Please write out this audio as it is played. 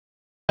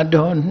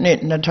တော်နှစ်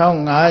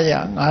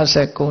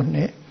2559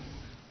နှစ်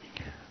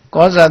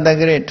ကောဇာတက္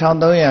ကရာ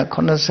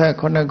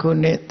1389ခု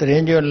နှစ်သရ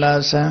င်ကျွလာ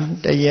ဆန်း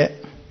တရက်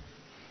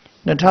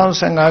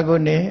2015ခု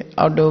နှစ်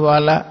အောက်တိုဘာ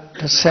လ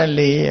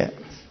14ရက်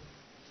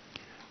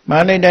မ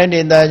န္တလေးတိုင်း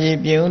ဒေသကြီး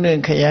ပြင်ဦးလွင်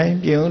ခရိုင်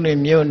ပြင်ဦးလွင်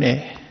မြို့နယ်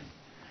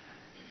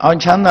အောင်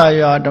ချမ်းသာ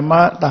ရွာဓမ္မ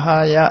သဟာ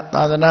ယ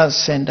သာသနာ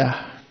စင်တာ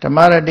ဓမ္မ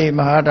ရတိမ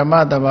ဟာဓမ္မ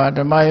တဘာဓ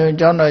မ္မယုံ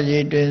ကျောင်းတော်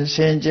ကြီးတွင်ဆ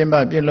င်ကျင်းပ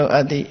ပြုလုပ်အ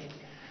ပ်သည့်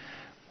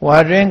ဝါ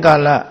တွင်ကာ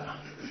လ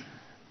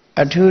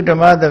အထူးဓမ္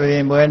မသဘ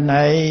င်ပွဲ၌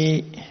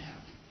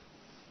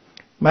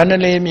မန္တ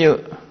လေးမြို့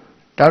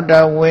ဒေါက်တာ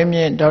ဝင်းမြ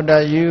င့်ဒေါက်တာ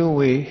ယူ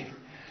ဝေ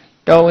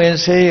တော်ဝင်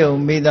ဆေးရုံ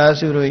မိသား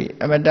စုတို့၏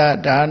အမတ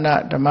ဒါန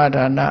ဓမ္မ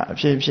ဒါနအ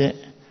ဖြစ်ဖြင့်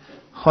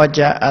ဟော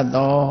ကြားအပ်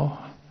သော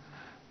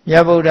မြ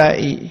တ်ဗုဒ္ဓ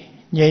၏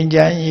ငြိမ်းချ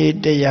မ်းရေး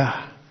တရား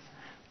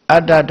အ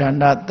တ္တဒါ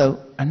နသုတ်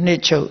အနှစ်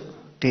ချုပ်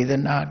ဒေသ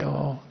နာ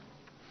တော်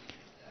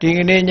ဒီက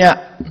နေ့ည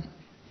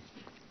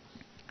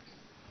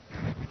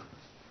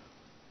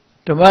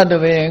ဓမ္မသ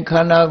ဘင်ခ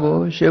န္ဓာကို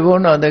ရွှေဘု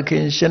န်းတော်သခ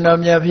င်ရှင်တော်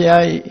မြတ်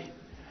ဖျား၏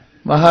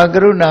မဟာက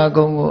ရုဏာ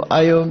ကုံကိုအာ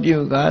ယုံပြု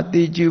ကာ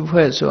တိကျ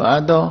ဖွဲ့ဆိုအ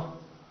ပ်သော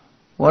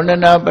ဝန္ဒ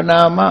နာပနာ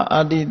မ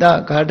အာတိတ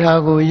ဂါထာ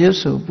ကိုရွတ်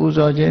ဆိုပူ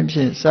ဇော်ခြင်းဖြ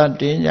င့်စ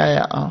တင်ကြရ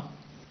အောင်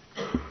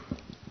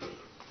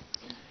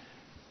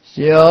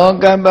ယော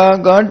ကပ္ပ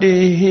ကောတိ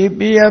ဟိ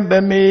ပိယပ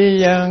မေ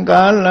ယံ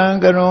ကာလံ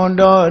ကရွန်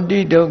တော်အတိ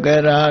ဒုက္ခ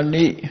ရာ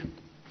နိ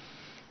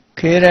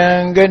ခေရံ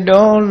က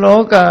တော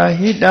လောက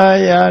ဟိတ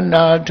ယာ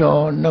နာထော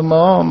န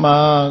မောမာ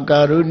ကာ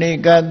ရုဏိ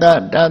ကတ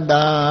တတ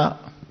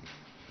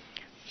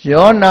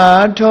ယောနာ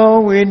ထော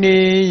ဝိနိ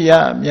ယ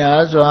မြာ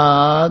စွာ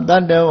တ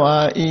တ္တဝါ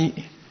ဤ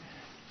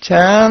ချ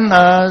မ်း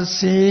သာ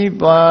စီး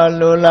ပွား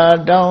လိုလား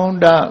တောင်း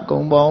တ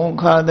ဂုံပေါင်း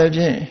ခါသ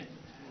ဖြင့်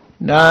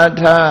နာ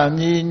ထ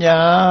မြညာ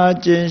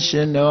ခြင်းရှ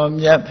င်တော်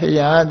မြတ်ဖ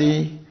ရာသ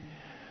ည်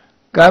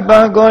ကပ္ပ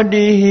ကော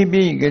တိဟိ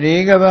ပိဂရေ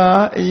ကဘာ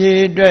အ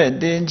ရေးအတွက်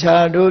သင်္ချာ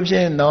တို့ဖြ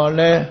င့်တော်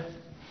လဲ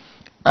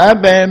အ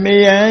ဘယ်မ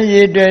ယံရ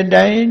ည်တွေ့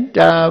တိုင်း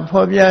တာ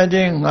ဖော်ပြခြ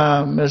င်းငါ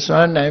မစွ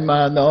မ်းနိုင်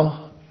ပါသော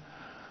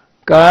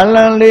ကာ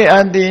လံလေး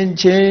အသင်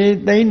ချေ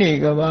သိမ့်နေ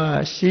ကဘာ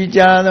ရှိကြ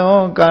သော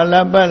ကာလ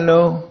ပတ်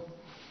လုံး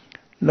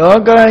လော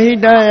ကဟိ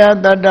တယ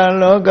တတ္တ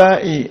လောက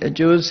ဤအ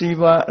ကျိုးစီး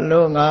ပွားအ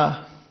လို့ငါ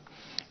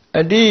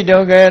အတိဒု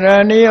က္ခရ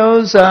ဏိ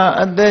ဥ္စာ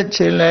အသက်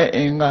ချေလဲအ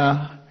င်္ဂါ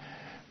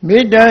မေ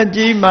တ္တာ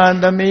ကြီးမှ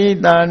သမိ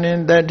တာနှ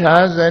င့်တထာ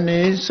ဇနီ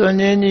စွန်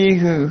ញကြီး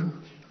ဟု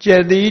ကျ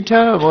က်တိထ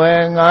ဘွ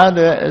ယ်ငါး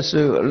သွဲအ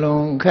စုအ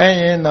လုံးခဲ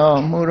ရင်သော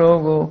မှု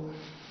တော်ကို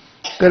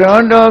ကရွ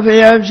န်တော်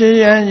ဖျားဖြစ်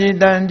ရန်ဤ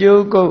တန်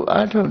ကြိုးကုတ်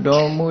အထုတ်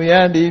တော်မူရ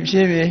သည်ဖြ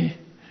စ်ပြီး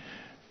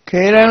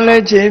ခေရန်လ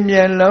က်ချေမျ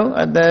က်လုံး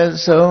အသက်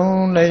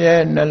ဆုံးလည်း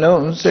ရဲ့နှ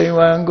လုံးစိတ်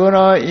ဝံကိုယ်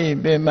တော်ဤ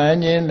ပင်မ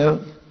ခြင်းတို့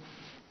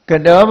က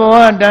တောဘဝ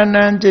တဏ္ဏ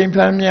ချိန်ဖ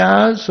န်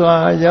များစွာ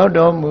ရောက်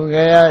တော်မူ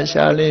ခဲ့ရ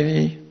ရှာလိမ့်မ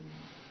ည်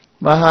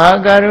မဟာ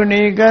ကရု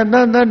ဏီကတ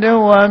တ္တ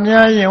ဝါ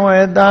များရင်ဝဲ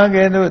သား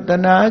ကဲ့သို့တ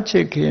နာချ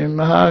စ်ခင်မ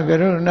ဟာက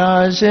ရုဏာ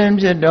အရှင်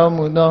ဖြစ်တော်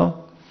မူသော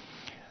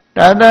တ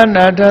သ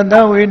နာထသ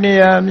ဝိန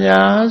ည်း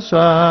များ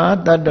စွာ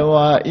တတ္တ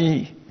ဝါဤ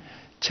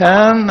ချ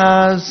မ်းသာ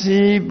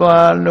စီး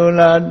ပွားလို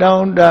လားတော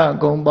င်းတ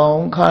ဂုံပေါ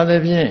င်းခါသ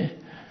ဖြင့်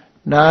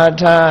နာ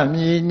ထ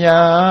မြညာ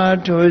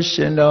ထိုရှ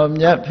င်တော်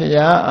မြတ်ဖ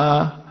ရာ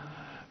အား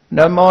န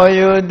မော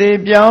ယုတိ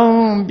ပြောင်း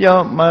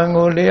ပြော့မှန်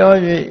ကိုလျော်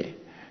၍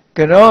က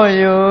ရော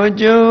ယု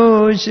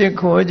ကျိုးရှိ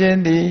ခိုးခြ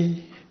င်းသည်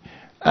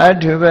အ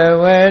ထုဘ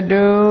ဝ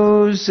တု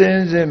စင်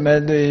စစ်မ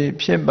သွေ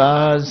ဖြစ်ပါ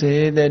စေ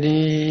တ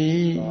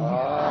ည်း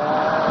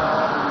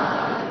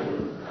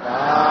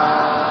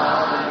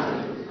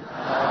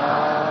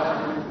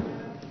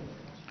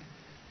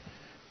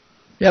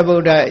မြတ်ဗု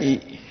ဒ္ဓဤ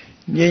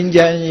ငြိမ်းချ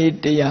မ်းရေး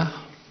တရား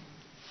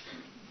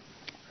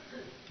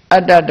အ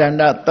တ္တဒန္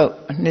တသုတ်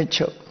အနှစ်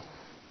ချုပ်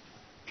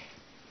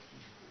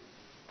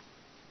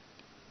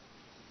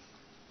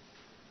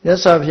မြတ်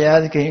စွာဘုရား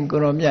သခင်ကို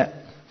ရောမြတ်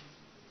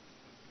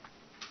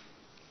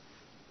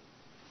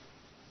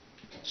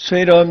ဆွေ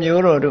တော်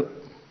မျိုးတော်တို့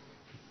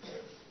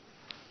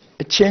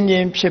အချင်းချ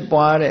င်းဖြစ်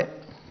ပွားတဲ့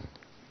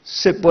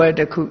စစ်ပွဲတ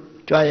စ်ခု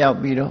ကြွားရောက်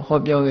ပြီးတော့ဟော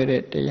ပြောခဲ့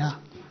တဲ့တရား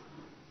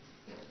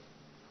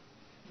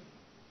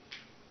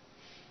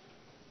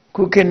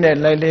ခုခေတ်နဲ့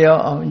လိုက်လျော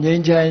အောင်ငြိ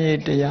မ်းချမ်း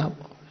ရေးတရား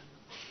ပေါ့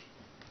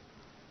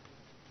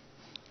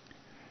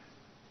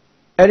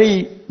အဲ့ဒီ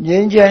ငြိ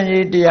မ်းချမ်း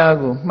ရေးတရား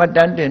ကိုမှတ်တ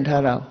မ်းတင်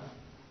ထားတာ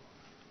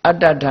အတ္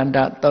တဒန္တ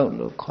သုတ်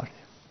လို့ခေါ်တ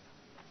ယ်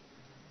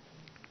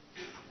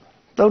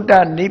သုတ္တ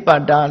နိပါ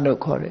ဒလို့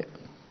ခေါ်တယ်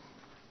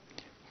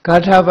ဂါ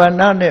ထာဘာ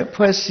နာနဲ့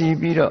ဖွဲ့စည်း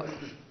ပြီးတော့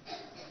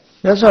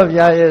မြတ်စွာဘု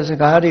ရားရဲ့စ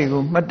ကားတွေ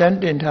ကိုမှတ်တမ်း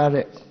တင်ထား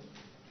တဲ့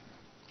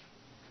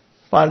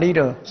ပါဠိ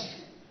တော်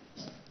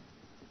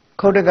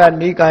ခုတ်တက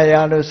နိကာယ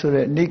လို့ဆို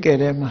တဲ့နိကေ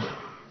ထဲမှာ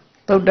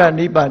သုတ္တ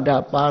နိပါဒ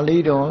ပါဠိ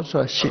တော်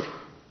ဆိုတာရှိ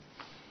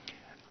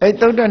အဲ့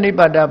သုတ္တနိ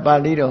ပါဒပါ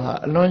ဠိတော်ဟာ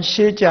အလွန်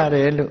ရှေးကြတ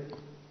ယ်လို့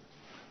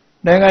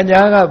နိုင်ငံ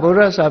ခြားကဗုဒ္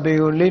ဓစာပေ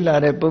ကိုလေ့လာ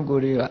တဲ့ပုဂ္ဂို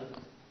လ်တွေက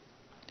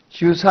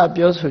ယူဆ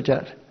ပြောဆိုကြတ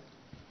ယ်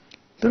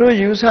သူတို့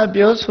ယူဆ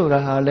ပြောဆိုတာ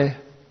ဟာလဲ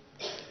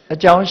အ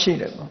ကြောင်းရှိ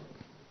တယ်ပေါ့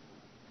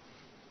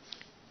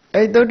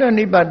အဲ့သုတ္တ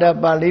နိပါဒ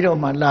ပါဠိတော်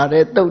မှာလာ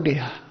တဲ့သုတ်တွေ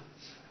ဟာ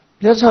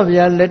မြတ်စွာဘု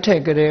ရားလက်ထ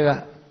က်ကလေးက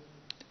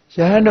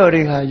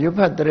Yahanoriha, you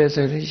put the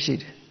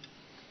resolution.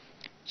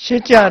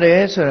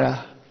 Shijare,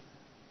 sir.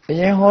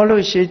 Yen hollow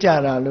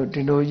shijara,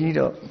 Lutino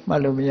Yido,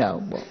 Malumia.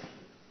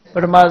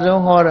 But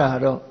Mazon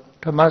Horado,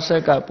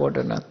 Tomasaka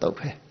Portana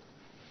Tope.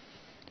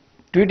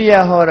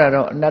 Dudia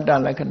Horado, Nada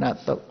like a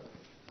nato.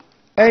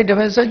 Eh, the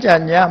message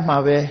and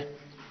Yamabe.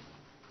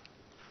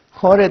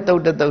 Hore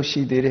told the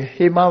doshi did it,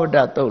 he mouth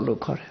that to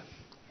look hore.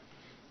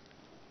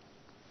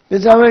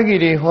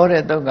 Bizawagiri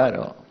hore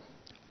dogaro,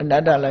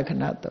 another like a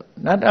nato,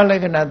 not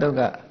like another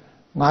guy,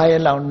 my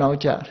alone no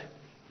jar.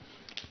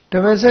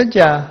 The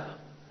messenger,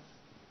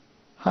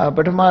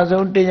 but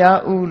Mazo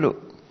dea ulu,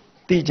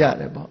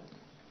 tijarable.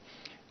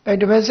 And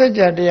the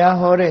messenger dea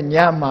hore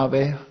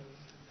nyamabe,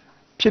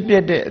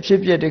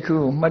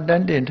 Chipiadiku,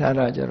 Madandin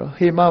Tarajaro,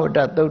 he mouth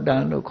that to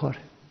down look hore.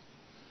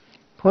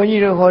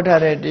 Ponyiru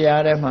hotare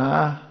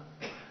diarema.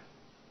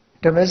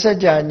 The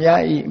messenger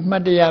Nyai,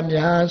 Madiam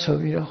Yas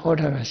of your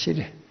hotter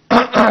city.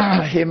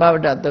 Him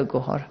out at the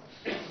Gohor.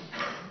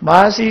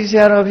 Masi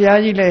Sierra of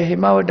Yajile,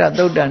 him out at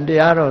the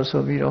Dandiaros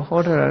of your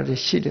hotter at the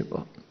city.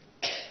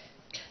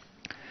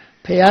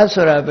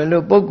 Payasura,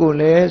 Velu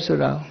Bogule,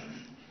 Sura,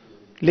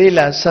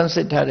 Lila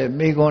sunset had a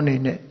megon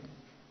in it.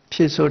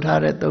 She so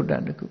tired at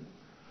Dodanku.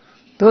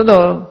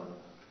 Todo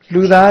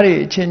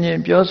Ludari,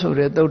 changing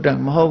Piosu, Dodan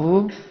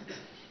Mahovu,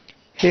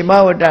 him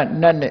out at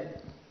Nane.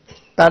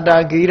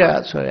 Tata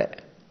Gira, sorry.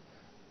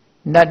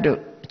 Nadu,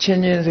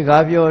 changing the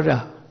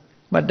Gaviora,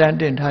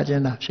 Madandin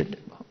Hajana shit.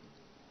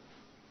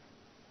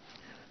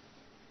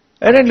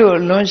 I don't know,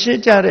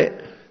 Lonshitare,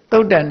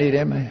 Totani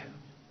Reme.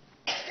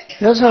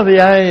 That's how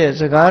the eye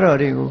is a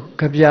Garorigo,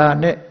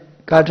 Cabiane,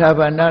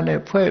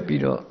 Catabanane,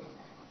 Pueblo.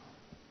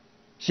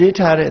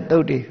 Jitare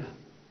Dodi.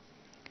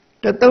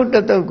 The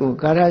Tota Togo,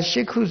 Gara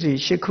Shikuzi,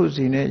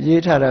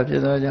 Yitara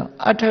Piano,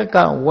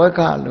 Ataka,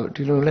 Wakalo,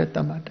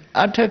 Tiluletamat,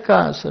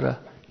 Ataka, Sura.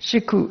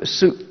 Shiku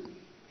su.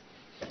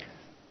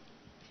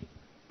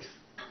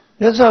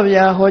 That's why we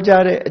are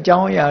Hojare,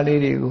 John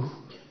Yaligu,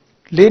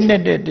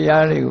 Linnet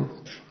Yaligu,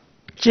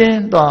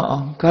 Jen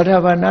Don,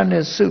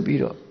 Caravanane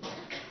Subiro,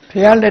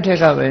 Piale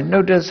Tekave,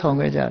 notice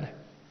Hongajar.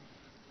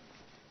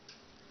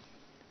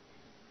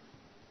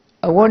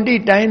 I won't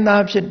eat time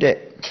up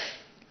today.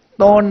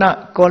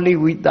 Tona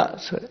Coli with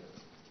us.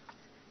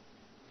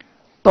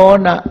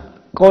 Tona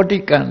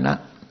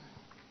Coticana.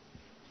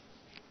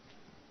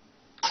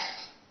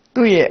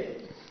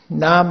 Tuye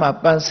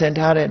Nama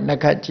Pansentare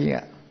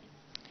Nakachia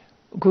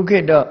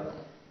Kukedo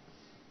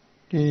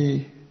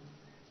the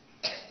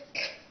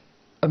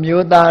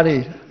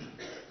Amyodari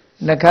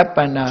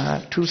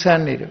Nakapana, two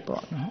Sunday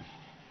report.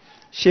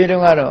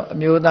 Shedongaro,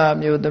 Amyoda,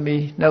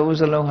 Myodami,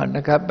 Nauzalong,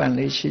 Nakapan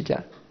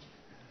Lishija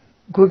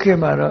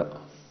Kukemaro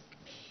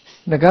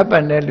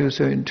Nakapan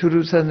Neluso in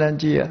Turu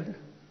Sanangia.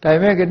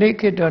 Dimega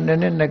naked on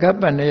an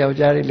Nakapan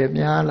Yajari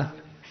Lemiala.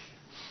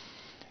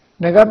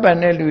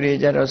 Nagapane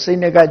Lurija,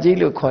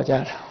 Sinagajilu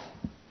Kojar.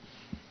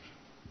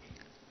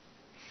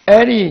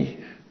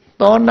 Eri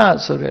Tona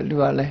Sore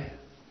Luale.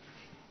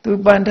 Tu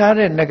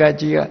Pantare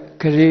Nagajia,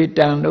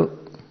 Karitanlu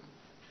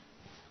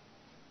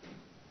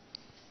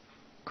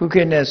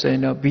Cookines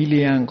in a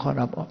billion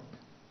corabo.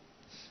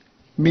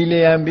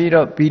 Million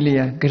biro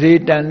billion,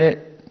 great and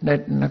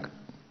net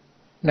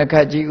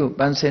Nakajigu,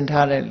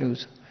 Pansentare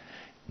Luz.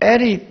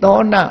 Eri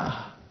Tona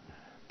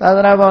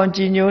Tadrabon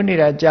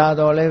Chinunira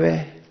Jado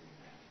Leve.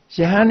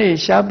 Jahani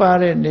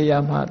Shabare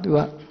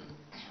Niyamatua.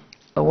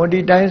 A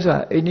wondy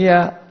dancer,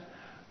 India,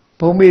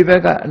 Pumi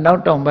Becca,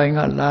 not on buying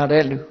a la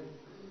relu.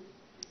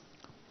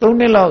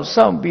 Don't allow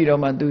some beat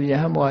on Madu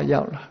Yahamwa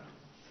Yaula.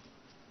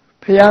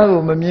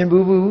 Piago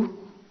Mamimbubu,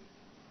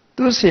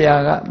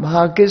 Tusiaga,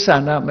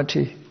 Mahakisana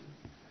Mati.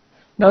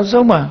 Now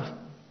Soma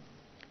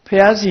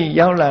Piazzi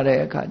Yaula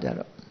de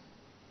Kajaro.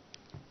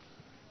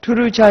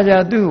 Turu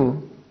Chaja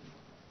do.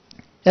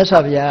 Yes,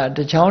 Avia,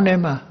 the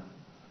Chaunema.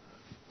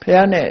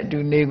 Piane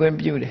do Neguen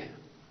beauty.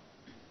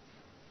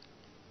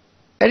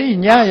 Eri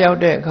Nya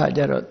out there,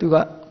 Kajaro,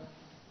 Tuga.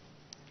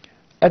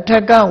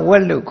 Ataka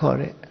well look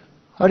for it.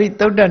 Hori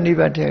Tota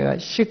Nibatega,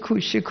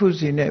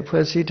 Shikus in a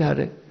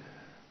Persitare,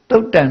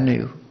 Tota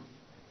new.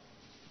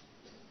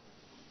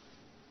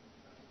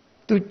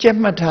 To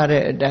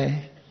Chematare a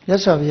day,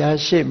 yes of ya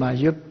shema,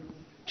 you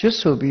just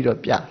so beat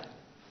up ya.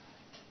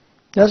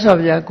 Yes of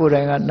ya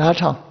Kuranga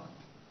Nato.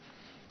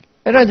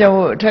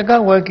 Eraja, Taka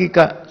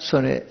Wakika,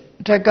 sorry.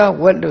 Take out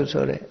what do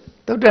sorry.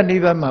 Don't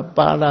even my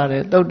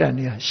palare, don't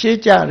any. She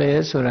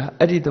jare, sora,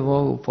 edit the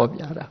wall for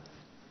Yara.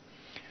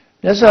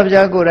 That's of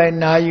Jagora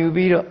now you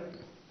beat up.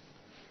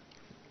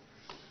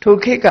 To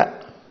kick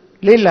up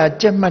Lila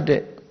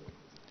Jemade.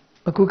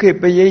 A cookie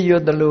pay you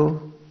the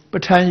low,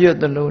 but time you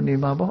the low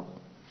Nimabo.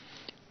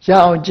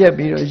 Yao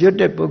Jebby,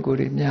 Jute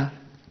Bugurimia.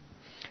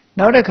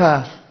 Now the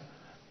car.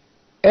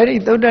 Eddie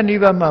don't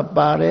even my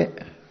pare,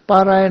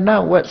 para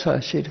now what's her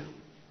shit.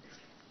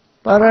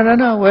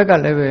 Paranana wega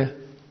leve.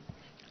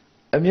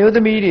 A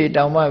mutiny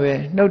down my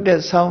way, no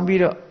dead sound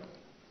beat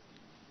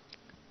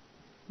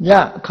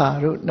Ya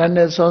Karu,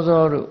 Nanda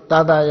Sozoru,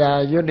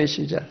 Tadaya,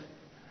 Yudishija.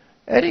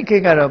 Eddie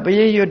Kikaro,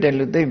 be you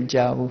deludim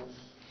jabu.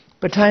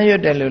 ပဋ္ဌာန်းရွ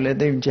တ်တယ်လို့လည်း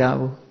သိမကြ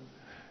ဘူး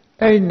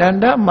အဲ့နန္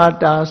ဒမာ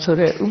တာဆို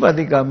တဲ့ဥပ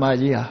တိကမ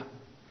ကြီးဟာ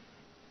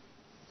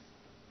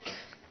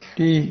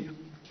ဒီ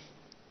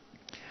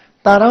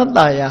တာရော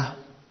တာယာ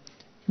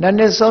နန်း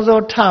နဲ့စောစော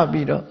ထ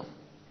ပြီးတော့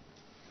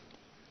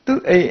သူ့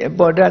အိမ်အ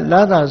ပေါ်တက်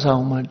လာသာဆော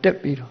င်မှာတက်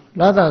ပြီးတော့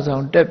လာသာဆော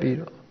င်တက်ပြီး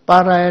တော့ပါ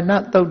ရယဏ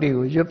သုတ်တွေ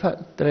ကိုရွတ်ဖတ်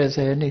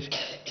30နှစ်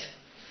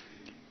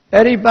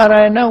အဲ့ဒီပါရ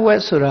ယဏဝ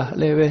က်ဆိုတာ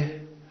လည်းပဲ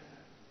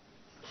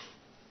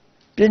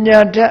ပညာ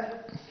တတ်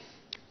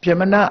ဗြဟ္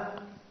မဏ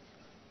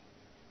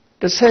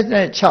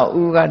16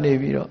ဦးကနေ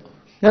ပြီးတော့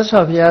မြတ်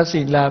စွာဘုရားစီ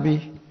လာ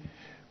ပြီး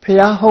ဘု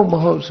ရားဟုတ်မ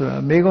ဟုတ်ဆိုတာ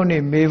မေးခွန်းတွေ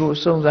မေးဖို့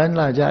စုံစမ်း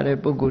လာကြတဲ့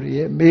ပုဂ္ဂိုလ်တွေ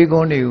ရဲ့မေးခွ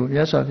န်းတွေကိုမြ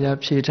တ်စွာဘုရား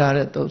ဖြေထား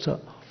တဲ့သုတ်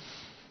ဆော့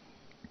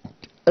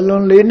အလွ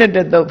န်လေးနဲ့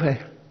တဲ့သုတ်ပဲ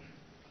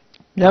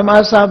မြန်မာ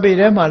စာပေ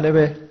ထဲမှာလည်း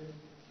ပဲ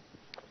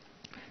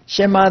ရှ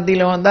င်မသီ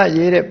လဝန္တ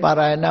ရေးတဲ့ပါ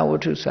ရယဏဝ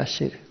တ္ထုစာ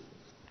ရှိတယ်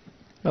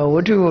ဝ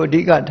တ္ထုကိုအ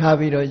ဓိကထား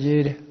ပြီးတော့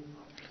ရေးတယ်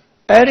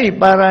အဲ့ဒီ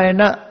ပါရယ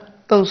ဏ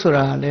သုတ်ဆို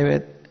တာလည်းပဲ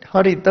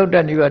ဟောဒီသုတ်တ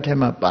နိဗ္ဗာန်ထဲ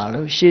မှာပါ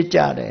လို့ရှေးကြ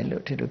တယ်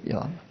လို့ဒီလို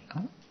ပြောမှာ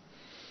နော်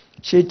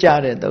ရှေးကြ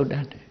တဲ့သုတ်တ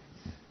န်တယ်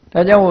ဒါ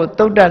ကြောင့်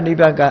သုတ်တနိဗ္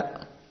ဗာန်က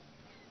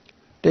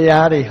တ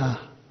ရားတွေဟာ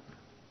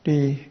ဒီ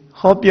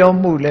ဟောပြော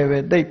မှုလည်းပဲ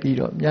သိပြီး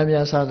တော့များ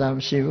များဆဆမ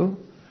ရှိဘူး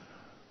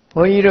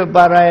ဘုန်းကြီးတို့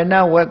ပါရယဏ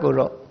ဝက်ကို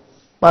တော့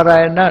ပါရ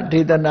ယဏ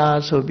ဒေသနာ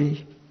ဆိုပြီး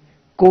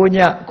9ည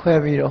ခွဲ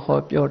ပြီးတော့ဟော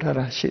ပြောထား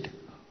တာရှိတယ်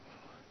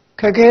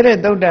ခက်ခဲတဲ့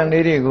သုတ်တန်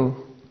လေးတွေကို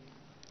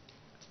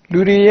လူ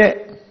တွေရဲ့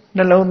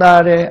နှလုံး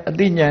သားထဲအ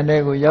သိဉာဏ်တွေ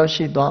ကိုရောက်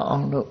ရှိသွားအော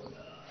င်လို့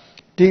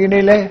ဒီက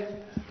နေ့လဲ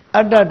အ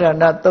တ္တဒါ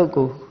နသုတ်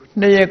ကို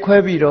2ရက်ခွဲ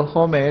ပြီးတော့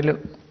ဟောမယ်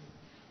လို့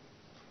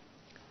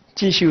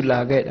ကြည့်ရှုလာ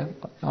ခဲ့တာ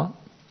ပေါ့နော်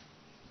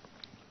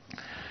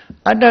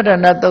အတ္တဒါ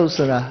နသုတ်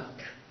ဆိုတာ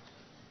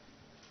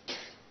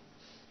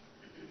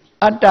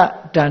အတ္တ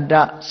ဒန္တ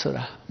ဆို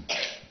တာ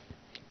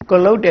ကို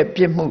လှုပ်တဲ့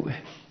ပြစ်မှုပဲ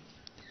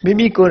မိ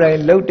မိကိုယ်တိုင်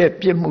လှုပ်တဲ့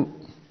ပြစ်မှု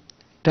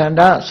ဒန္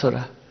တဆို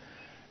တာ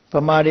ဗ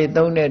မာတွေ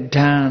သုံးတဲ့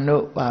ဒံ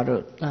တို့ပါ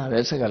တို့လာ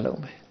တဲ့စကားလုံး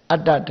ပဲအ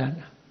တ္တဒန္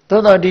တ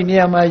သို့တော့ဒီနေ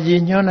ရာမှာရ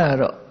ည်ညွှန်းတာ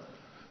တော့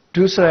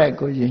ဒုစရိုက်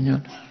ကိုရည်ညွှ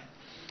န်းတာ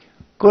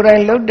ကိုယ်တို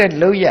င်လှုပ်တဲ့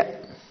လှုပ်ရ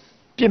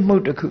ပြစ်မှု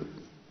တစ်ခု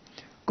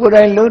ကိုယ်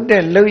တိုင်လှုပ်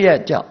တဲ့လှုပ်ရ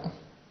ကြောင့်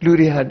လူ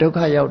တွေဟာဒုက္ခ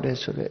ရောက်တယ်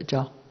ဆိုတဲ့အ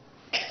ကြောင်း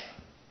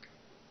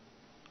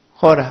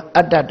ဟောတာအ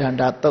တ္တဒန္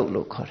တသုတ်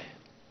လို့ခေါ်တယ်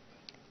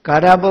ဂါ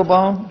ထာပုဒ်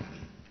ပေါင်း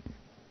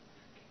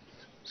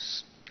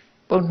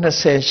ပုဒ်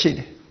20ရှိတ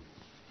ယ်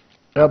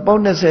အဲ့တော့ပု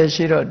ဒ်20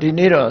ရှိတော့ဒီ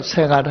နေ့တော့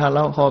10ဂါထာ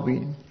လောက်ဟော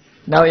ပြီး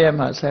နောက်ရက်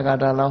မှာ10ဂါ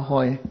ထာလောက်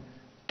ဟောရင်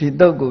ဒီ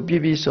သုတ်ကိုပြ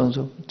ည့်ပြည့်စုံ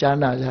စုံကြား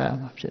နာကြရ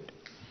မှာဖြစ်တယ်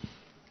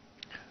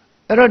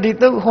အဲ့တော့ဒီ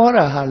သုတ်ဟော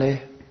တာဟာလေ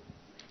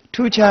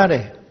ထူးခြားတ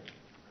ယ်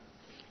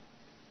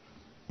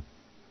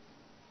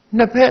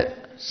နှစ်ဖက်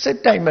စစ်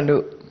တိုက်မ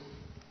လို့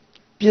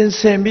ပြင်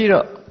ဆင်ပြီး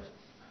တော့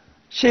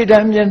ရှေ့တ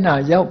န်းမျက်နှာ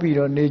ရောက်ပြီး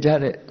တော့နေကြ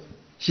တဲ့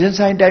ရင်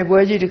ဆိုင်တိုက်ပွဲ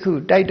ကြီးတစ်ခု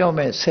တိုက်တော့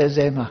မဲ့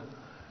ဆဲမှာ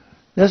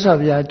မြတ်စွာ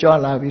ဘုရားကြွ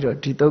လာပြီးတော့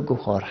ဒီသုတ်ကို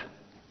ဟောတာ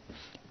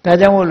ဒါ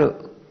ကြောင့်မို့လို့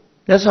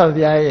မြတ်စွာ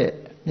ဘုရားရဲ့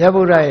မြတ်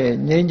ဗုဒ္ဓရဲ့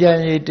ငြိမ်းချ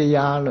မ်းရေးတ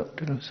ရားလို့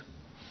ဒီလိုဆို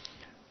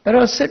အဲ့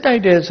တော့စစ်တို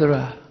က်တယ်ဆို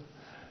တာ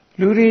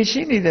လူတွေ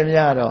ရှိနေတယ်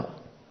များတော့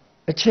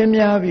အချင်း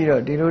များပြီး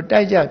တော့ဒီလို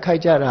တိုက်ကြခို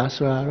က်ကြတာ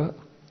ဆိုတာတော့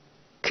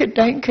ခေတ်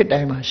တို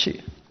င်းမှာရှိ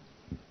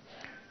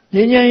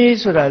ငြိမ်းချမ်းရေး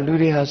ဆိုတာလူ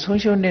တွေဟာဆုံး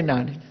ရှုံးနေတာ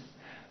နေ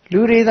လူ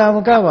တွေသာမ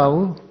ကပါ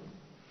ဘူး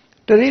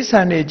တိရစ္ဆာ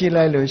န်တွေကြည့်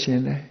လိုက်လို့ရှင်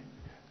လေ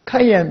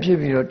ခိုက်ရန်ဖြစ်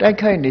ပြီးတော့တိုက်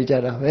ခိုက်နေကြ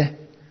တာပဲ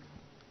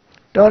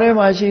တော်ထဲ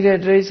မှာရှိတဲ့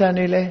တိရစ္ဆာန်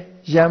တွေလည်း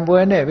ရံပွဲ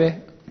နဲ့ပဲ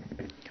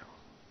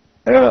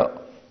အဲ့တော့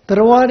တ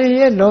ရားတွေ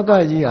ရဲ့လောက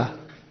ကြီးဟာ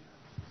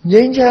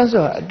ငြိမ်းချမ်း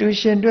စွာအတူ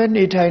ရှင်တွဲ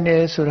နေထိုင်တ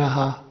ယ်ဆိုတာ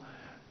ဟာ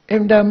အ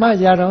င်တမ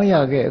ရတော့ရ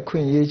ခဲ့အခွ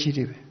င့်အရေးကြီးတ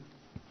ယ်ပဲ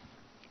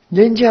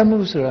ငြိမ်းချမ်းမှု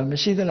ဆိုတာမ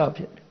ရှိသလောက်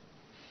ဖြစ်တယ်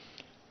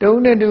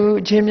တုံးနဲ့တူ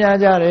အချင်းများ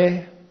ကြတယ်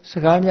စ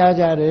ကားများ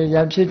ကြတယ်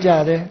ရံဖြစ်ကြ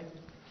တယ်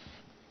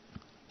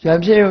ရံ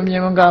ဖြစ်ရုံမြ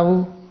င်မက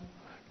ဘူး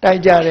တို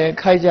က်ကြတယ်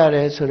ခိုက်ကြတ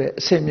ယ်ဆိုတဲ့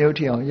အဆင့်မျိုး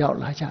ထိအောင်ရောက်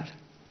လာကြတယ်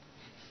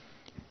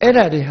အဲ့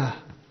ဒါတွေဟာ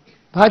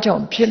ဘာကြော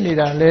င့်ဖြစ်နေ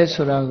တာလဲ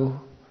ဆိုတာကို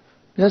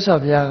မြတ်စွာ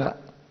ဘုရားက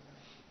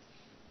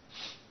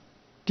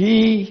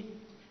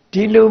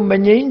ဒီလိုမ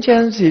ငြိမ်းချ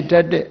မ်းစေတ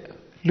တ်တဲ့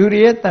လူတွေ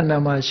ရဲ့တဏ္ဍာ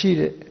မှာရှိ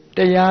တဲ့တ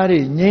ရားတွေ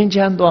ငြိမ်းချ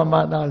မ်းသွားမှ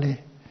သာလေ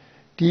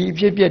ဒီအ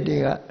ဖြစ်အပျက်တွေ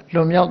က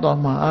လွန်မြောက်သွား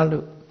မှာ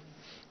လို့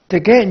တ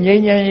ကယ်ငြိ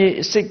မ်းချမ်းရေး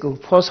အစစ်ကို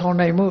ဖော်ဆောင်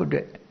နိုင်မှုအတွ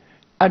က်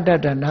အတ္တ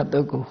ဒါနသု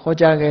တ်ကိုဟော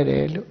ကြားခဲ့တ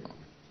ယ်လို့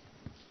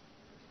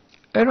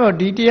အဲ့တော့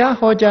ဒီတရား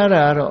ဟောကြား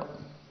တာကတော့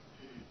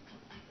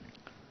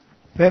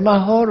ဘယ်မှာ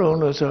ဟောတော့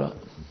လို့ဆိုတော့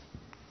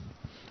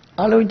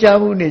အလုံးကြား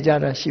မှုနေကြ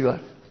တာရှိပါတ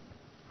ယ်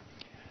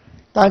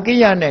တာကိ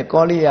ယနဲ့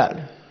ကောလိယ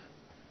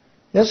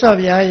မြတ်စွာ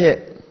ဘုရားရဲ့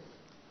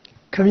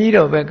ခမည်း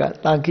တော်ဘက်က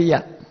တာကိယ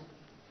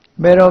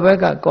မေတော်ဘက်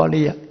ကကော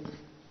လိယ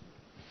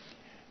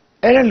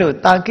အဲ့ဒါလို့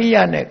တာကိယ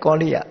နဲ့ကော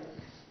လိယ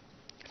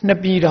နှစ်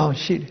ပြည်တော်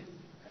ရှိတယ်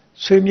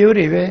ဆွေမျိုး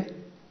တွေပဲ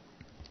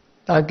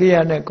တာကိယ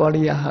နဲ့ကော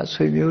လိယဟာ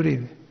ဆွေမျိုးတွေ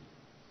ပဲ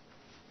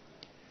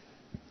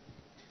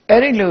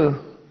အဲ့ဒီလို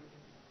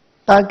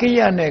တာကိယ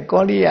နဲ့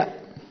ကောလိယ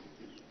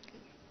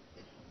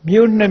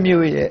မြို့နှစ်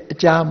မြို့ရဲ့အ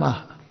ကြားမှာ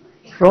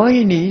ရော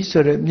ဟိနီ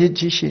ဆိုတဲ့မြစ်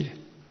ကြီးရှိတယ်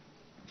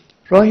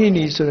ရောဟိ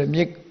နီဆိုတဲ့မြ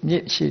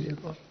စ်ရှိတယ်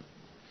ပေါ့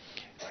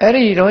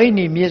Eri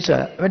roini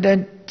misa, but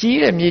then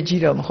Jira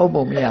Mijira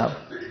Hobo Miao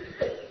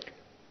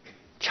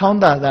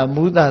Chanda, the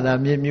Muda, the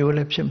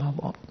Mimulipsim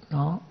Hobo,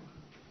 no.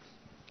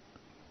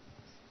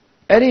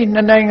 Eri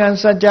Nanangan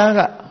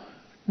Sajaga,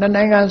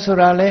 Nanangan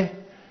Surale,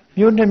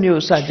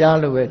 Munemu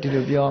Sajalu to the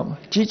Biom,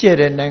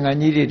 Chicher and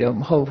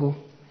Nanganidum Hofu,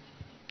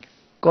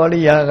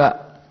 Goliaga,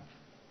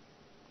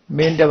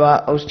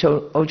 Mindaba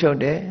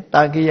Ochode,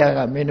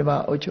 Tagiaga,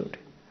 Mindaba Ochode.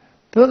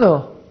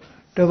 Todo,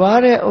 the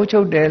Vare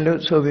Ochode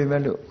look so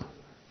Vimelu.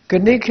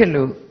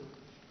 Kanikilu,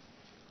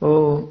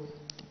 oh,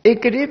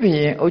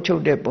 Ekaribian Ocho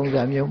de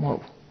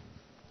Pongamio.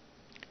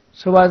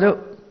 So I do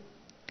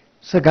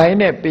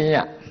Sagaine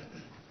Pia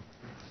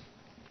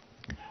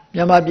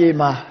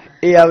Yamabima,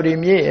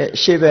 Eaurimi,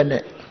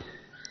 Shivene,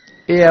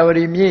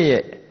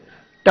 Eaurimi,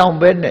 Down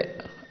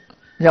Bennett,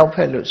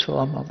 Yaupelu, so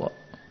I'm about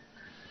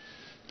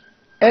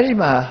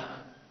Erima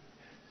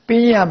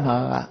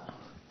Piyama,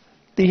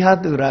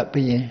 Tihadura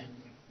Pien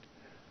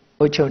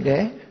Ocho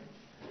de.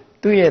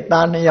 သူ့ရဲ့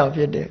သားနှစ်ယောက်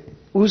ဖြစ်တဲ့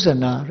ဥဇ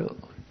နာတို့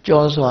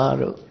ကျော်စွာ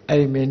တို့အဲ့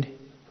ဒီမင်း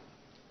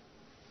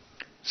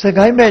စ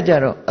ကိုင်းဘက်ကျ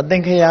တော့အသ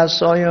င်္ခရာ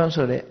စောယွန်း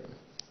ဆိုတဲ့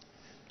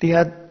ဒီ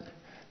ဟာ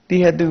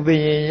သူဘ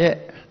ယင်ရဲ့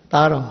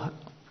သားတော်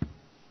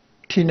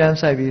ထီနန်း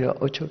ဆိုင်ပြီးတော့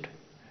အုပ်ချုပ်တယ်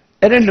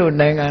အဲ့ဒီလို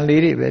နိုင်ငံ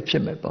လေးတွေပဲဖြ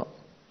စ်မယ်ပေါ့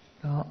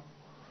နော်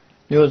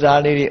မျိုးသား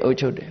လေးတွေအုပ်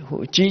ချုပ်တယ်ဟို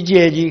အကြီးကျ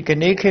ယ်ကြီးက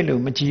နေခေတ်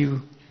လို့မကြီး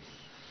ဘူး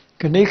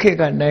ကနေခေတ်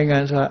ကနိုင်ငံ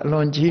ဆိုတာအလွ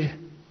န်ကြီးတယ်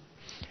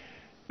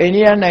အိန္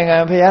ဒိယနိုင်ငံ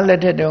ဖျားလက်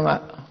ထက်တုန်းက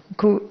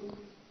ခု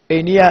အိ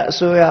န္ဒိယအ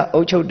စိုးရအု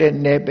ပ်ချုပ်တဲ့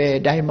နယ်ပယ်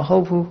အတိုင်းမဟု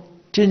တ်ဘူး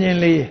ချင်းချင်း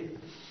လေး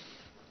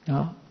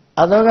နော်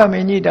အသောကမ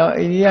င်းကြီးတောင်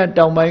အိန္ဒိယ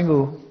တောင်ပိုင်း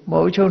ကိုမ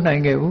အုပ်ချုပ်နို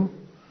င်ခဲ့ဘူး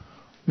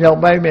မြောက်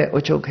ပိုင်းပဲအု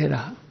ပ်ချုပ်ခဲ့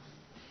တာ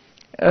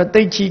အဲ့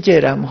တိတ်ချီးကျဲ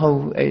တာမဟုတ်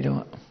ဘူးအဲ့တုန်း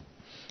က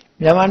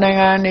မြန်မာနိုင်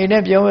ငံအနေ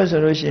နဲ့ပြောရဆို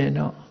လို့ရှိရင်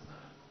တော့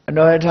အ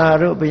နော်ထာ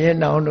တို့ဘုရင်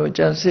နောင်တို့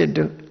ကျန်စစ်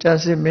တို့ကျန်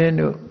စစ်မင်း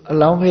တို့အ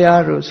လောင်း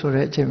ဖျားတို့ဆို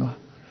တဲ့အချိန်မှာ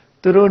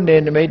သူတို့န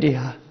ယ်နိမိတ်တွေ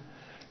ဟာ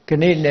ခ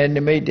ဏနယ်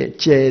နိမိတ်တွေ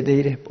ကျဲ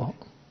သေးတယ်ပေါ့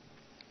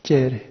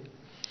ကျဲတယ်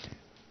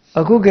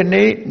အခုခဏန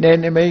ယ်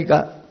နိမိတ်က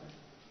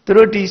သူ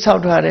တို့တိဆော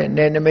က်ထားတဲ့န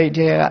ယ်နိမိတ်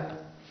တွေက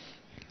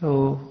ဟို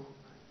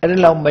အဲ့ဒီ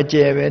လောက်မ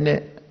ကျဲပဲနဲ့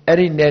အဲ့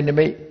ဒီနယ်နိ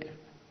မိတ်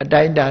အ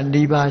တိုင်းတာ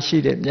နှီးပါရှိ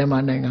တဲ့မြန်မာ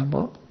နိုင်ငံ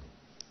ပေါ့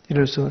ဒီ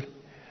လိုဆို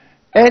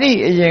အဲ့ဒီ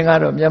အရင်က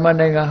တော့မြန်မာ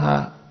နိုင်ငံဟာ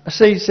အ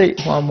စိတ်စိတ်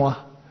ဟွာမွာ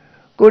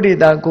ကိုဒေ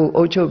တာကို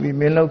အုပ်ချုပ်ပြီး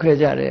မင်းလောက်ခဲ့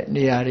ကြတဲ့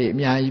နေရာတွေအ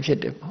များကြီးဖြစ်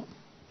တယ်ပေါ့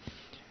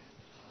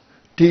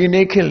ဒီက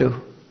နေ့ခေတ်လို့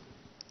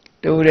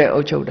တူတဲ့အု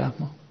ပ်ချုပ်တာမ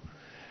ဟု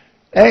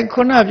တ်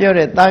ခုနပြော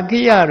တဲ့တာကိ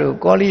ယတို့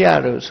ကောလိယ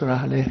တို့ဆိုတာ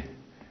လေ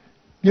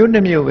မြို့နှ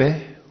မျိုးပဲ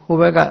ဟို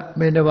ဘက်က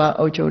မင်းတစ်ပါး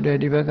အုပ်ချုပ်တယ်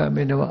ဒီဘက်ကမ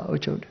င်းတစ်ပါးအု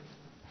ပ်ချုပ်တယ်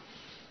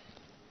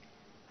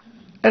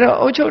အဲ့တော့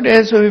အုပ်ချုပ်တယ်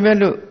ဆိုပေမဲ့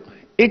လို့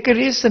ဧက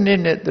ရိစနစ်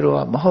နဲ့သူတို့က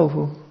မဟုတ်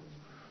ဘူး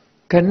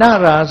ကဏ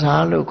ရာဇာ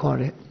လို့ခေါ်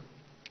တယ်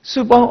စု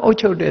ပေါင်းအုပ်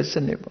ချုပ်တဲ့စ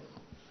နစ်ပေါ့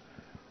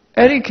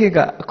အဲ့ဒီခေတ်က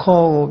အ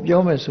ခေါ်ကို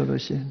ပြောမယ်ဆို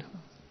လို့ရှိရင်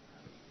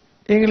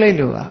အင်္ဂလိပ်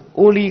လိုက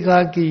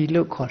oligarchy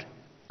လို့ခေါ်တယ်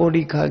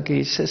oligarchy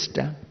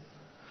system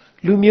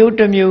လူမျိုး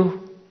တစ်မျိုး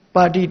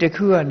ပါတီတစ်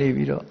ခုကနေ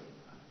ပြီးတော့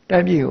တို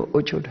င်းပြည်ကိုအု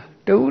ပ်ချုပ်တာ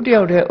တဦးတ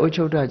ယောက်တည်းအုပ်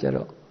ချုပ်တာကြ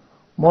တော့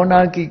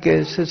monarchical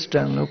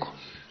system လို့ခေါ်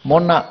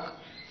monarch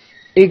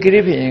ဧကရာ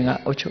ဇ်ဘုရင်က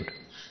အုပ်ချုပ်တယ်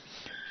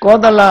ကော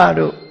သလ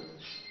တို့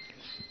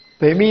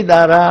ဗိမိသာ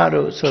ရ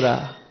တို့ဆိုတာ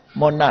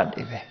monarch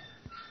တွေပဲ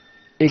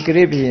ဧက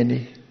ရာဇ်ဘုရင်တွေ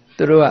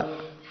သူ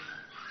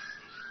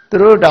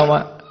တို့တောင်မှ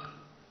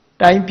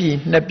တိုင်းပြည်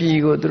နှစ်ပြည်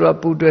ကိုသူတို့က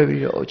ပူးတွဲ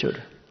ပြီးတော့အုပ်ချုပ်တ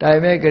ယ်ဒါပေ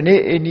မဲ့ခဏ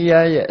အိန္ဒိယ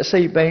ရဲ့အစိ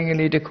တ်ပိုင်းက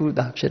လေးတစ်ခု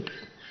သာဖြစ်တယ်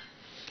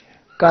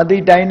ကာတိ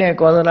တိုင်းနဲ့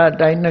ကောသလ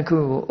တိုင်းနှစ်ခု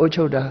ကိုအုပ်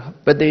ချုပ်တာ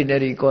ပတိန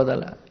ရီကောသ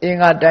လအင်္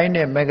ဂါတိုင်း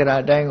နဲ့မဂရာ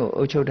တိုင်းကို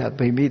အုပ်ချုပ်တာ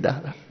ဗိမိသာ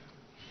ရ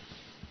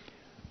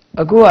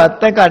အခုက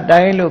တက်က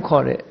တိုင်းလို့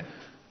ခေါ်တဲ့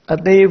အ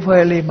သေးအဖွဲ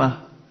လေးမှာ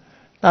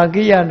တာ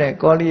ကိယနဲ့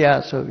ကောလိယ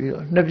ဆိုပြီး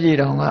တော့နှစ်ပြည်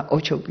တော်ကအု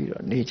ပ်ချုပ်ပြီး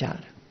တော့နေကြ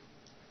တယ်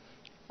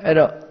အဲ့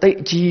တော့တိတ်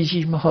အ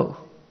ကြီးမဟုတ်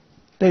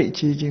တိတ်အ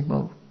ကြီးမဟု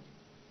တ်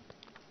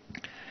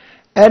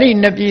အဲ့ဒီ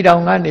နှစ်ပြည်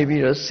တော်ကနေ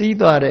ပြီးတော့စီး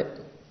သွားတဲ့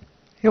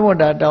ဟိဝ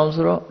ဒတောင်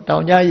ဆိုတော့တော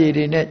င်ကြားရည်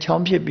တွေနဲ့ချော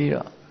င်းဖြစ်ပြီး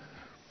တော့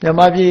မြန်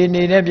မာပြည်အ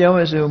နေနဲ့ပြောမ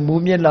ယ်ဆို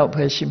မူးမြစ်လောက်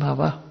ပဲရှိမှာ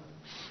ပါ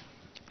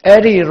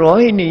အဲ့ဒီရော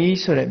ဟိနီ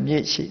ဆိုတဲ့မြ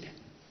စ်ရှိတယ်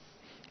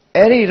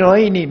အဲ့ဒီရော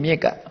ဟိနီမြစ်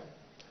က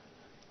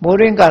မိုး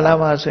ရင်းကာလ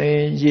မှာဆိုရ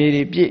င်ရေ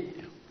တွေပြည့်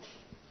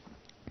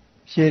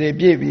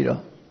ပြီး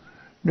တော့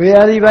နွေ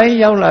ရာသီပိုင်း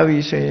ရောက်လာပြီ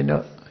ဆိုရင်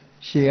တော့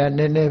ရေကန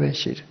ည်းနည်းပဲ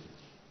ရှိတယ်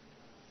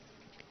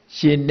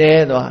ရေန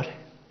ည်းသွားတယ်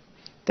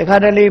တခါ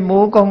တလေ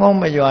မိုးကောင်း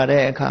မရွာ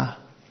တဲ့အခါ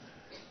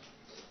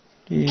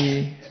ဒီ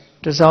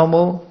တစောင်း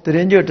မုံတရ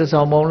င်ကျွတ်တ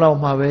စောင်းမုံလောက်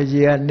မှာပဲ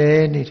ရေကန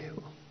ည်းနေတယ်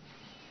ပေါ့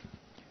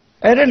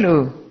အဲ့ဒါ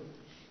လို့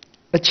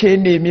အခြေ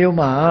အနေမျိုး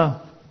မှာ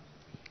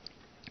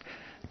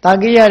တာ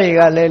ကိယတွေ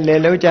ကလည်းလဲ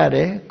လုံးကြတ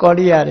ယ်ကော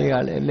လိယတွေက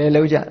လည်းလဲ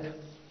လုံးကြတယ်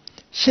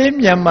ရှေး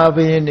မြန်မာ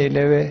ဘုရင်တွေလ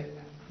ည်းပဲ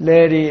လဲ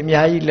တွေအ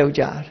များကြီးလုံး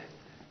ကြတယ်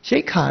ရှိ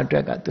ခါအတွ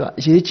က်ကသူက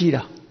အရေးကြီး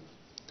တာ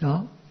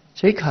နော်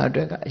ရှိခါအတွ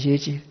က်ကအရေး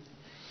ကြီး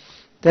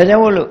တယ်ဒါကြော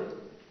င့်မို့လို့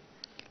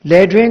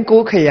လဲတွင်း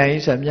ကိုခရို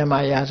င်ဆိုမြန်မာ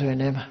ရာဆိုရင်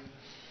လည်းမှာ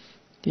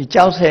ဒီ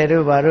ကြောက်ဆယ်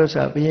တို့ဘာလို့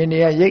ဆိုဘုရင်တွေ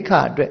ကရိတ်ခါ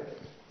အတွက်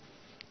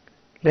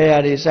လဲရ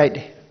တွေစိုက်တ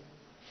ယ်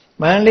မ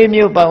မန္တလေး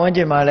မြို့ပတ်ဝန်းကျ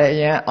င်မှာလည်းအ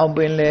ရင်အောင်ပ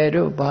င်လယ်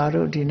တို့ဘာ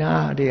တို့ဒီနာ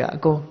တွေကအ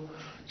ကုန်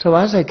စ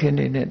ဘာဆိုင်ခင်း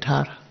နေနဲ့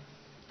ထားတာ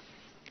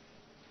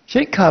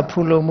ရိတ်ခါဖူ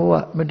လုံမှုက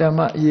မတမ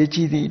အရေး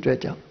ကြီးသည့်အတွက်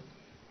ကြောင့်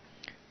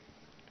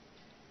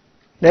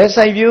လဲ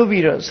စိုက်ပြိုး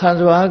ပြီးတော့ဆန်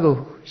စဘာကို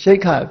ရိ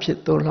တ်ခါအဖြစ်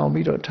သုံးလောင်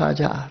ပြီးတော့ထား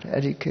ကြတယ်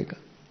အဲ့ဒီခေတ်က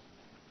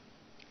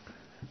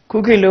ခု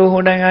ခေတ်လို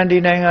ဟိုနိုင်ငံဒီ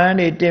နိုင်ငံက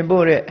နေတင်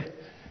ပို့တဲ့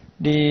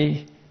ဒီ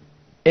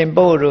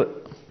import တို့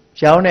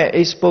ရောင်းတဲ့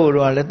export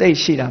တို့ကလည်းသိ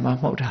ရှိတာမှမ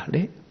ဟုတ်တာ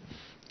လေ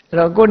အဲ့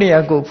တော့ကိုယ့်နေရာ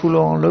ကိုဖူ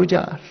လုံအောင်လုပ်ကြ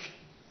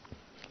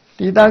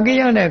ဒီတာကိ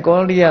ယနဲ့ကော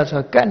လိယ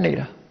ဆိုတာကတ်နေ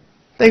တာ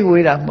သိ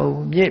ဝေးတာမဟုတ်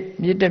ဘူးမြ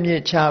စ်တစ်မြ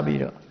စ်ချပြီး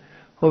တော့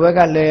ဟိုဘက်က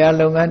လေယာ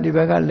လုပ်ငန်းဒီဘ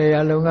က်ကလေယာ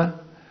လုပ်ငန်း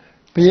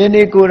ဘုရင်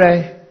တွေကိုယ်တိုင်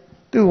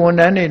သူ့ဝန်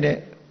ထမ်းတွေနဲ့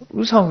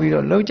ဥဆောင်ပြီး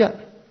တော့လုပ်ကြ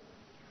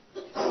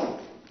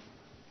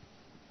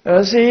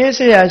အဲ့ဆေးရ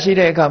ဆေးရရှိ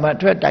တဲ့အခါမှာ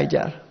ထွက်တိုက်ကြ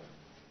တာ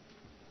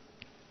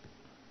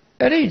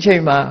အဲ့ဒီအချိ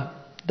န်မှာ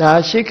ဒါ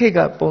ရှေးခေတ်က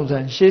ပုံစံ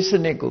ရှေးစ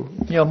နစ်ကို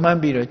ညှော်မှန်း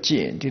ပြီးတော့ကြ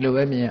ည့်ရင်ဒီလို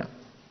ပဲမြင်ရ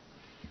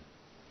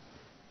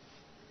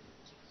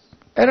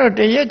အဲ့တော့တ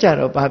ရက်ကြ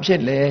တော့ဘာဖြ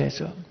စ်လဲ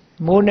ဆို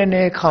မိုးနည်းန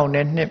ည်းခေါင်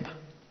တဲ့နှစ်ပါ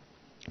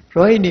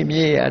ရောဟိဏီ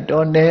မြေရ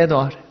တော်နေ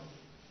သွားတယ်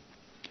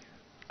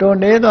တော်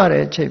နေသွား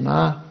တဲ့အချိန်မှာ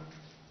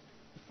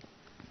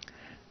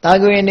တာ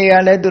ဂဝင်းတွေက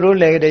လည်းသူတို့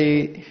လည်းတည်း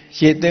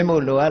ရေသွင်း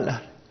ဖို့လိုအပ်လာ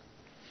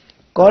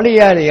ကောလိ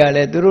ယတွေကလ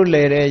ည်းသူတို့လ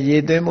ည်းတဲ့ရေ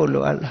သွင်းဖို့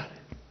လိုအပ်လာ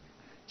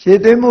ရေ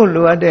သွင်းဖို့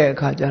လိုအပ်တဲ့အ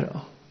ခါကျ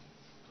တော့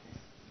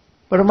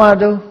ပထမ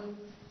ဆုံး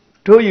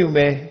တို့ယူမ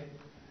ယ်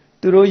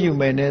သူတို့ယူ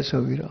မယ်နဲ့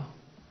ဆိုပြီးတော့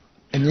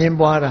အငင်း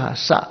ပွားတာ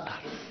စတာ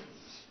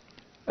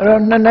အဲ့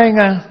တော့နှစ်နိုင်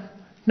ငံ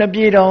နှစ်ပြ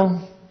ည်တော်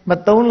မ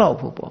သုံးလောက်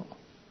ဘူးပေါ့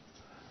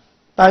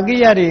တာကိ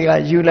ယတွေက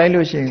ယူလိုက်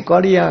လို့ရှိရင်ကော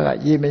လိယက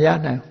ရေမရ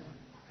နိုင်ဘူး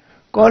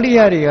ကောလိယ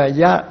တွေက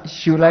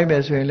ယူလိုက်မ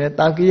ယ်ဆိုရင်လည်း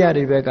တာကိယ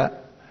တွေဘက်က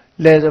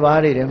လယ်စ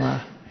ပါးတွေထဲမှာ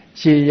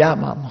ရေရ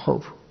မှာမဟု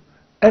တ်ဘူး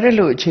အဲ့ဒါ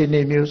လို့အခြေအ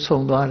နေမျိုးဆုံ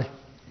သွားတယ်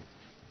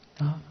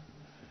နော်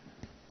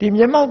ဒီ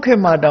မျက်မှောက်ခေ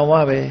တ်မှာတောင်မှ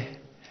ပဲ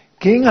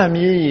ဂင်းငံ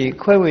မြေကြီး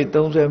ခွဲဝေ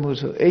သုံးစွဲမှု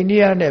ဆိုအိန္ဒိ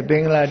ယနဲ့ဘ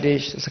င်္ဂလားဒေ့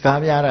ရှ်စကား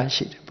များတာ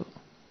ရှိတယ်ပေါ့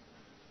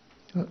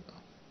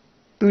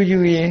သူယူ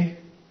ရင်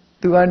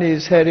သူကနေ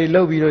ဆယ်တွေ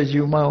လောက်ပြီးတော့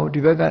ယူမအောင်ဒီ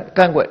ဘက်ကက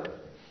န့်ကွက်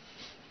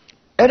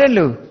အဲ့ဒါ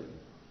လို့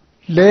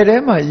လေထဲ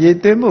မှာရေ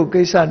သွင်းမှု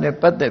ကိစ္စနဲ့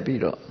ပတ်သက်ပြီး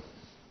တော့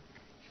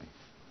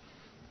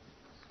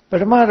ပ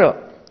ထမတော့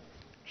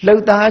လှု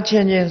ပ်သားချ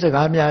င်းချင်းစ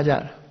ကားများကြတာ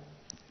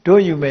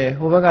တို့ယူမယ်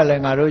ဟိုဘက်ကလ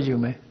ည်းငါတို့ယူ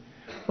မယ်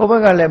ဟိုဘ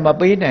က်ကလည်းမ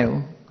ပေးနိုင်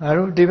ဘူးငါ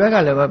တို့ဒီဘက်က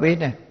လည်းမပေး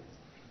နိုင်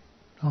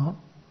နော်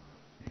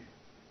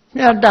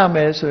မျှတမ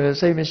ယ်ဆိုရင်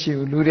စိတ်မရှိ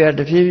ဘူးလူတွေက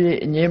တဖြည်းဖြည်း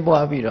အငင်း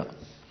ပွားပြီးတော့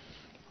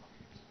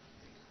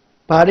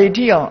ဘာတွေ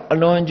ထိအောင်အ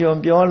လွန်ကျွံ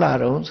ပြောလာ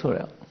တော့ဆို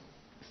တော့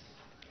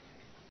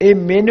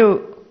အေးမင်းတို့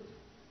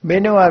က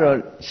တော့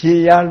ရေ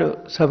ရလို့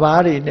စဘာ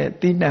တွေနဲ့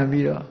တီးနှံ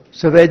ပြီးတော့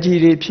စပယ်ကြီး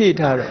တွေဖြည့်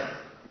ထားတော့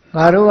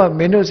ငါတို့က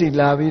မင်းတို့စီ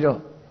လာပြီးတော့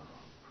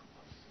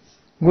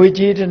ငွေ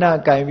ကြေးတနာ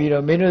ကင်ပြီး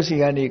တော့မင်းတို့စီ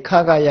ကနေခ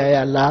ခရရ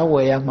လားဝ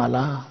ယ်ရမှာ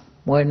လား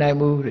မဝယ်နိုင်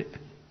ဘူးတဲ့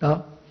နော်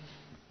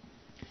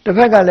တစ်ဖ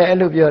က်ကလည်းအဲ့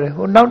လိုပြောတယ်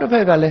ဟိုနောက်တစ်ဖ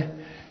က်ကလည်း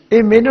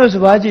အေးမင်းတို့စ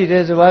ဘာကြီး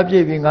တဲ့စဘာပြ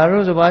ည့်ပြီးငါ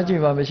တို့စဘာကြီး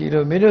မှမရှိ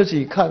လို့မင်းတို့စီ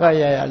ခခ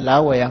ရရ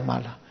လားဝယ်ရမှာ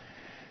လား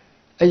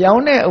အယော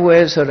င်းနဲ့အဝ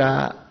ယ်ဆိုတာ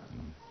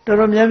တော်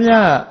တော်များ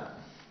များ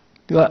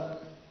သူက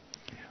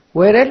ဝ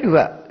ယ်တဲ့လူက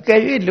ကဲ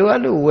၍လိုအ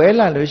ပ်လို့ဝယ်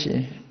လာလို့ရှိရ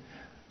င်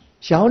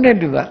ရောင်းတဲ့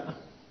လူက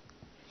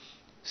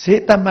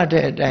ဈေးသတ်မှတ်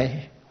တဲ့အတိုင်း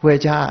ဝယ်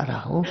ကြရတာ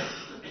ဟုတ်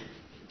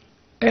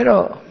အဲ့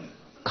တော့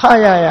ခ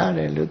ရရတ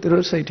ယ်လို့သူ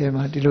တို့စိတ်ထဲ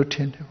မှာဒီလိုထ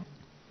င်တယ်ပေါ့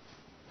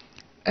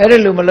အဲ့ဒါ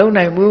လို့မလုံး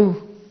နိုင်ဘူး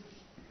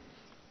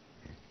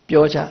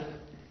ပြောကြ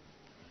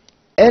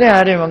အဲ့ဒါ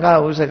အရင်မက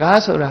ဘူးစကား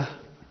ဆိုတာ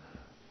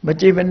မ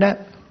ကြည်မနှက်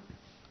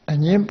အ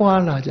ငင်း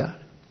ပွားလာကြ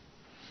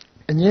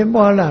အငင်း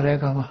ပွားလာတဲ့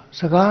အခါမှာ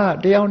စကား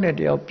ကတယောက်နဲ့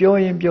တယောက်ပြော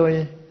ရင်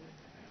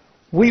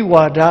ဝိ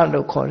ဝါဒ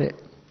လို့ခေါ်တဲ့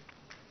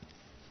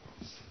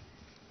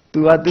သူ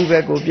ကသူ့ဘ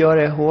က်ကိုပြော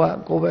တယ်ဟိုက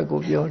ကိုယ့်ဘက်ကို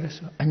ပြောတယ်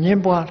ဆိုအင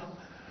င်း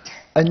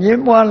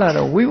ပွားလာ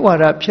တော့ဝိဝါ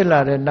ဒဖြစ်လာ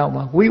တဲ့နောက်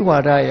မှာဝိဝါ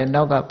ဒရဲ့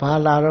နောက်ကဘာ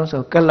လာတော့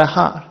ဆိုကလဟ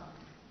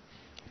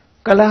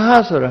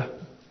ဆိုတာ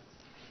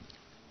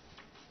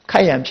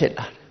ခိုက်ရန်ဖြစ်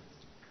လာတယ်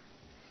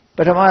ပ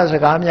ထမစ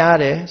ကားများ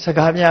တယ်စ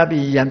ကားများ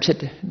ပြီးရန်ဖြစ်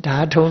တယ်ဒါ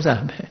ထုံးစံ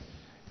ပဲ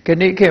ခ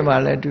ဏခေတ်မှာ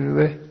လည်းအတူတူ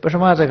ပဲပထ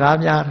မစကား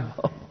များတယ်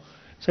ပေါ့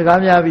စကား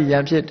များပြီးရ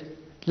န်ဖြစ်တယ်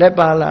လက်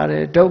ပါလာတ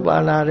ယ်ဒုတ်ပါ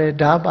လာတယ်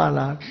ဓာပါ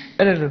လာ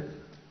အဲ့ဒါလို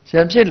ရ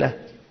န်ဖြစ်လာ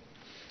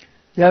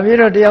ရန်ပြီး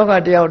တော့တယောက်က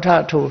တယောက်ထ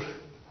ထိုး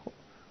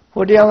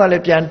ဟိုတယောက်ကလ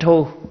ည်းပြန်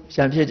ထိုးရ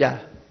န်ဖြစ်ကြတယ်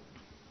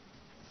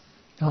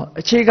ဟော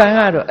အခြေခံက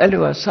တော့အဲ့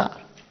လိုကစ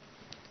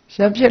ရ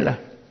န်ဖြစ်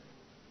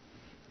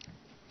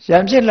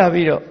လာ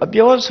ပြီးတော့အ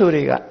ပြောဆို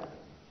တွေက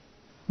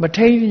မ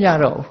ထိန်ကြ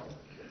တော့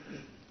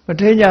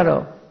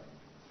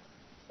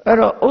အဲ့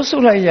တော့အုပ်စု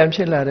လိုက်ရန်ဖြ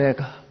စ်လာတဲ့အ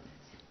ခါ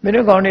မင်း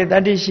တို့ကောင်တွေတ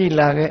တ္တိရှိ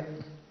လာခဲ့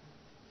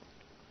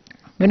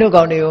မင်းတို့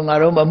ကောင်တွေကိုငါ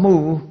တို့မမှု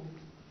ဘူး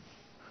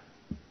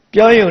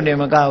ပြောရုံနဲ့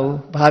မကဘူး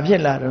ဘာဖြ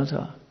စ်လာတော့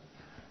ဆို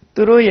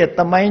သူတို့ရဲ့သ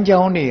မိုင်းကြော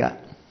င်းတွေက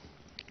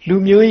လူ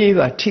မျိုးရေး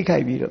ပါထိခို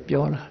က်ပြီးတော့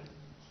ပြောလာ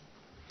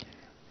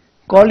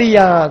ကောလိယ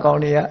ကောင်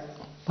တွေက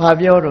ဘာ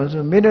ပြောတော့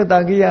ဆိုမင်းတို့တာ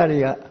ကိယတွေ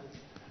က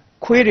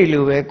ခွေးတွေ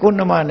လိုပဲကိုယ်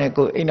နှမနဲ့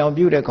ကိုယ်အိမ်အောင်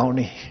ပြုတ်တဲ့ကောင်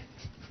တွေ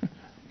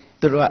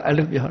သူတို့ကအဲ့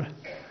လိုပြောတာ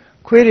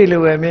Query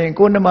low, I mean,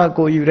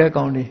 Konamako, you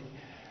reckon.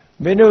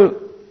 Menu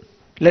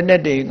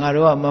Lenette,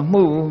 Naro,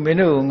 Mamu,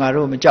 Menu,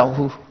 Naro,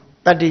 Majahu,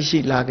 that is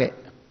she like it.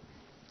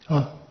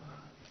 Oh,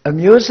 a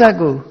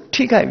musago,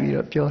 Tika,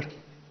 pure.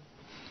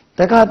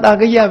 The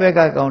Katagaya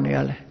Vega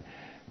Goniale.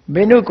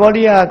 Menu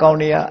Kodia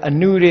Gonia, a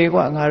new day,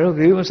 Naro,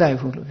 Grievous.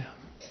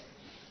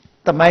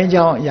 The mind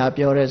ya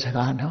pure as a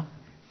gun.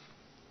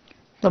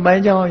 The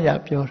mind ya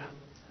pure.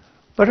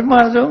 But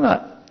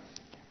Mazonga.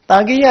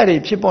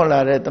 Tagiari people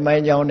are at the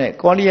Mayone,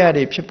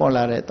 Coliari people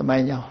are at the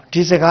Mayo,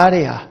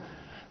 Tisagaria,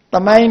 the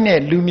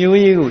Mine,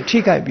 Lumu,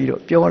 Tika Bido,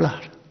 Piola.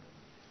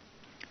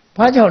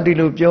 Pajon di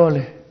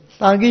Lupiole,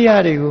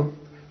 Tagiari,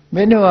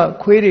 Menua,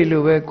 Quiri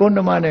Luve,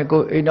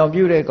 Gondomanego, in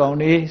Obure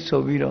Goni,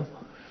 so Vido,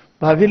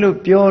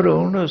 Bavilu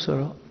Pioro, no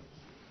soro.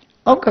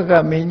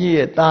 Okaga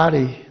Mini,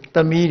 Tari,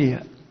 the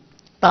media,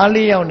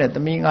 Tali on at the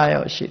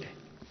Mingayo shit.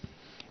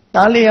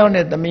 Tali on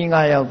at the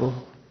Mingayo,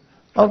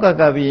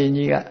 Okaga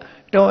Vinia.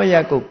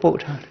 Toyago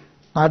put her.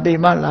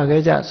 Adima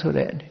Lagaja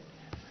Sudan.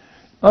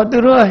 Or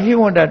the Rua he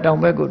won't have done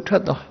very good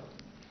Trato.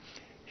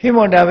 He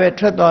won't have a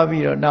Trato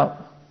video now.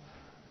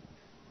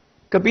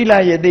 Kapila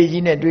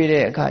Yadejine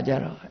Dwede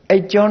Kajaro. A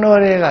John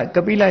Orega,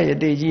 Kapila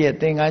Yadeji,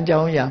 thing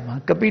Anjao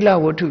Yama, Kapila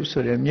Wotu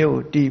Sura,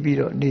 Mu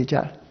Dibido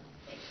Nature.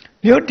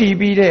 Mu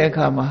Dibide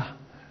Kama.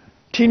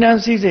 Tina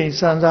Season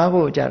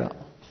Sanzavo Jaro.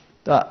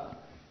 The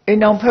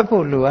Inam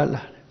Pepo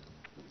Luala.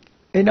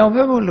 Inam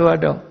Pepo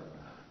Luado.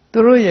 The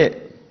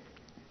Ruye.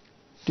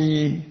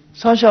 The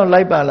social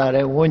life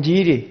balare, one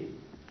giri,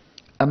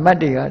 a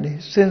madigani,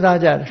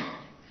 Sinzajar,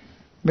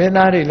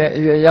 Benari,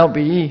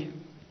 Yabi,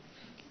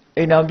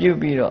 in our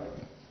biro,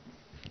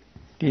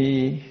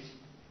 the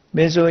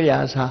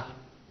Mesoyasa,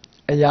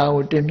 a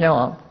Yao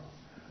Timia.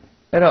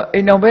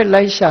 In a way,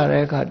 like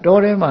Shareka,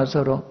 Dore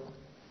Masoro,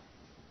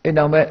 in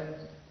a way,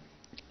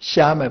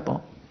 Shamepo.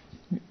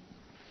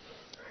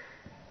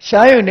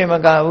 Shayo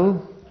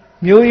Nemagavu,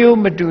 Muyu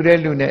Madure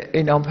Lune,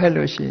 in our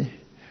fellowship,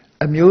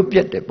 a mu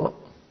pietable.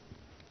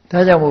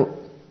 Tajamu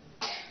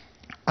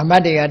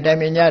Amadia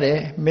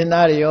Daminare,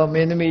 Minario,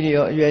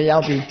 Minimidio,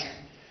 Yapi,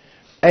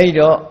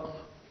 Aido,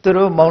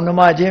 through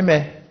Monoma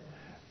Jime,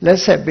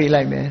 let's be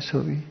like me,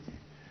 so be.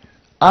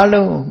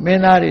 Along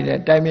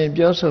Minari, Diamond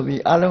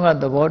Josobi, along at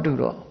the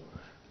Voduro.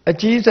 A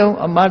Jizo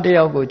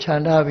Amadio go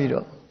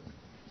Chantavido.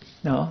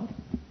 No,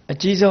 a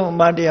Jizo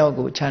Amadio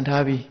go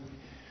Chantavi.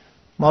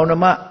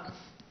 Monoma,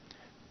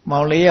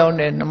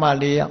 Mauleon and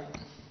Namalia.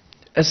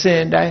 A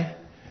Sendai.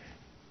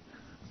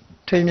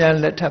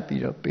 Tamian let up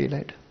your pay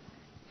later.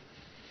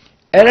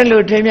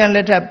 Erelu Tamian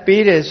let up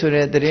pay so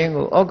that the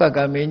ringo,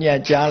 Okaka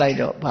Minia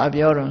Jalaido,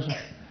 Pabiorons.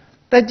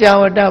 That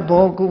Javada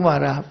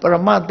Bokumara,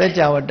 Paramat that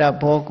Javada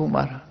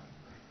Bokumara.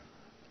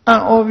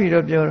 An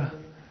Ovid Jora.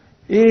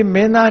 E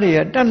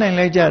Menaria, Dunning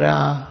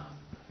Lejara.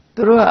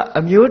 Through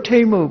a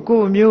mutemu,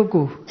 go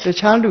muku, the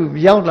Chandu,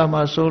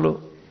 Yaulama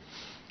solo.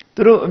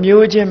 Through a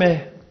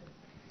mujime,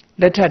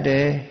 let her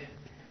day.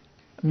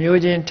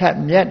 Mujin tap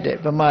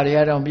yet,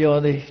 Pamaria don't be all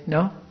the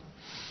no.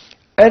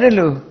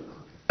 Erelu,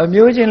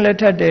 amusing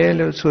letter de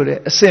lu sure,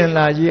 a sin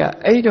la gia,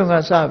 8 on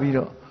a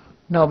sabiro,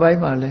 no by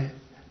male,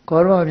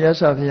 Corma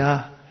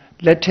Yasavia,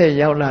 letter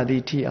yaula di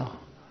tio.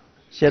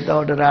 Set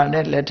out the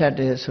ranet letter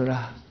de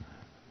sura,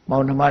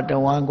 Mountamata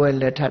one go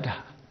letter.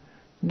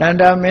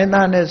 Nanda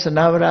Menanes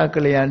Navara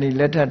Kaliani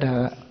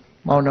letter,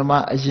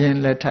 Mounama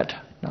Ajin letter.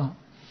 No.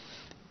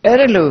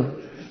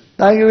 Erelu,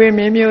 Tagu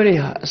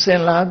Mimuria,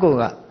 Saint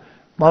Lagoga,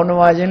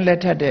 Mountamajin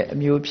letter de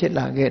Mupit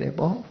la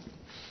getable.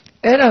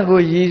 Era go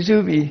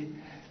Yizubi,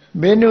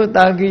 Menu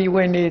Taki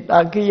when it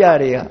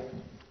Akiaria.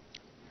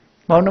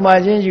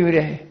 Mountamajin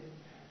Yure,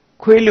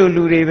 Quilu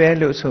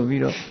Lurivelo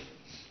Soviro.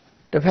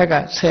 The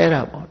Pega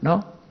Serabo,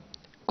 no?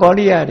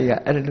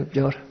 Coliaria,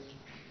 Erelupjor.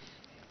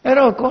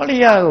 Ero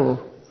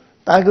Coliago,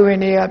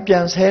 Taguinia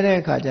Pian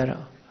Sere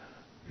Cajaro.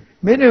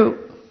 Menu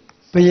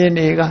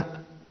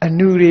Pienega, a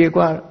Nuri,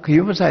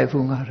 Cumusai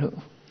Fungaru.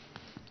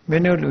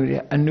 Menu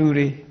Luria, a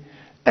Nuri.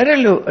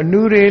 Erelu, a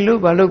Nuri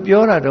loop, a loop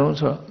Yora don't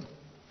so.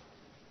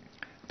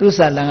 Tu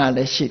salanga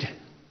le shit.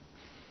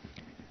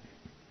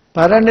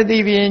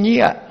 Paranadi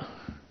Vienia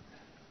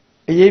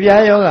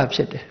Yevia Yoga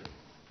Pit.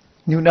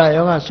 Nuna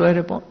Yoga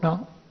Sorepo,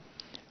 no?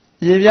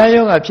 Yevia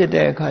Yoga Pit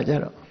de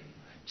Kajaro.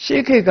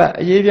 Shikika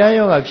Yevia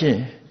Yoga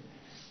Pin.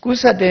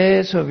 Kusa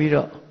de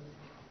Soviro.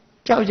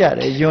 Chauja,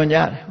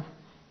 Yonya.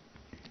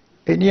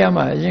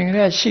 Eniama,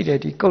 Yingra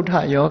Shitty,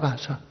 Kota Yoga.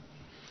 So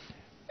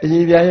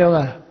Yevia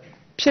Yoga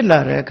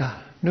Pilla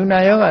Reka.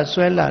 Nuna Yoga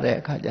Swella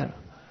de Kajaro.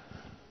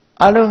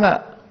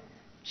 Alunga.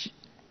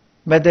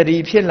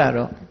 Battery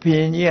Pilaro,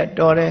 Pinia,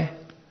 Dore,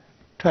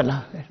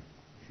 Twella.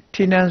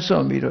 Tinan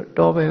Sombiro,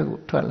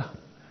 Dove, Twella.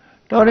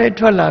 Dore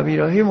Twella,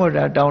 Viro,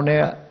 Himoda down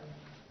there.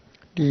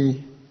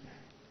 The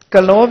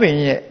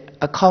Calovin,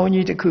 a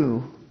county the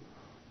coup.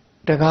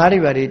 The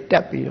Garivari,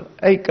 Tapiro,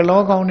 a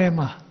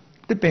Calogonema,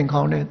 the pink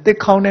counter, the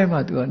counter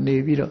to a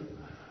Naviro.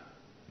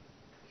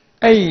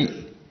 A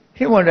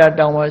Himoda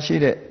down was she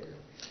that.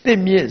 The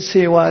meat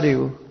say what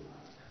you.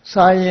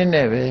 Sayin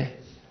neve,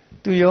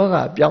 to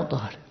yoga,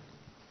 Piautar.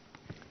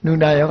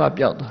 Nuna yoga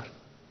Piautar.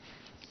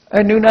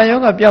 နုနာယော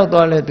ဂပျောက်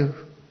သွားလဲသူ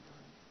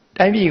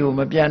တိုင်းပြည်ကို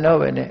မပြန်တော့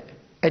ပဲနဲ့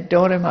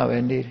တောထဲမှာပဲ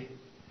နေတယ်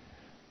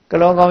က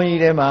လောကောင်း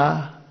ကြီးထဲမှာ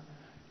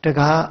တ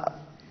ကား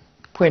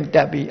ဖွင့်တ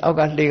က်ပြီးအောက်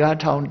ကလှေကား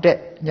ထောင်တက်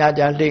ည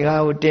ကြလှေ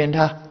ကားကိုတင်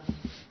ထား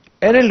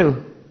အဲ့ဒါလို့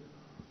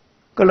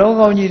ကလော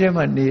ကောင်းကြီးထဲ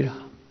မှာနေတာ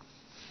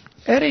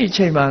အဲ့ဒီအ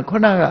ချိန်မှာခု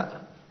နက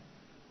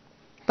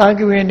တာ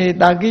ကိဝေနေ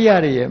တာကိယ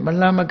တွေရဲ့မ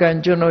လန်မကန်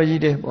ကျွန်တော်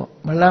ကြီးတဲ့ပေါ့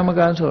မလန်မက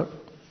န်ဆို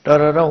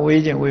တော်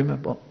ဝေးခြင်းဝေးမှာ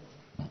ပေါ့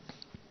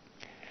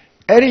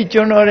အဲ့ဒီ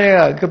ကျွန်တော်တွေက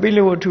ကပိလ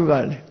ဝတ္ထုက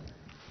လေ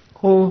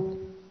ဟို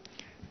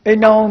အိမ်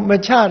တော်မ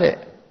ချတဲ့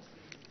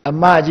အ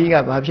မကြီးက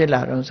ဘာဖြစ်လာ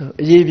တော့ဆို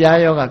အရေးပြား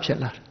ယောဂဖြစ်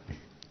လာတယ်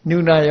နု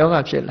နာယောဂ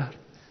ဖြစ်လာတ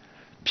ယ်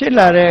ဖြစ်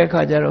လာတဲ့အ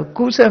ခါကျတော့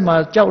ကုဆက်မှာ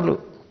ကြောက်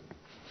လို့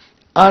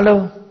အ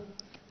လုံး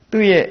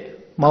သူ့ရဲ့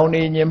မောင်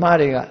နေညီမ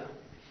တွေက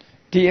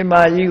ဒီအမ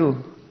ကြီးကို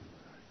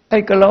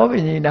အဲ့ကလောပ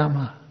င်ကြီးနား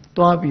မှာ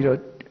တွားပြီးတော့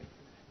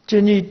ချ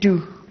င်းကြီးတူး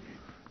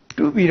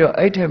ပြီးတော့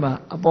အဲ့ထဲမှာ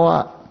အပေါ်က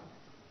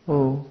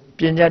ဟို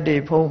ပြင်ချက်တွေ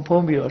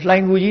ဖုံးပြီးတော့လှို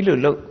င်ကူကြီးလို့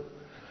လှု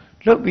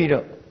ပ်ပြီး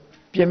တော့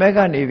ပြင်ဘက်က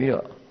နေပြီး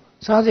တော့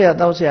စားစရာ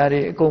တောက်စရာ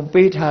တွေအကုန်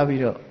ပေးထား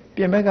ပြီးတော့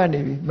ပြင်ဘက်ကနေ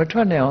ပြီးမထွ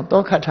က်နိုင်အောင်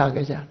တောခတ်ထား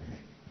ခဲ့ကြတယ်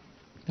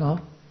နော်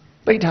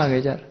ပိတ်ထား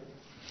ခဲ့ကြတယ်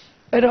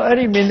အဲ့တော့အဲ့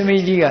ဒီမင်းသ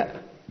မီးကြီးက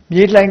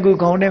မြေလှိုင်ကူ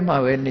ခေါင်းထဲမှာ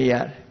ပဲနေရတ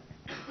ယ်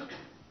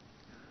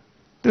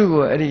သူ့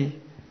ကိုအဲ့ဒီ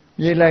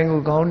မြေလှိုင်ကူ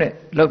ခေါင်းနဲ့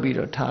လှုပ်ပြီး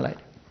တော့ထားလိုက်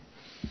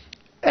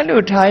အဲ့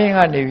လိုထားရင်က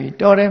နေပြီး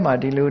တောထဲမှာ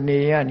ဒီလိုနေ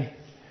ရနေ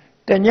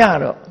တည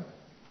တော့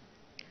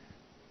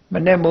မ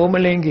နဲ့မိုးမ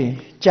လင်းခင်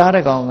ကြားတ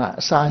ကောင်က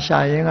အစာရှာ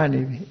ရင်က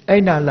နေပြီး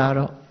အဲ့နာလာ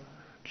တော့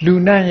လူ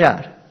နန့်ရတယ်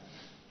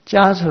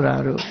ကြားဆိုတာ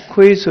တို့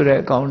ခွေးဆိုတဲ့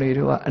အကောင်တွေ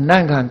တို့ကအ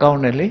နံ့ခံကောင်း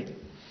တယ်လေ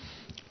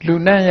လူ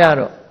နန့်ရ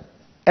တော့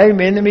အဲ့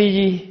မင်းသမီး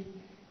ကြီး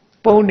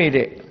ပုံနေ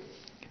တဲ့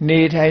နေ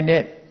ထိုင်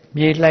တဲ့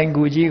မြေလှိုင်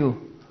ကူကြီးကို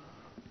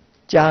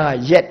ကြား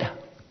က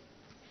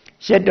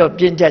ရက်တော့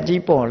ပြင်ချက်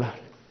ကြီးပေါ်လာ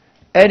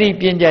အဲ့ဒီ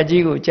ပြင်ချက်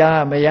ကြီးကိုကြားက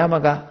မရမ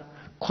က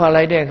ခွာ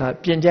လိုက်တဲ့အခါ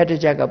ပြင်ချက်တ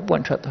စ်ချက်ကပွ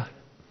န့်ထွက်သွား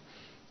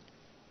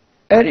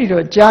အဲ့ဒီ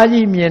တော့ကြား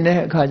ကြီးမြင်တဲ့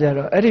အခါကျ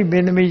တော့အဲ့ဒီမ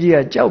င်းသမီးကြီးက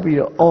ကြောက်ပြီး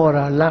တော့အော်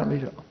တာလန့်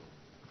ပြီးတော့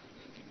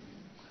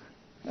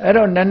အဲ့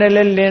တော့နည်းနည်း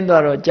လေးလင်း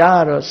သွားတော့ကြား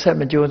ကတော့ဆက်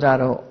မကြိုးစား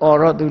တော့အော်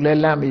တော့သူလ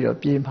ည်းလန့်ပြီးတော့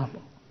ပြေးမှာ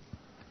ပေါ့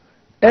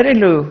အဲ့ဒီ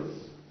လို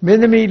မင်း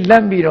သမီးလ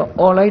န့်ပြီးတော့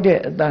အော်လိုက်တဲ့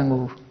အတန်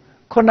ကို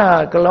ခုန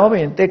ကကလောပ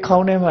င်တစ်ခေါ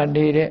င်းထဲမှာ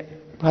နေတဲ့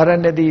ဗာရ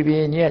ဏသီဘု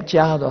ရင်ကြီးက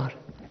ကြားသွားတ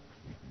ယ်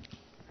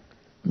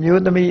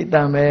မျိုးသမီးအတ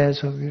န်ပဲ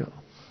ဆိုပြီးတော့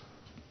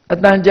အ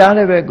တန်ကြား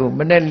တဲ့ဘက်ကို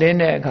မနဲ့လင်း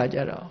တဲ့အခါကျ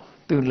တော့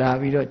သူလာ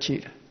ပြီးတော့ကြ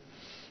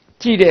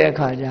ည့်တဲ့အ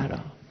ခါကျ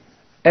တော့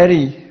အဲ့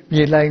ဒီ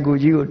မြေလှိုင်ကူ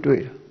ကြီးကို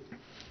တွေ့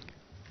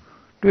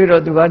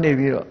တော့သူကနေ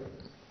ပြီးတော့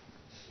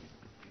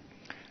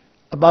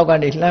အပေါက်က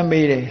နေလှမ်း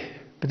မေးတယ်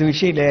ဘသူ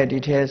ရှိလဲဒီ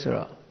ထဲဆို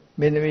တော့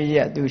မင်းသမီး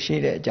ကြီးကသူရှိ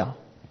တဲ့အကြောင်း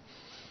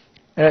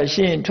အဲ့တော့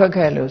ရှိရင်ထွက်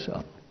ခဲ့လို့ဆို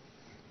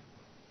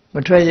မ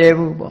ထွက်ရဲ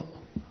ဘူးပေါ့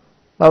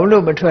ဘာ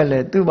လို့မထွက်လဲ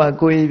သူ့မှာ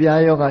ကိုယ်ရည်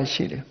ပြားယောဂ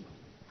ရှိတယ်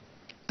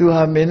သူ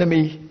ဟာမင်းသ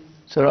မီး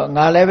ဆိုတော့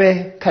ငါလည်းပဲ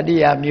ခတ္တိ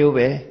ယမျိုး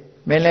ပဲ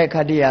မင်းလည်းခ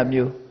တ္တိယ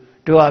မျိုး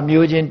တို့ဟာ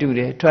မျိုးချင်းတူတ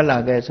ယ်ထွက်လာ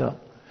ခဲ့ဆို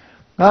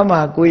ငါမှာ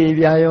ကိုယ်ရည်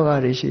ပြားယောဂ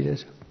တွေရှိတယ်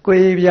ဆိုကိုယ်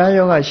ရည်ပြား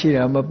ယောဂရှိ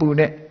တာမပူ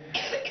နဲ့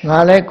ငါ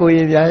လည်းကိုယ်ရ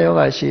ည်ပြားယော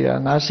ဂရှိတာ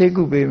ငါစိတ်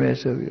ကုပေးမယ်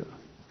ဆိုပြီးတော့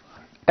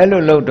အဲ့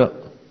လိုလုပ်တော့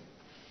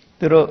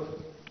သူတို့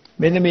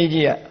မင်းသမီး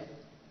ကြီးက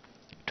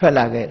ထွက်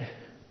လာခဲ့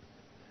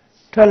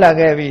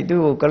ပြီး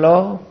သူ့ကိုက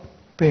လော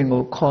ပင်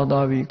ကိုခေါ်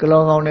သွားပြီးက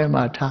လောကောင်းထဲ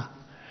မှာ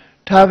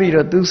ထားပြီး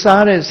တော့သူ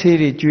စားတဲ့ဆေး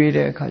တွေကျွေး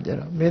တဲ့အခါကျ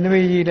တော့မင်းသ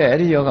မီးကြီးလည်းအဲ့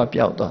ဒီယောဂ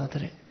ပျောက်သွားတ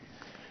ယ်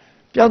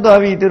ပျောက်သွား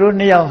ပြီးသူတို့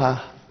နှစ်ယောက်ဟာ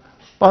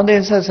ပေါင်းတ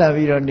င်ဆက်ဆံ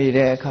ပြီးတော့နေ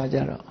တဲ့အခါကျ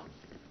တော့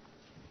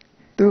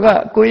သူက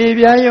ကိုယ်ရည်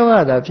ပြားယောဂ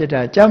သာဖြစ်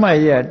တာကျမ်းမာ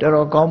ရေးကတော်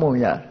တော်ကောင်းပုံ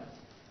ရတယ်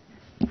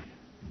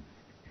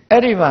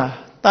အဲ့ဒီမှာ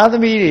သားသ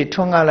မီးတွေ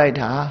ထွန်းကားလိုက်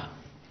တာ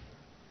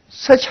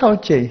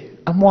16ကြိမ်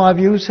အမွာ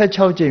ပြူး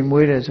16ကြိမ်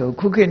မွေးတယ်ဆို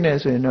ခုခေတ်နဲ့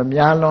ဆိုရင်တော့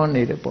များလွန်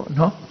နေတယ်ပေါ့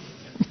နော်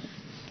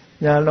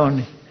များလွန်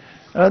နေ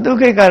အဲ့တော့သူ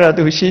ခေတ်ကတော့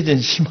သူရှိခြ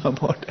င်းရှိမှာ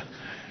ပေါ့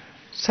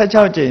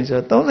16ကြိမ်ဆို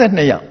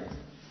32ယောက်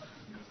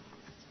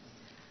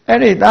အဲ့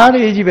ဒီသား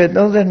တွေကြီးပဲ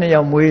32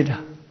ယောက်မွေးတာ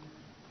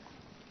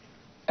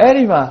အဲ့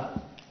ဒီမှာ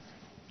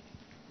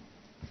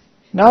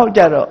နောက်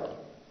ကြတော့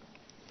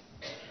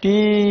ဒီ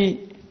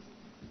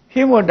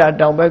ဟိမဝတ္တ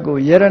တောင်ဘက်ကို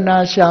ယရနာ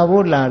ရှာ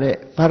ဖို့လာတဲ့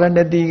ဗာရဏ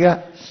သီက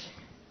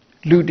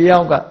လူတယော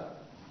က်က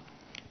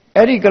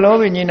အဲ့ဒီကလော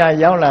ဘိညာဏ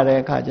ရောက်လာတဲ့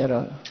အခါကျ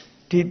တော့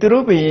ဒီသူ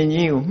တို့ဘုရင်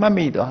ကြီးကိုမှတ်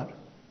မိသွား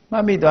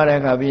တဲ့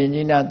အခါဘုရင်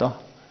ကြီးနာ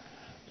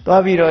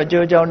သွားပြီးတော့အ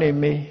ကျိုးအကြောင်းတွေ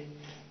မေး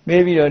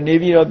ပြီးတော့နေ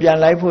ပြီးတော့ပြန်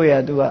လိုက်ဖို့ရ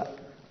သူက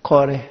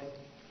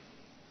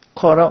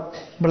ခေါ်တော့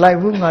မလိုက်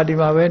ဘူးငါဒီ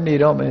မှာပဲနေ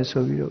တော့မယ်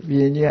ဆိုပြီးတော့ဘု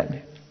ရင်ကြီးကနေ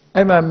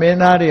အဲ့မှာမင်း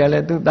သားတွေကလ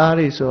ည်းသူ့သား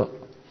တွေဆို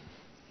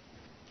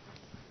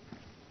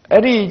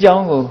အဲ့ဒီအကြော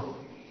င်းကို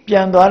ပြ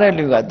န်သွားတဲ့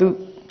လူကသူ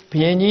ဘု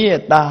ရင်ကြီး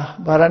ရဲ့သား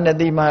ဗာရဏ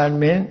သီမှာ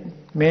မ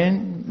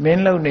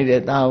င်းလုံနေ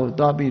တဲ့သားကို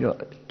သွားပြီးတော့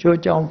ကျိုး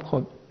ကြောင်း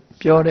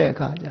ပြောတဲ့အ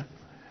ခါကျ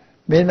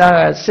မင်းသားက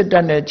စစ်တ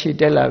ပ်နဲ့ခြိ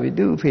တက်လာပြီး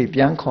သူ့အဖေ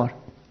ပြန်ခေါ်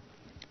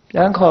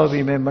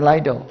ပြီးမလို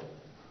က်တော့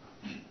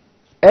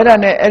အဲ့ဒါ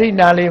နဲ့အဲ့ဒီ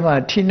နားလေးမှာ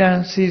ထီန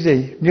န်းစည်းစိ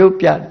မ်မြို့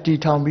ပြတီ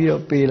ထောင်ပြီး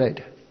တော့ပေးလိုက်တ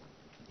ယ်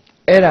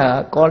အဲ့ဒါ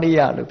ကောလိယ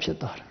လို့ဖြစ်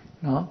သွားတာ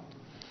နော်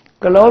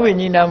ကလောဘိ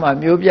ညာဏမှာ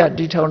မြို့ပြ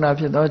တီထောင်တာ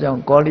ဖြစ်သောကြော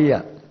င့်ကောလိယ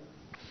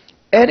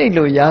Eri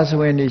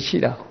Yaswin is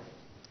Shida.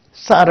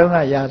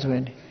 Saranga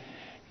Yaswin.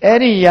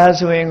 Eri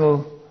Yaswin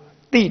go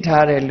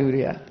Titare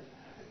Luria.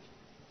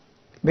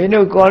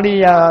 Menu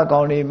Kolia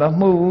Goni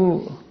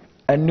Mamu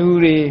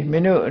Anuri,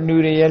 Menu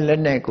Anuri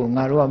Leneco,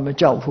 Marua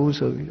Majau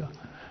Fuso.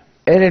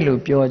 Erilu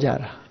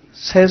Piojara,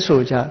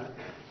 Seso Jar.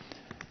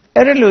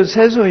 Erilu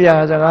Seso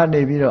Yazara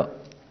Nebiro.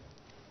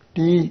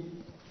 The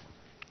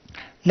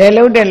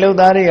Lelo de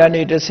Lodari, I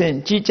need to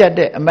sing Chicha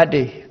de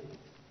Amati.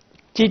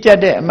 Chicha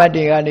de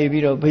Amati, I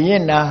need to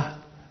Vienna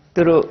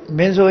through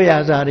Menzo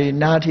Yazari,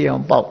 Nati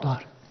on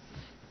Popdor.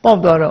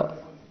 Popdor,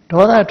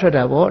 Dora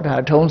Trada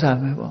water, tones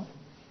am.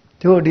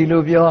 Do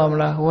diluvio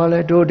amla,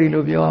 wale do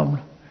diluvio amla.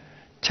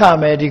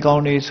 Charme di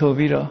Goni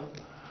Soviro.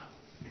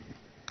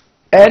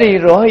 Eri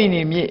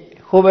Rohini mi,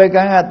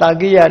 Hobeganga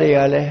Tagia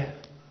reale,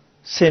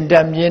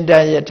 Sendam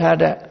Yenda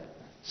Yatada,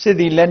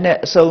 Sidi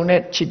Lenet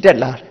Sonet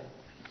Chitella.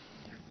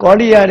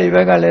 Kolia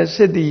Rivagale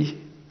Sidi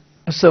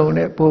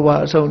Sonet,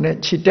 Pova Sonet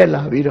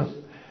Chitella Viro.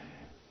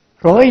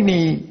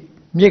 Rohini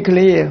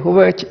Mikli,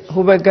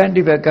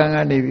 Hobegandi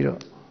Vaganga Neviro.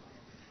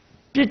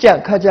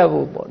 Picha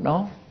Kajabu,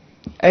 no?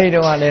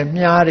 Aidole,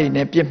 Miari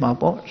ne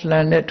Pimapo,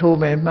 Slanet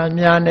Tome,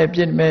 Mamiane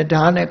Pime,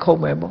 Dane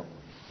Comebo.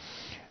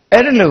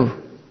 Edelu.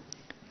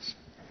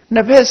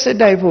 Never said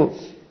I put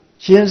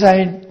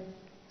Jinsain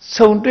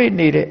so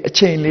needed a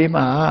chain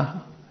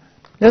lima.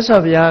 Yes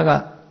of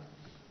Yaga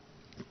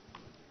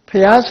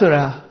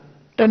Piasura,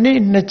 the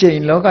need na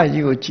chain loga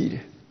you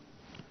cheat.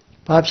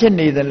 Papshin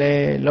neither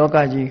lay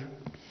loga you.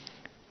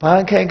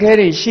 Pa can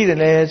carry she the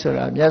layers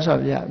or yes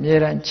of Ya,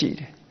 Miran cheat.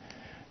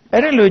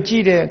 Erelu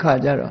cheated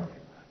Kajaro.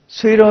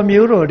 Suiro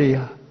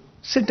Murodia.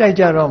 Sit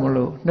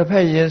Dajaromolo,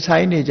 Nepe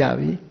Yensaini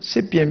Javi,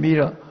 Sipian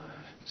Biro.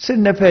 Sit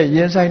Nepe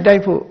Yensain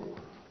Daipo.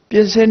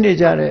 Piensen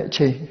Jare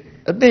chain,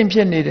 a thing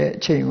needed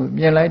chain with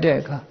me like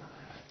Deca.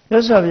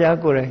 Yes of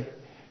Yakure,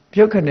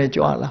 Pukane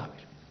Joala.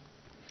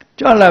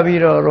 Joala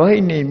Viro,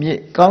 Rohini, me,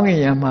 Gongi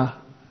Yama.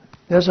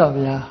 Yes of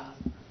Ya,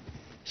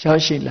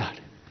 Shashila.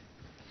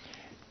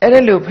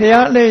 Erelu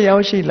Piale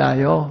Yaushila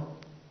yo.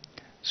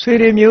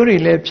 Sweetie Muri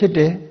le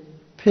Pite,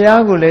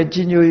 Piago le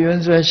Ginu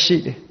Yunza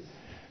sheet.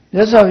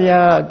 Yes of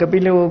Ya,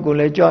 Capillo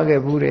Gule Jogge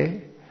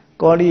Bure,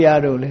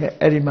 Goliado le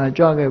Edima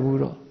Jogge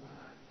Buro.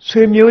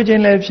 Swim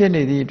using left in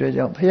the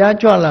job.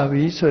 Piajola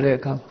we so they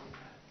come.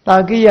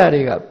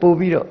 Tagiariga,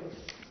 Bobito.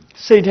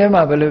 Say him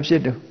I believe she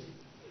do.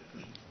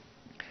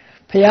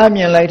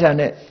 Piamian light on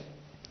it.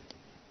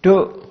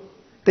 Do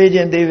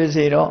Tajan Davis,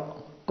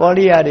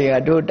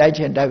 Goliariga, do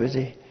Dachan Davis,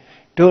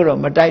 do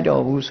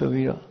Matito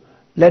Busovito.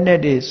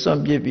 Leonard is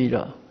some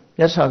Bibito.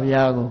 Yes of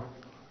Yago.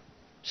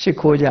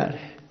 Sikoja.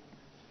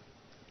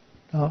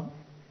 No.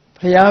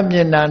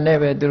 Piamian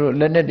never do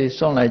Leonard is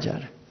son like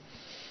that.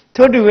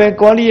 Todu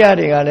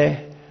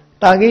Goliari,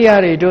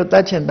 Tagiari do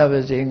touch and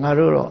Davisi,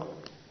 Naruro,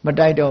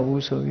 Mataito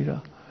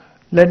Usoviro,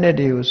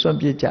 Lenedi was some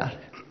pijar.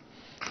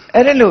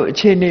 Erelu,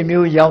 Chini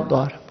Mu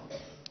Yautdor.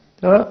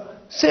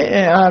 Say,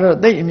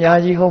 Aro, they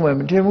Miyaji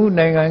home, Timu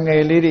Nangang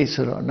lady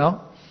suro, no?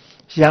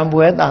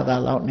 Jambueta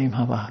allowed me,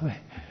 Mama.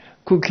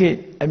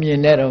 Cookie, a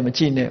minero,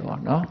 machine,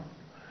 no?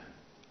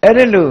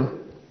 Erelu,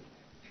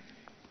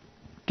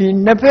 the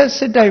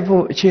Nepes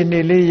Sitaipo,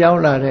 Chini Li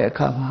Yaula,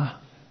 Kama.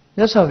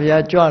 Yes of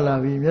Ya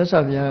Jola, yes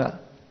of Ya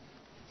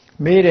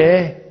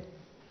Made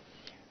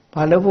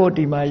Palavo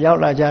di my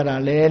Yaula Jara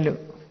Lelu,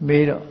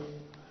 Made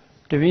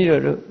the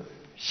video,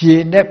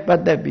 she net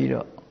but the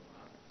video,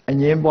 and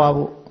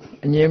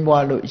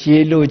Yemboalu,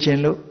 she lu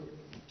chenlu,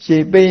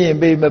 she pay and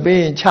pay my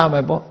bay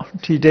charmable,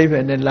 T.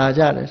 David and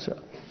Lajara. So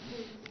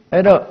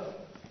I don't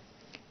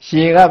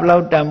she got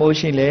loud damo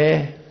she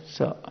lay,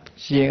 so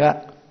she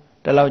got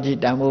the logi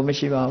damo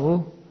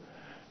machivahu.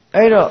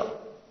 I don't.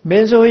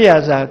 Benzo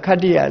Yaza,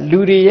 Kadia,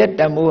 Luriet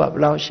Damu up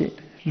Laushi,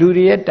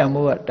 Luriet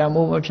Damu,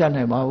 Damu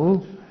Machana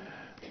Mau.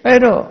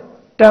 Pero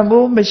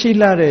Damu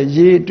Machilare,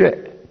 Ye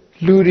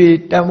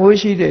Luri,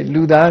 Damushi,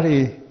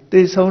 Ludari,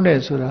 this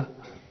own Sura,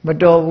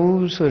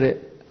 Madovu Sure,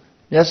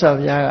 Yasav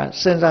Yaga,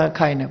 Senza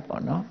kind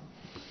of no.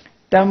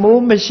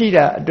 Damu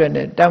Machida,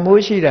 Dwene,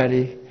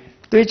 Damushidari,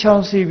 they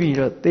chauncey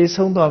video, they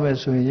sound on a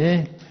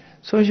swing,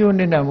 so you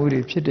need a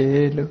moody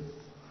pity.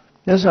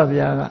 Yasav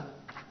Yaga,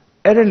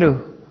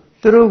 Erelu.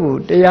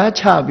 Through the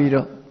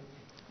Yachabiro,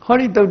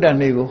 Horito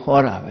Danego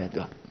Hora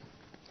Vedo.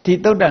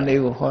 Tito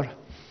Danego Hora.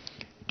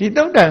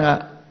 Tito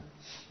Danga,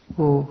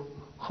 who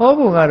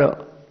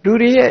Hobungaro,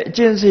 Duria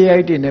Agency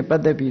in a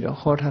Padabiro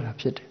Hora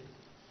Pit.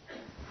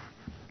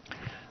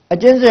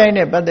 Agency in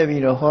a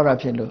Padabiro Hora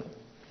Pilo.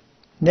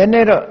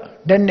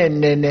 Nenero,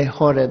 Nene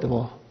Hora the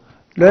war.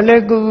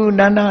 Lolegu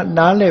Nana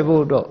Nale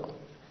Vodo,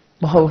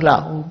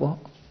 Mahola Ubo.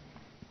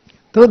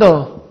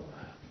 Todo.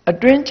 A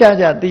twin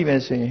charge at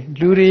Dimensi,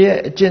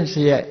 Luria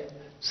agency,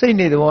 say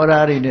need the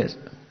water,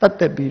 but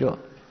the biro,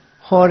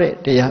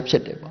 horrid they have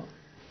set them.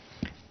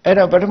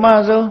 Era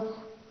Patamazo,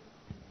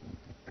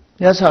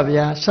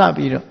 Yasavia,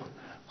 Sabiro,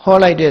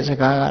 Holy days a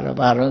car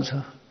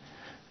baronso.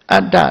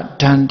 At that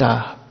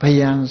tanda,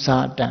 Payan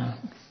Satan.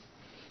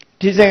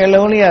 Tis a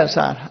lonely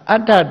asar,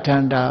 at that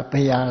tanda,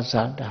 Payan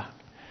Sata.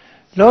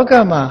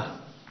 Logama,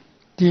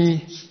 ဒီ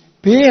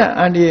ဘေးရန်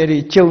အန္တရာယ်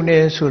ကြီးကြုံနေ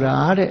ဆိုတာ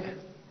တဲ့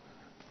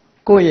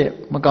ကိုယ့်ရဲ့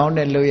မကောင်း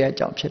တဲ့လုပ်ရ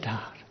ကြောင့်ဖြစ်တာ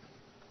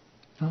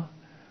နော်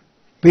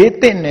ဘေး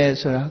သင့်နေ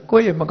ဆိုတာကို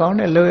ယ့်ရဲ့မကောင်း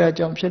တဲ့လုပ်ရ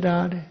ကြောင့်ဖြစ်တာ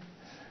တဲ့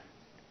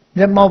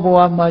မျက်မှောက်ဘဝ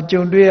မှာ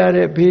ကြုံတွေ့ရ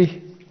တဲ့ဘေး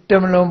တ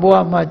မလွန်ဘဝ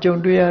မှာကြုံ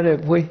တွေ့ရတဲ့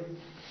ဘေး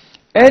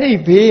အဲ့ဒီ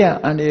ဘေးရန်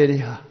အန္တရာယ်တွေ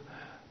ဟာ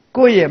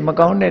ကိုယ့်ရဲ့မ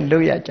ကောင်းတဲ့လု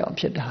ပ်ရကြောင့်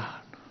ဖြစ်တာ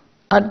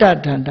အတ္တ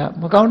ဒန္တ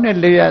မကောင်းတဲ့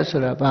လုပ်ရ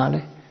ဆိုတာဘာ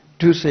လဲ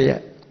ဒုစရို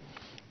က်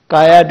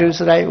ကာယဒုစ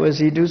ရိုက်ဝ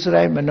စီဒုစ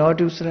ရိုက်မနော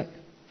ဒုစရိုက်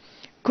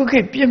ခုခေ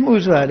တ်ပြစ်မှု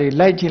ဆိုတာတွေ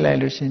လိုက်ကြည့်လိုက်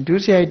လို့ရှင်ဒု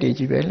စရိုက်တွေ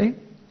ကြီးပဲလေ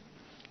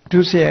ဒု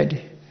စရိုက်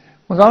တွေ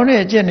မကောင်းတဲ့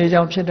အကျင့်တွေ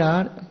ကြောင့်ဖြစ်တာ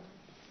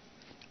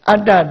အ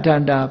တ္တဒ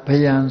န္တာဘ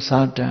ယံသာ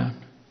တံ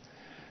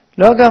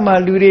လောကမှာ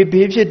လူတွေ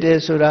ဘေးဖြစ်တယ်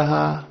ဆိုတာ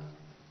ဟာ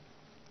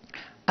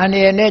အန္တ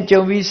ရာယ်နဲ့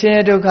ကြုံပြီးဆင်း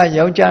ရဲဒုက္ခ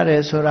ရောက်ကြတ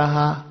ယ်ဆိုတာ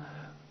ဟာ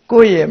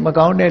ကိုယ့်ရဲ့မ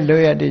ကောင်းတဲ့လု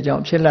ပ်ရတွေကြော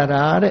င့်ဖြစ်လာ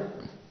တာတဲ့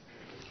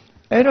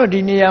အဲ့တော့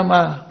ဒီနေရာ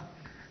မှာ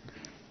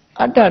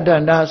အတ္တဒ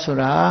န္တာဆို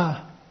တာ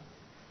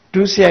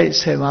ဒုစရိုက်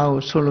10ပါး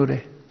ကိုဆိုလိုတ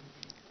ယ်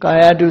ကာ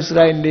ယဒုစ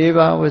ရိုက်4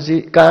ပါးဝစီ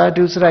ကာယ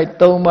ဒုစရိုက်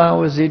3ပါး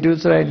ဝစီဒု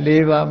စရိုက်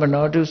4ပါးမ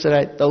နောဒုစ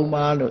ရိုက်3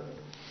ပါးလို့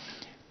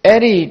အဲ့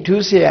ဒီဒု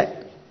စရိုက်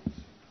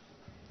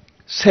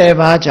10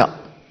ပါးကြောင့်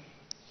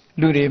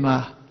လူတွေမှာ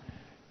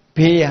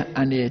ဘေးရန်အ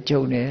န္တရာယ်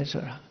ကြုံနေ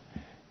ဆိုတာ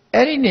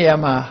အဲ့ဒီနေရာ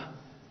မှာ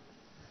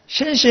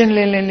ရှင်းရှင်းလ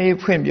င်းလင်းလေး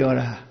ဖွင့်ပြော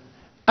တာ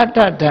အတ္တ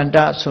ဒန္တ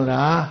ဆို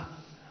တာ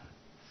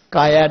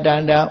ကာယဒ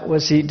န္တဝ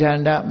စီဒန္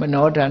တမ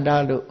နောဒန္တ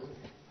လို့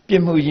ပြ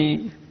စ်မှုကြီး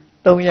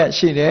3ရပ်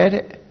ရှိတယ်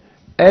တဲ့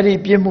အဲ့ဒီ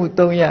ပြစ်မှု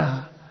3ရပ်ဟာ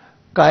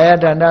ကာယ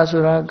ဒန္တ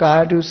ဆိုတာကာယ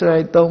ဒုစရို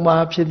က်3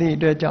ပါးဖြစ်သည့်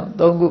အတွက်ကြောင့်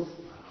3ခု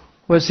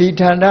ဝစီ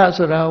ဒန္တ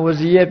ဆိုတာဝ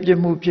စီရဲ့ပြစ်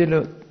မှုဖြစ်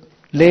လို့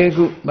4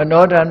ခုမ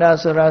နောဒန္တ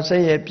ဆိုတာစိ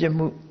တ်ရဲ့ပြစ်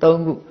မှု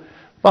3ခု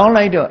ပေါင်း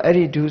လိုက်တော့အဲ့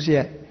ဒီဒုစ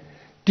ရိုက်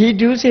ဒီ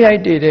ဒုစရိုက်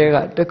တွေတဲက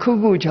တစ်ခု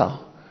ခုကြောင့်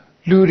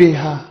လူတွေ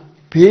ဟာ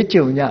ဘေး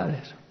ကြုံကြတ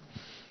ယ်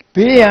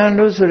ဘေးရန်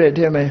လို့ဆိုတဲ့အထ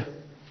က်မှာ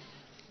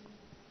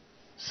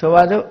ဆို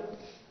ပါတော့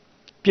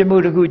ပြစ်မှု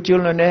တစ်ခုကျွ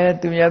လွန်တယ်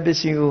သူများပစ္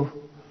စည်းကို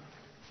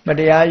မ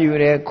တရားယူ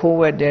တယ်ခိုး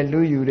ဝှက်တယ်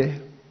လူယူတယ်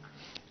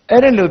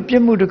အဲ့ဒါလိုပြ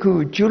စ်မှုတစ်ခု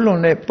ကျွလွန်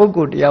တဲ့ပုဂ္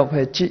ဂိုလ်တယောက်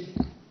ပဲကြည့်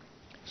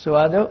ဆို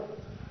ပါတော့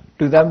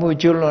လူသတ်မှု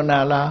ကျွလွန်တာ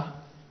လား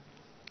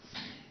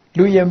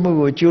လူရဲမှု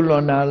ကိုကျွလွ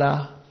န်တာ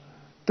လား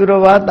သူ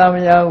တော်ဘာတာမ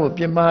ယားကို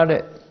ပြစ်မှား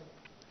တဲ့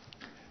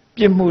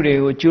ပြစ်မှုတွေ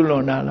ကိုကျွလွ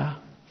န်တာလား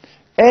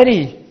အဲ့ဒီ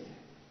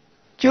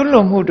ကျွလွ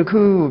န်မှုတစ်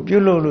ခုပြု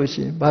လုပ်လို့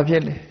ရှိရင်ဘာဖြ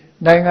စ်လဲ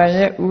နိုင်ငံ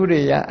ရဲ့ဥပဒေ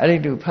အရအဲ့ဒီ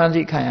လိုဖမ်း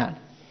ဆီးခံရတယ်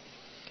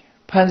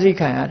ဖမ်းဆီး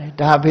ခံရတယ်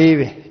ဒါဘေး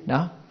ပဲ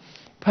နော်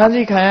ဖမ်း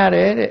ဆီးခံရတ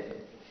ယ်တဲ့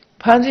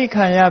ဖမ်းဆီး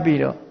ခံရပြီး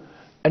တော့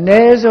အ ਨੇ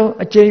ဆုံး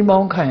အကျဉ်းပေါ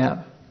င်းခံရ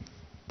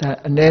ဒါ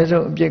အ ਨੇ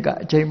ဆုံးအပြစ်က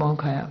အကျဉ်းပေါင်း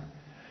ခံရ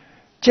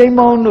ကျဉ်း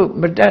ပေါင်းလို့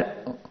မတက်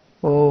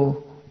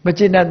မ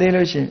ကျင့်တတ်သေး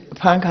လို့ရှိရင်အ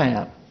ဖမ်းခံရ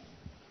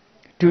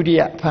ဒုတိ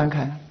ယအဖမ်း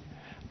ခံ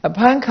အဖ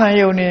မ်းခံ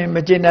ရုံနဲ့မ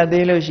ကျင့်တတ်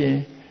သေးလို့ရှိရင်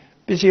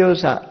ပစ္စည်းဥစ္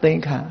စာသိ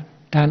မ်းခံ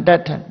ဒဏ်တ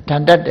က်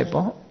တယ်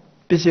ပေါ့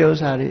ပစ္စည်းဥစ္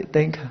စာတွေ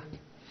သိမ်းခံ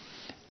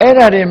အဲ့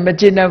ဒါတွေမ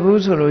ကျင့်တတ်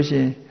ဘူးဆိုလို့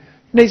ရှိရင်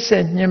နှိပ်စ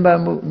က်ညှဉ်းပ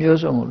န်းမှုမျိုး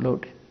စုံကိုလုပ်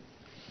တယ်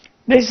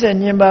နှိပ်စက်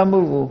ညှဉ်းပန်းမှု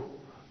ကို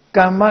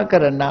ကာမကရ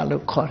ဏ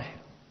လို့ခေါ်တယ်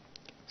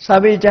စာ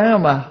ပေကျ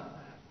မ်းမှာ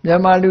မြ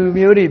န်မာလူ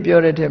မျိုးတွေပြော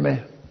တဲ့ထဲမှာ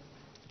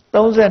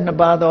32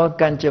ပါးသော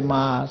ကံကြမ္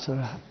မာဆို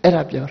တာအဲ့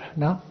ဒါပြောတာ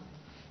နော်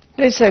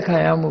နှိပ်စက်ခံ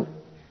ရမှု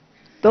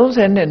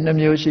32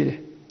မျိုးရှိတယ်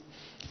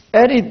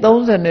အဲ့ဒီ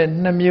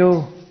32မျိုး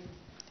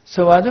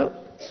ဆိုပါတော့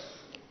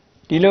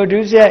ဒီလိုဒု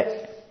စရိုက်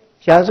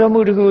ရာဇဝမှု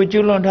တစ်ခု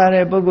ကျူးလွန်ထား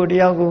တဲ့ပုဂ္ဂိုလ်တ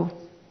ယောက်ကို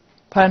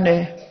ဖမ်းတ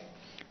ယ်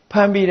ဖ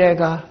မ်းပြီးတဲ့အ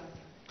ခါ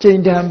ကျိန်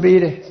တံပေး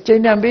တယ်ကျိ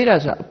န်တံပေးတာ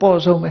ဆိုတာအပေါ်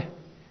ဆုံးပဲ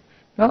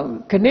နော်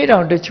ခဏတော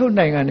င်တချို့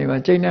နိုင်ငံတွေမှာ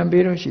ကျိန်တံ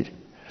ပေးလို့ရှိတယ်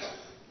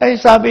အဲ့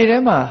စာပေထဲ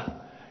မှာ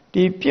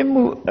ဒီပြစ်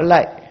မှုအ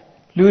လိုက်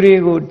လူတွေ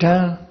ကိုဒ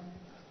ဏ်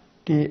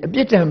ဒီအပြ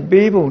စ်ဒဏ်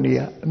ပေးပုံတွေ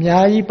ကအ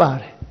များကြီးပါ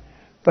တယ်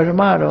ပထ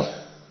မတော့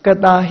က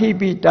တာဟိ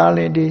ပိတာလ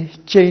င်ဒီ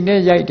ချိန်နဲ့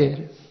ရိုက်တယ်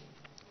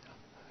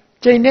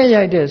ချိန်နဲ့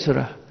ရိုက်တယ်ဆို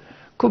တာ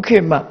ခုခေ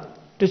တ်မှာ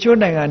တချို့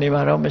နိုင်ငံတွေ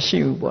မှာတော့မရှိ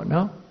ဘူးပေါ့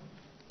နော်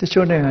တ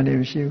ချို့နိုင်ငံတွေ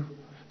မရှိဘူး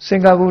စ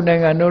င်ကာပူနို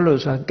င်ငံတို့လို့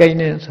ဆိုတာကိန်း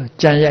နဲ့ဆို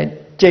ကြံရိုက်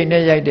ချိန်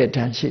နဲ့ရိုက်တဲ့ဒ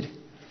ဏ်ရှိတယ်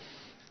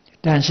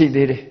ဒဏ်ရှိ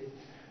သေးတယ်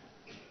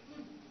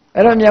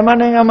အဲ့တော့မြန်မာ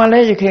နိုင်ငံမှာလ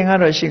ည်းရခိုင်က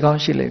တော့ရှိကော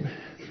င်းရှိလိမ့်မယ်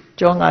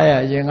ကျောင်း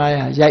900ရင်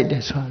900ရိုက်တ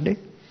ယ်ဆိုတာလေ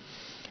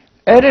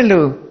အဲ့ဒီ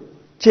လို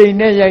ချိန်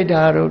နဲ့ရိုက်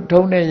တာတို့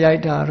ဒုံးနဲ့ရို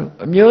က်တာတို့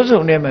အမျိုး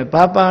စုံနဲ့မှာ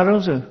ဘာပါ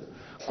တော့ဆို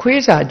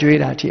ခွေးစာကြွေး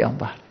တာထိအောင်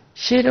ပါ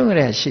ရှေးတုန်းက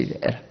တည်းကရှိတ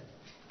ယ်အဲ့ဒါ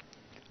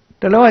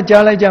တလုံးက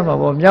ကြားလိုက်ကြမှာ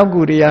ပေါ့မြောက်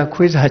ကူတရား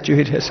ခွေးစာ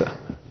ကြွေးတယ်ဆိုတာ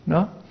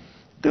နော်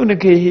သူန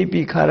ခေဟိ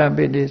ပိခါရ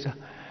ပိနေဆို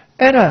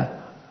အဲ့ဒါ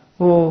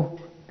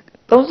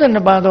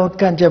32ပါးသော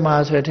ကံကြမ္မာ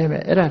ဆိုတဲ့ထဲမှာ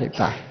အဲ့ဒါတွေ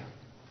ပါတယ်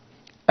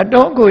အ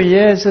တော်ကို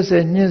ရဲဆက်ဆ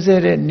က်ညှင်းဆဲ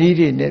တဲ့နည်း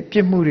တွေနဲ့ပြ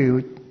စ်မှုတွေ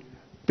ကို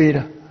ပေး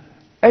တာ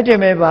အဲ့ဒီ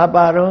မဲ့ဘာ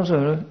ပါတော့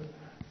ဆို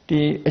ဒီ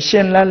အရှ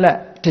င်လက်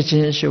တခြ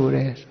င်းရှိုးတ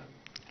ယ်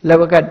လက်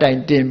ဝကတိုင်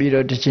တင်ပြီး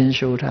တော့တခြင်း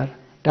ရှိုးထား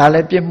တာဒါလ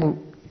ည်းပြစ်မှု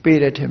ပေး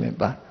တဲ့ထဲမှာ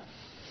ပါ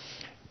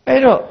အဲ့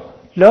တော့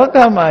လောက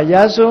မှာ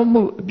ရာဇဝ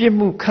မှုအပြစ်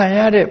မှုခံရ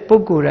တဲ့ပု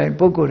ဂ္ဂိုလ်တိုင်း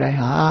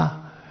ဟာ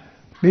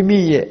မိမိ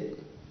ရဲ့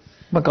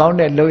မကောင်း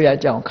တဲ့လုပ်ရ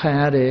ကြောင်းခံ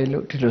ရတယ်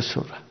လို့ဒီလို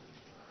ဆိုတာ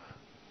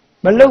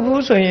မလုပ်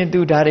ဘူးဆိုရင်သူ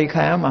ဒါတွေ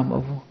ခံရမှာမဟု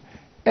တ်ဘူး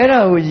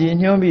Era uji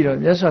nyomiro,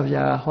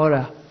 Yasofia,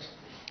 Hora,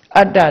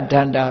 Atta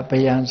Danda,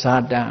 Bayan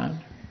Satan.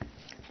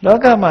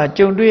 Lokama,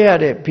 Jundia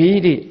de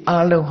Pidi,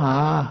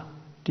 Aloha,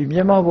 the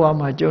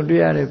Yamabuama,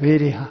 Jundia de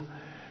Pidiha.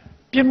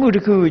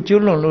 Pimuku,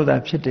 Julon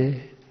Luda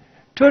Pite.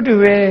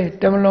 Totuwe,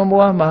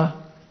 Tamalomuama,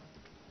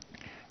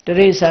 the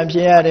Risa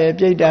Piare,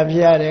 Pita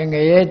Piare,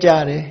 Gaye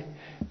Jare,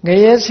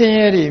 Gaye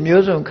Sieri,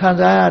 Musum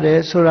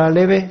Kanzare, Sura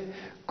Leve,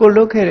 go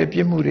look at a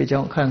Pimuri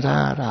John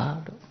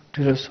Kanzara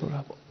to the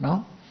Sura,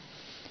 no?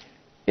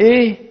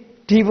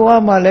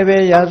 Tibuama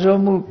Leve,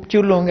 Yazomu,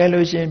 Julong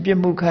Elusin,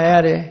 Pimu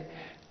Kayare,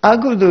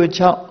 Agudu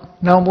Chop,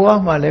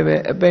 Nambuama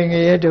Leve, a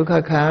Bengayeto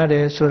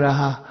Kakare,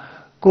 Suraha,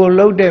 go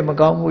load them a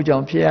gamu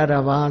John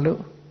Piara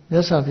Valu.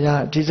 Yes, of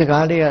ya,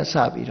 Tizagalia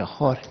Sabi, the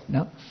hot,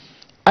 no?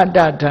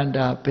 Ada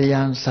Tanda,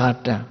 Bayan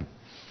Satan.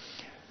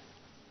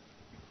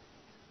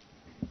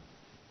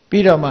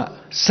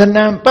 Pidoma,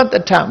 Sanam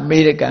Patata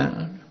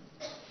Medigan.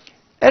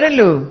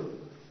 Erelu,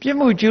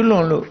 Pimu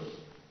Julon,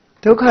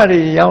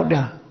 Tokari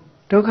Yauda,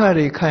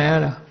 Tokari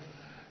Kayana,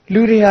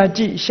 Luria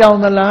G, Shaun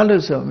the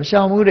Lalusum,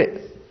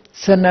 Shamude,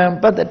 Sanam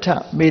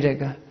Patata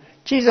Medigan.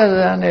 Jesus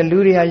and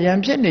Luria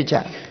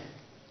Yamsinicha,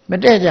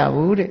 Medeja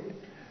Wood,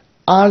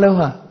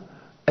 Aloha.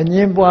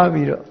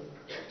 Anyemboaviro,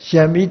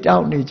 Shamit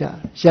out nature,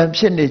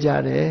 Shamsin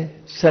nature,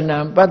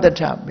 Sanam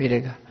Patata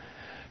Medica.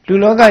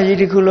 Luloga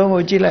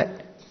Yidiculomo Gila,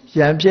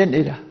 Shamsin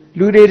ida,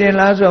 Ludid in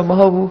Lazo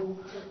Mahobu,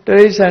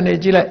 Teresa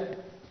Negila,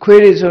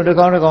 queries of the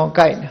Conagon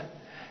Kaina,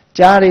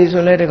 Jaris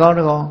will let a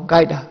Conagon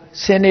Gaida,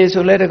 Senes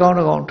will let a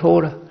Conagon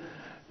Tora.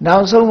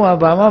 Now someone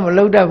by Mamma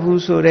Loda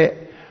Vuso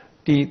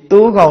the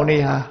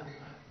Togoniha,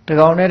 the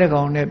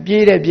Gonedagon,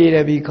 Pieda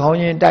be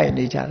Conian died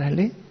nature,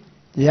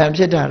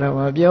 Yamsita,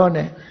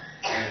 Bione.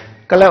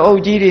 Kala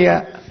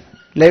Ogiria,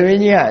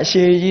 Lavinia, she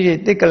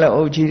Tikala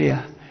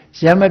Ogiria,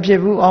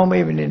 Yamapibu, all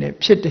maybe in a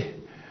pity.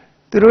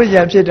 Through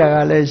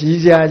Yamsita, less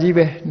easier,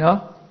 Jibe,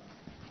 no?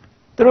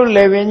 Through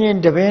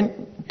Lavinian,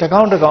 the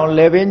counter on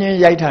Lavinian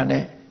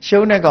Yaitane,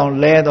 Shonagon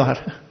Leather,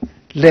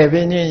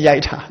 Lavinian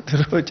Yaita,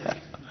 through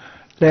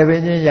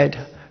Lavinian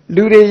Yaita.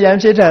 Lude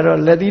Yamsita or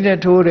Latina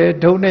Tore,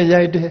 Dona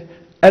Yaite,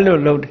 Allo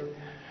Load.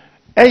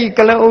 Ay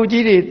Kala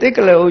Ogiri,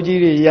 Tikala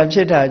Ogiri,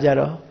 Yamsita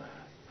Jaro.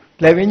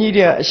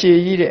 Lavinia,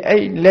 she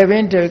ate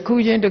Leventa,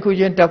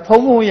 Kujenta,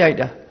 Pomo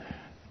Yaida.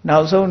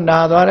 Now so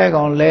Nadara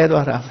on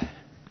leather,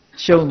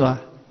 Shonda.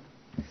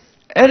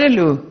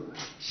 Erelu,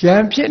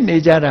 Champion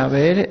Nijara,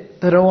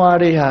 the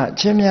Rawariha,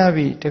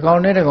 Chimiavi, the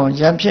Gonedagon,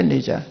 Champion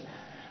Nija.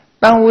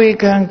 Now we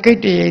can get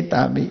the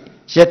Tabi,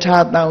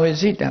 Jetta, now we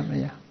see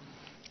them.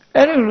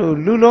 Erelu,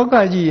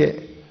 Luloka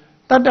Ye,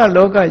 Tata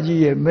Loka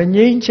Ye,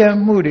 Manin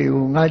Chamuri,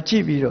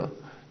 Nachibiro.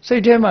 Say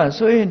Tema,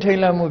 so in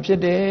Taylor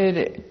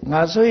Mupide,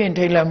 not so in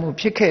Taylor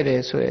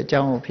Mupicade, so a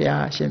Jam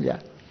Pia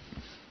Shimbia.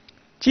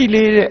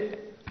 Chile,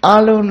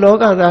 Alon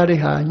Loga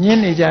Dariha,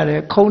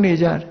 Yenijare,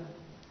 Konijar,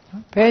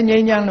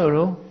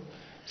 Penyanoro,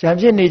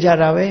 Jamjin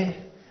Nijarawe,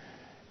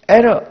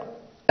 Ero,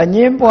 a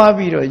Nyempoa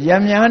Biro,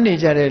 Yamyan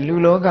Nijare,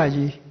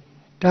 Lulogaji,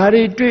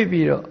 Dari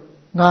Dribiro,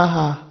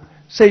 Naha,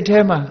 say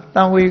Tema,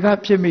 Tanwega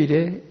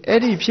Pimide,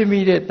 Eddie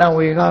Pimide,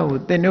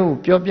 Tanwega, they know,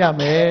 Piopia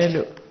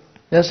Melo,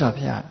 yes of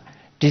ya.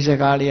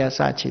 Disagalia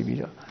Sachi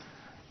Bido.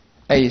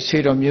 A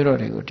pseudo muro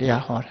to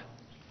Yahor.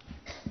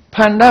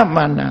 Panda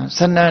Mana,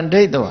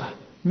 Sanandedoa,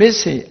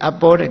 Missy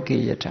Abode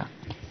Gayeta.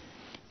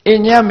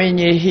 In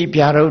Yamini he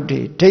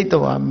piarodi,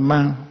 Tatoa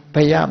man,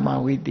 Payama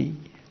widi.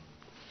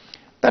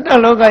 Tata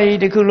Loga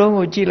the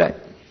Kulomo Chile.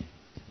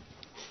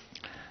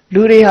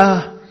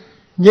 Luria,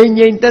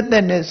 Yen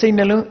Tatan,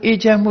 Sinalum,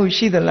 Ichamu,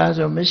 she the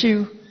Lazo,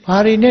 Meshu,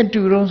 Parinet to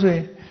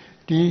Roswe,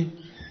 the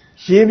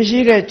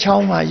Yemshire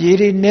Chama,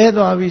 Yeri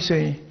Nedo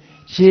Avisui.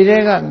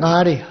 Shirega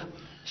Ngari,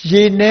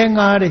 Yene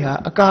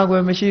Ngariha, a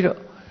cargo machine.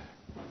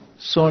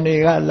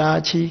 Soniga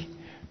Lachi,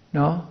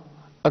 no?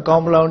 A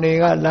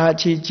Comblonega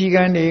Lachi,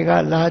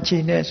 Giganega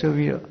Lachi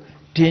Nesovio,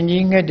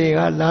 Tininga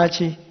dega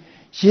Lachi,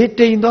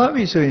 Shiting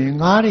Dovisui,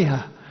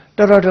 Ngariha,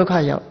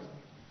 Dorotokaya.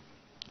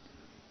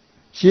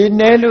 She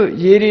Nelu,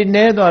 Yeri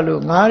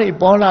Nedalu, Ngari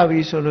Bola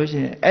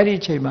resolution, Eddie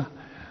Chema,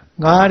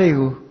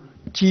 Ngariu,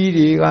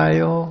 Chiri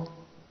Gayo,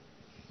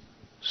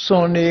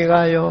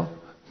 Sonigayo.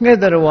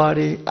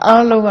 Netherwari,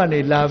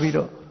 Alongani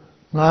Lavido,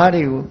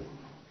 Ngariu,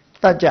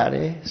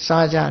 Tajare,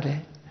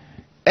 Sajare,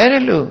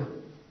 Erelu,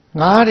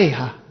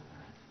 Ngariha,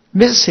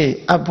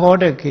 Missy,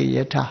 Apodaki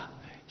Yeta,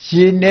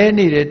 Ye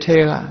Neni de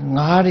Tega,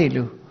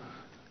 Ngarilu,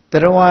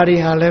 Trawari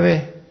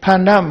Haleve,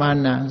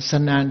 Pandamana,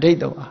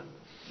 Sanandedoa,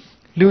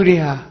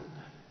 Luria,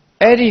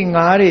 Eri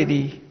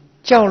Ngari,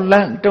 Chow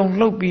Land, don't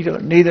look beetle,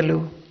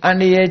 Nidalu, and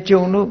the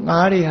Ejonu,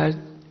 Ngari has,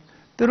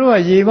 through a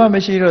Yeva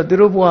Machiro,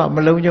 Drubwa,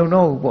 Malonio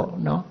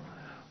no.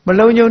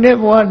 Malonio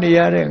never one the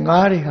other,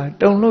 Ngariha,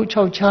 don't look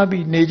chow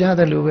chabi, Nija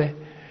the Lube.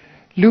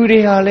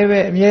 Ludiha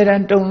leve,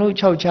 Mieran don't look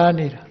chow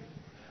chanida.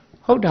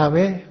 Hold have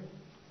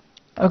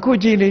a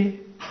kujili,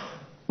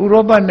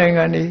 Uroba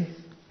Nangani,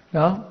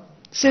 no?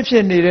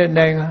 Sipsin needed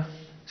Nanga,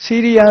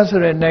 Syria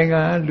or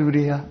Nanga,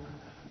 Ludia,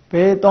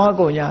 Pe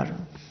Togo Yar.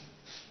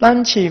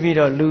 Lanchi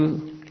Vido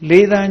Lu,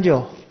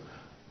 Ledanjo.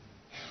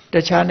 တ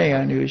ခြားနိုင်ငံ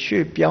တွေကို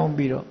ရွှေ့ပြောင်း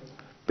ပြီးတော့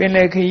ပင်လ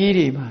ယ်ခရီး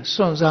တွေမှာ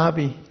စွန့်စား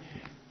ပြီး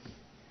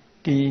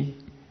ဒီ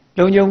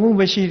လုံခြုံမှု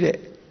မရှိတဲ့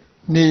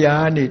နေရာ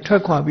ကနေထွ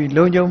က်ခွာပြီး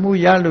လုံခြုံမှု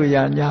ရလို့ရ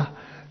ညာ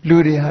လူ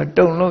တွေဟာ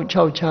တုန်လှုပ်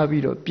ခြောက်ခြား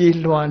ပြီးတော့ပြေး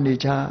လွှားနေ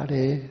ကြတ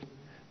ယ်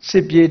စ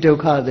စ်ပြေးဒု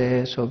က္ခသည်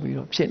ဆိုပြီး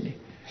တော့ဖြစ်နေ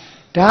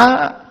ဒါ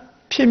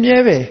ဖြစ်မြဲ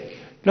ပဲ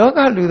လောက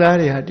လူသား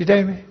တွေဟာဒီတို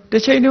င်းပဲတ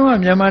စ်ချိန်တုန်းက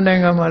မြန်မာနို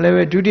င်ငံမှာလည်း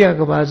ပဲဒုတိယ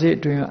ကမ္ဘာစစ်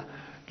အတွင်းက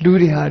လူ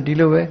တွေဟာဒီ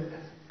လိုပဲ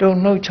တုန်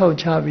လှုပ်ခြောက်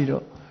ခြားပြီး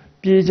တော့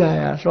ပြေးကြ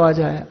ရလွှား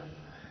ကြရ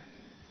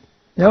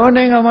မြန်မာ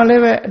နိုင်ငံမှာလ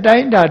ည်းပဲအတို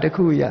င်းအတာတစ်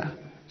ခုအရ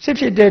စစ်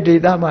ဖြစ်တဲ့ဒေ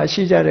သမှာ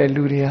ရှိကြတဲ့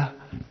လူတွေဟာ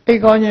အိ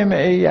တ်ကောင်းခြင်းမ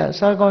အိပ်ရ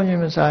စားကောင်းခြ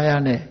င်းမစားရ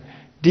နဲ့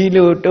ဒီ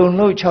လိုတုန်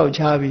လှုပ်ခြောက်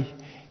ခြားပြီး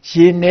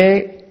ရေနေ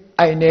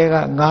အိုင်ထဲက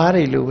ငါး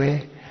တွေလိုပဲ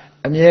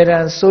အမြဲတ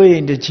မ်းစိုးရိ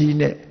မ်တကြီး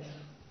နဲ့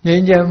ငြိ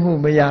မ်းချမ်းမှု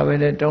မရဘဲ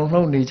နဲ့တုန်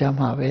လှုပ်နေကြ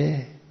မှာပဲ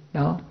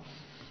နော်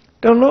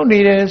တုန်လှုပ်နေ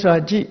တယ်ဆိုတာ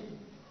ကြည့်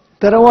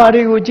တရားဝါ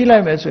တွေကိုကြည့်လို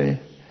က်မယ်ဆိုရင်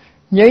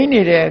ငြိမ်း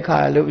နေတဲ့အခါ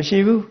လို့မရှိ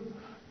ဘူး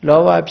လော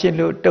ဘဖြစ်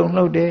လို့တုန်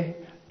လှုပ်တယ်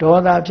ဒေါ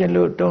သဖြစ်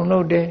လို့တုန်လှု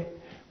ပ်တယ်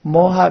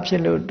မောဟဖြ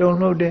စ်လို့တုန်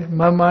လှုပ်တယ်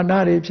မာန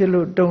တွေဖြစ်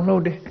လို့တုန်လှု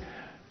ပ်တယ်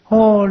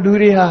ဟောလူ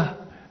တွေဟာ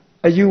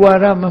အယူဝါ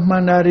ဒမမှ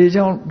န်တာတွေ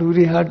ကြောင့်လူ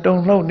တွေဟာတု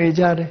န်လှုပ်နေ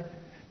ကြတယ်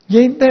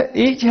ငြိမ်သက်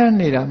အေးချမ်း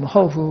နေတာမ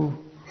ဟုတ်ဘူး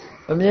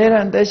အမြဲတ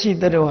မ်းသက်ရှိ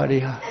သတ္တဝါတွေ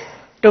ဟာ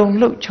တုန်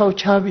လှုပ်ခြောက်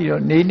ခြားပြီး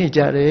တော့နေ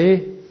ကြတယ်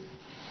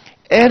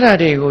အဲ့ဒါ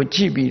တွေကိုကြ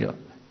ည့်ပြီးတော့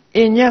အ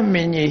ညတ်မ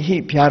င်းကြီးဟိ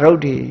ဗျာရုပ်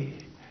တွေ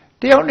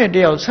တယောက်နဲ့တ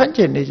ယောက်ဆန့်ကျ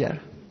င်နေကြတာ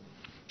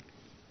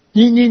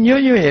ညီညွ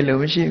တ်ရဲ့လို့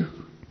မရှိဘူး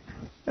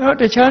အဲ့တော့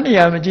တခြားနေ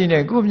ရာမကြည့်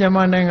နဲ့ကိုမြန်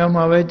မာနိုင်ငံ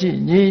မှာပဲကြည့်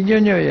ညီညွ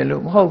တ်ရဲ့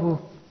လို့မဟုတ်ဘူး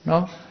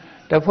နော်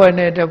တစ်ဖွဲ့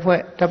နဲ့တစ်ဖွဲ့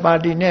တစ်ပါ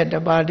တီနဲ့တ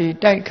စ်ပါတီ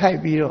တိုက်ခိုက်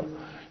ပြီးတော့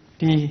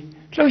ဒီ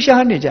လှုပ်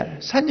ရှားနေကြတယ်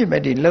ဆန့်ကျင်ဘ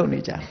က်တွေလှုပ်နေ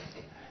ကြတယ်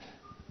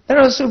အဲ့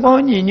တော့စုပေါ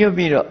င်းညီညွတ်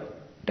ပြီးတော့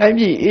တိုင်း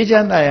ပြည်အေးချ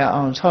မ်းသာရ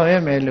အောင်ဆောင်ရွ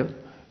က်မယ်လို့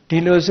ဒီ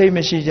လိုစိတ်မ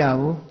ရှိကြ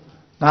ဘူး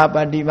ငါ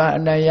ပါတီမှာ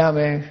အနိုင်ရမ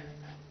ယ်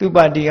သူ့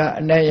ပါတီက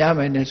အနိုင်ရမ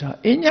ယ်နဲ့ဆို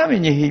အင်းညမ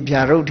င်းကြီးဟိ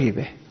ဗျာရုပ်တွေ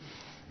ပဲ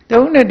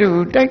တုံးနဲ့တူ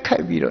တိုက်ခို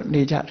က်ပြီးတော့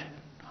နေကြတယ်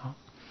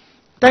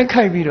တိုက်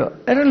ခိုက်ပြီးတော့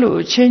အဲ့လို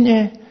အချင်းချ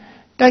င်း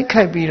တိုက်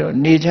ခိုက်ပြီးတော့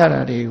နေကြ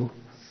တာတွေကို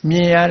မြ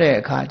င်ရတဲ့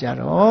အခါကျ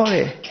တော့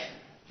တဲ့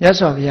မြတ်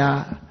စွာဘုရား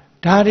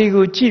ဒါတွေ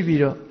ကိုကြည့်ပြီး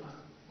တော့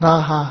ငါ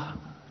ဟာ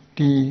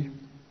ဒီ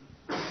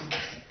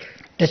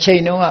တစ်ချိ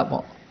န်တုန်းက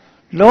ပေါ့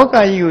လောက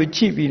ကြီးကိုကြ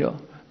ည့်ပြီးတော့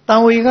တ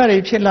န်ဝေကတွေ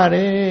ဖြစ်လာတ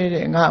ယ်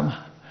တဲ့ငါမှာ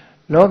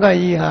လောက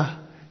ကြီးဟာ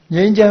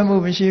ငြိမ်းချမ်းမှု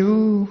မရှိ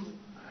ဘူး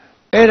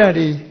အဲ့ဒါ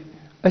တွေ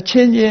အချ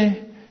င်းချင်း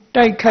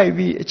တိုက်ခိုက်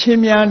ပြီးအချင်း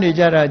များနေ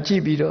ကြတာကြ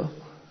ည့်ပြီးတော့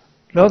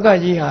လောက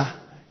ကြီးဟာ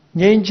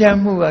ငြိမ်းချမ်း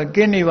မှုကက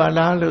င်းနေပါ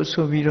လားလို့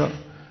ဆိုပြီးတော့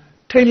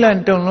ထိတ်လန့်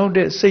တုန်လှုပ်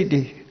တဲ့စိတ်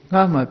တွေ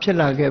ငါမှဖြစ်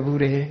လာခဲ့ဘူး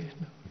တယ်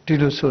ဒီ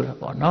လိုဆိုတာ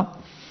ပေါ့နော်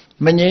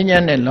မငြိမ်းချ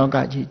မ်းတဲ့လောက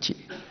ကြီးကြ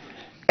ည့်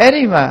အဲ့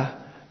ဒီမှာ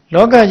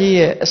လောကကြီး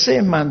ရဲ့အစစ်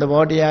အမှန်သ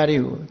ဘောတရားတွေ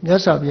ကိုမြ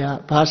တ်စွာဘုရား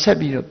ဗာဆက်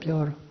ပြီးတော့ပြော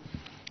တော့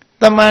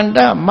တမန္တ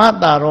မ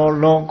တာရော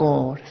လောကော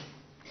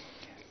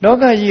လော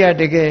ကကြီးက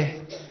တကယ်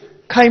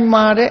ခိုင်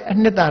မာတဲ့အ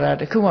နှစ်သာရ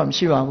တစ်ခုမှမ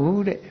ရှိပါ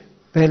ဘူးတဲ့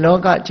ဘယ်လော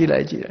ကကြည့်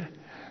လိုက်ကြည့်တယ်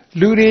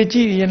လူတွေကြ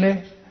ည့်ရင်လည်း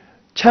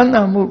ချမ်း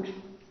သာမှု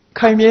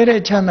ခိုင်မြဲတဲ့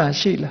ချမ်းသာ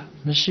ရှိလား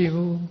မရှိ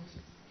ဘူး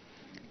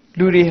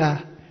လူတွေဟာ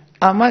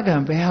အာမခံ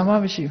ဘယ်ဟာမှ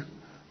မရှိဘူး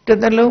တစ်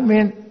သလုံးမ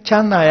င်းချ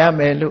မ်းသာရ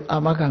မယ်လို့အာ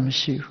မခံမ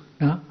ရှိဘူး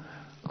နော်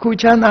အခု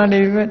ချမ်းသာနေ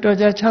ပြီမဲ့တော်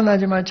ကြချမ်းသာ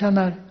ခြင်းမှချမ်း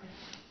သာတယ်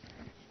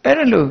အဲ့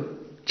ဒါလို့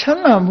ချ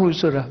မ်းသာမှု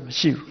ဆိုတာမ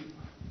ရှိဘူး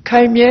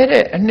ခိုင်မြဲ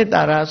တဲ့အနှစ်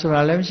သာရဆို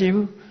တာလည်းမရှိ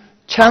ဘူး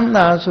ချမ်း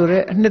သာဆို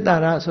တဲ့အနှစ်သာ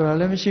ရဆိုတာ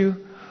လည်းမရှိဘူး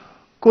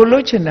ကိုလှု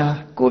ပ်ချင်တာ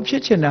ကိုဖြ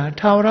စ်ချင်တာ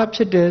ထာဝရဖြ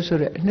စ်တယ်ဆို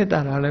တဲ့အနှစ်သာ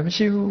ရလည်းမ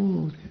ရှိဘူး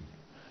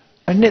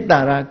အနှစ်သာ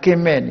ရက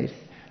င်းမဲ့နေတ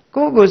ယ်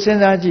ကိုယ့်ကိုစဉ်း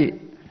စားကြည့်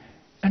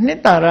အနှစ်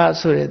သာရ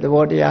ဆိုတဲ့သ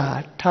ဘောတရားဟာ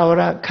ထာဝ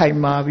ရခိုင်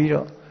မာပြီး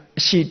တော့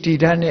အရှိတည်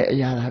တတ်တဲ့အ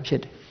ရာသာဖြ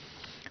စ်တယ်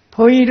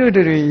ဘုန်းကြီးတို့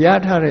တွေရ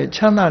ထားတဲ့ချ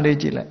မ်းသာလေး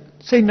ကြည့်လိုက်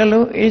စိတ်နှ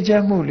လုံးအေးချ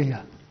မ်းမှုလေး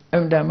ဟာအ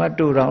မှန်တမ်း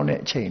တူတောင်းတဲ့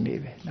အချိန်လေး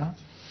ပဲနော်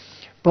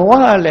ဘဝ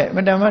ကလည်းအမှ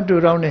န်တမ်းတူ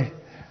တောင်းတဲ့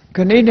ခ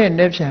ဏနဲ့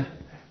နဲ့ဖြန်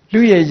လူ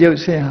ရဲ့ရုပ်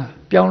ဆင်းဟာ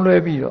ပြောင်းလဲ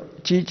ပြီးတော့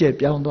အကြီးကျယ်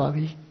ပြောင်းသွား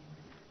ပြီ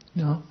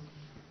နော်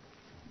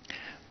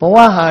ဘဝ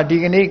ဟာဒီ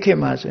ကနေ့ခေတ်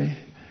မှာဆိုရင်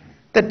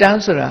တက်တ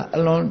န်းဆိုတာအ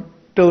လွန်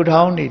တူ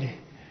ထောင်းနေတယ်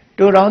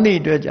တူထောင်းသည့်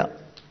အတွက်ကြောင့်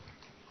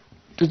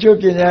တချို့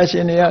ပညာရှ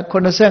င်တွေက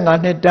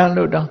85နှစ်တန်း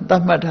လို့တောင်သ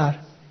တ်မှတ်ထားတ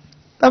ယ်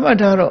သတ်မှတ်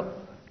ထားတော့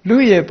လူ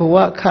ရဲ့ဘဝ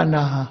ခန္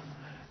ဓာဟာ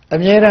အ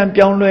မြဲတမ်း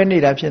ပြောင်းလဲနေ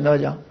တာဖြစ်သော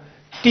ကြောင့်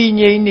တည်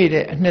ငြိမ်နေ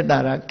တဲ့အနှစ်သာ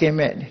ရကင်း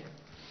မဲ့နေ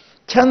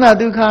ချမ်းသာ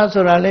ဒုက္ခ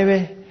ဆိုတာလည်းပဲ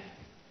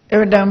အ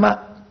မှန်တမ်း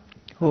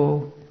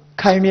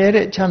ခိုင်မြဲ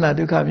တဲ့ချမ်းသာ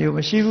ဒုက္ခမျိုးမ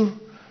ရှိဘူး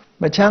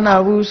မချမ်းသာ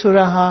ဘူးဆို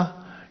တာဟာ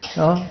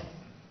နော်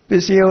ပ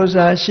စ္စည်းဥစ္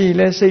စာရှိ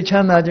လဲစိတ်ချ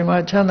မ်းသာခြင်းမှ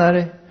ချမ်းသာတ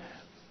ယ်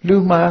လူ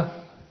မှာ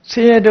ဆ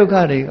င်းရဲဒုက္ခ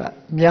တွေက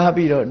များ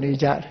ပြီးတော့နေ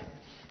ကြတယ်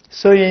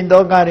ဆိုရင်ဒု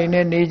က္ခတွေ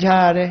နဲ့နေကြ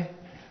ရတယ်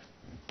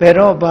ဘယ်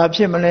တော့ဘာဖြ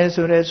စ်မလဲ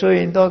ဆိုတဲ့ဆိုရ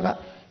င်ဒုက္ခ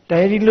ဒါ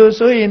ဒီလို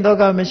ဆိုရင်ဒုက္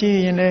ခမရှိ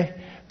ရင်လည်း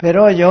ဘယ်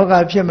တော့ယောဂ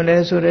ဖြစ်မလဲ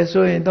ဆိုတဲ့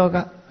ဆိုရင်ဒုက္ခ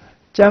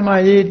ကျမ်းမာ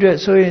ရေးအတွက်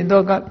ဆိုရင်ဒု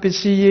က္ခပစ္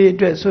စည်းရေးအ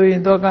တွက်ဆိုရ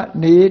င်ဒုက္ခ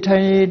နေထို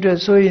င်ရေးအတွက်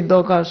ဆိုရင်ဒု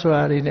က္ခဆို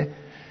တာတွေနဲ့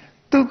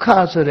ဒုက္ခ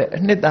ဆိုတဲ့အ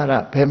နှစ်သာရ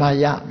ဘယ်မှာ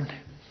ရမလဲ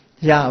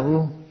ရ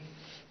ဘူး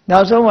နော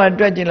က်ဆုံးမှ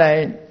တွက်ကြည့်လို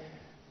က်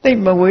သိ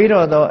မဝေး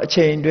တော့သောအ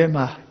ချိန်တွင်း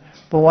မှာ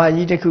ဘဝ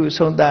ကြီးတစ်ခု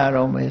ဆုံးသတ်ရ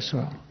တော့မယ်ဆို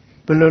တော့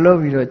ဘယ်လိုလုပ်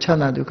ပြီးတော့ချမ်း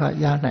သာဒုက္ခ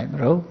ရနိုင်မ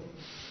လို့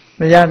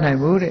မရနိုင်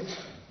ဘူးတဲ့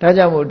ဒါ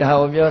ကြောင့်မို့ဒါ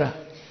ကိုပြောတာ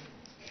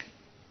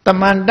တ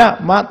မန္တ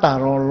မတာ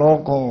ရောလော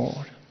ကော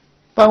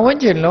ပတ်ဝန်း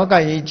ကျင်လောက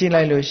ကြီးကြည့်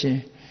လိုက်လို့ရှင်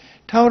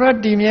ထာဝရ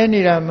တည်မြဲ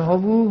နေတာမဟု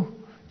တ်ဘူး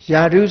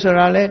ယာဓုဆို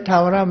တာလဲထာ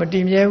ဝရမတ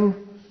ည်မြဲဘူး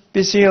ပ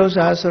စ္စည်းဥစ္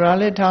စာဆိုတာ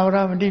လဲထာဝရ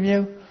မတည်မြဲ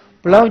ဘူး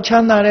ဘလောက်ချ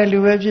မ်းသာတဲ့လူ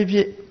ပဲဖြစ်ဖြ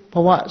စ်ဘ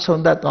ဝ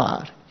ဆုံးသက်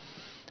သွားတယ်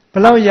ဘ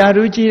လောက်ယာ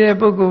ဓုကြီးတဲ့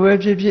ပုဂ္ဂိုလ်ပဲ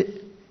ဖြစ်ဖြစ်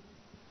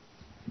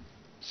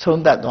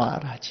ဆုံးသက်သွား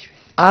တာကြီးပဲ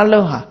အား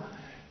လုံးဟာ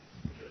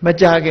မ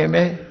ကြခင်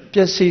ပဲပျ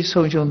က်စီး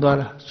ဆုံးရှုံးသွား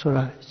တာဆို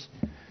တာ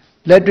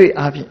လက်တွေ့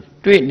အားဖြင့်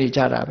တွေ့နေကြ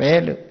တာပဲ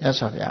လို့မြတ်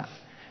စွာဘုရား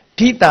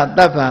ဓိတာတ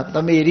ပ္ပသ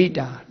မေရိ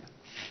တာ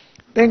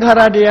သင်္ခါရ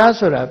တရား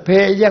ဆိုတာဘ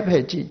ယ်အရက်ဖ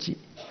က်ကြည့်ကြည့်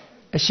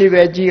အရှိ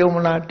ပဲကြည့်အောင်မ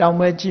လားတောင်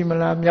ပဲကြည့်မ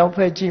လားမြောက်ဖ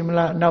က်ကြည့်မ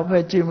လားအနောက်ဖ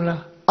က်ကြည့်မ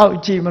လားအောက်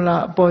ကြည့်မ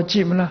လားအပေါ်ကြ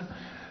ည့်မလား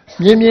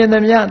မြင်မြင်သ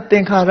မျှသ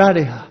င်္ခါရ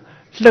တွေဟာ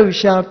လှုပ်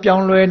ရှားပြော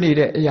င်းလဲနေ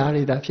တဲ့အရာ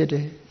တွေသာဖြစ်တ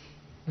ယ်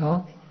နော်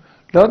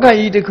လောက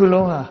ကြီးတစ်ခု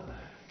လုံးဟာ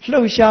လှု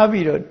ပ်ရှား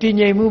ပြီးတော့တည်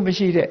ငြိမ်မှုမ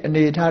ရှိတဲ့အ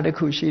နေအထားတစ်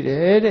ခုရှိတ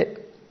ယ်တဲ့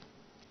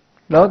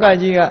လောက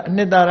ကြီးကအ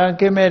နှစ်သာရ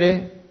ကင်းမဲ့တယ်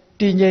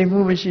တည်ငြိမ်မှု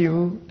မရှိ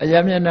ဘူးအယ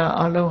မျက်နှာ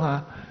အလုံးဟာ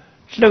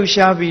လှုပ်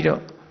ရှားပြီး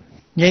တော့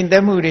ငြိမ်သ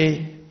က်မှုတွေ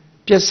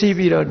ပျက်စီး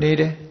ပြီးတော့နေ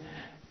တယ်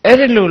အဲ့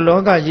ဒီလိုလော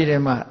ကကြီးထဲ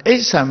မှာအိ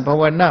ဋ္ဌံဘ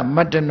ဝနမ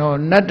တ္တနော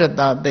နတ္တ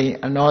တာသိ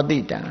အနောတိ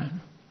တံ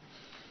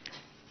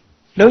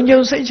လုံခြုံ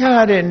စိတ်ချရ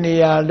တဲ့နေ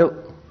ရာလို့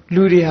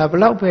လူတွေဟာဘ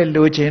လောက်ပဲ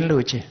လိုချင်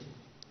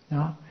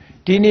နော်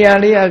ဒီနေရာ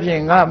လေးအပြ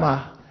င်ငါမှာ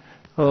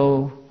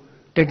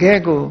တကယ်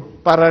ကို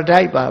ပါရာ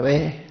ဒိုက်ပါပဲ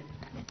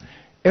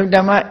အင်တ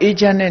မအေး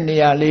ချမ်းတဲ့နေ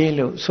ရာလေး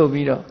လို့ဆို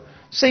ပြီးတော့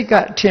စိတ်က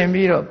ထင်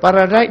ပြီးတော့ပါ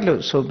ရာဒိုက်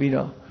လို့ဆိုပြီး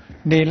တော့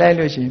နေလိုက်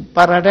လို့ရှိရင်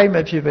ပါရာဒိုက်မ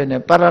ဖြစ်ဘဲ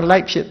နဲ့ပါရာလို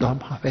က်ဖြစ်သွား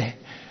မှာပဲ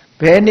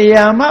ဘယ်နေ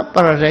ရာမှ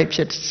ပါရာဒိုက်ဖြ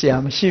စ်เสีย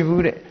မရှိ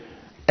ဘူးတဲ့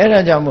အဲ့ဒါ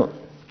ကြောင့်မို့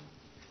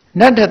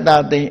နတ္တတာ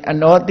သိအ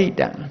နောတိ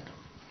တံ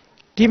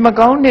ဒီမ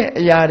ကောင်းတဲ့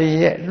အရာတွေ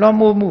ရဲ့လွှမ်း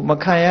မိုးမှုမ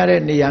ခံရ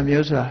တဲ့နေရာ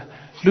မျိုးဆိုတာ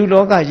လူ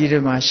လောကကြီးတွေ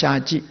မှာရှာ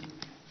ကြည့်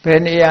ဘ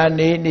ယ်နေရာ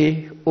နေ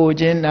အို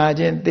ခြင်းနာ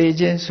ခြင်းသေ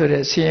ခြင်းဆို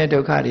တဲ့ဆင်းရဲဒု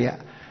က္ခတွေက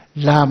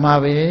လာမှာ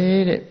ပဲ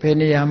တဲ့ဘယ်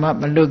နေရာမှ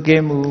မလွတ်က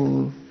င်းဘူး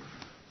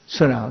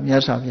ဆိုတာကိုမြ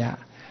တ်စွာဘုရား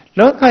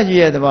လောကကြီး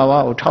ရဲ့သဘာဝ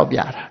ကိုထောက်ပြ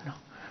တာနော်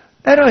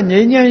အဲ့တော့ငြိ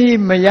မ်းချမ်းရေး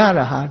မရ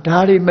တာဟာဒါ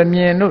တွေမမြ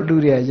င်လို့လူ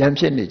တွေကရံ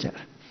ဖြစ်နေကြ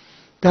တာ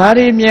ဒါ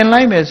တွေမြင်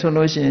လိုက်မယ်ဆို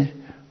လို့ရှိရင်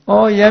ဩ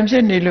ရံဖြ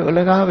စ်နေလို့အလ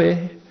ကားပဲ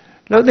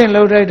လှုပ်တဲ့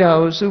လှုပ်ထိုက်တာ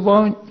ကိုစုပေါ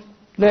င်း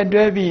လက်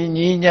တွဲပြီး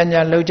ညီညာ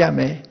ညာလှုပ်ကြမ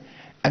ယ်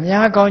အ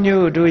များကောင်း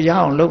ကျိုးတို့ရ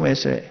အောင်လုပ်မယ်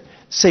ဆိုရင်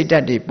စိတ်ဓာ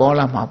တ်တွေပေါ်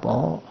လာမှာ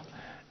ပေါ့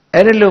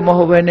အဲ့ဒါလို့မ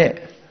ဟုတ်ဘဲနဲ့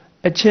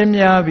အချင်း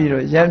များပြီး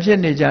တော့ရံဖြစ်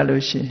နေကြ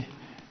လို့ရှိရင်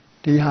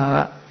ဒီဟာက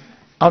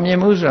အောင်မြင်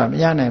မှုဆိုတာမ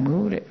ရနိုင်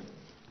ဘူးတဲ့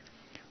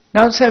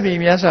နောက်ဆက်ပြီး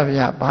မြတ်စွာဘု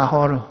ရားဘာ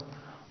ဟောတော့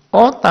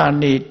ဩတာ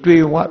နေ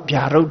တွေ့ဝ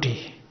ဗျာရုတ်တိ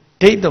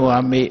ဒိဋ္ဌဝ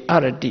မေအ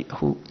ရတိ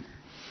ဟု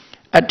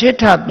အဋ္ဌ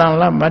ထတံ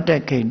လမတ္တ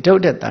ခိဒု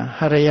ဒ္ဒတံဟ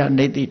ရယ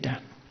နေတိတံ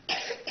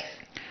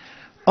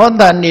ဩ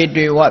တာနေ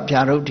တွေ့ဝ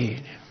ဗျာရုတ်တိ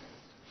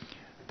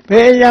ဘ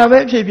ယ်အရာပဲ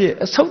ဖြစ်ဖြစ်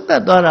အဆုံးသ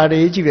တ်သွားတာတွေ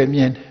ကြီးပဲမြ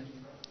င်တယ်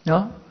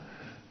နော်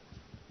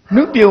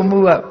နုပြုံမှု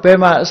ကဘယ်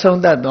မှာအဆုံး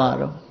သတ်သွား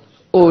တော့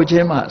အိုခြ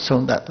င်းမှာအ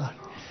ဆုံးသတ်သွားတယ်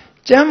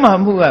ကျမ်းမာ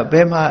မှုကဘ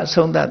ယ်မှာအ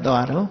ဆုံးသတ်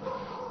သွားတော့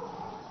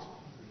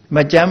မ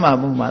ကျမ်းမာ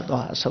မှုမှာ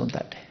သွားအဆုံးသ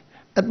တ်တယ်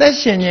အသက်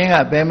ရှင်ခြင်းက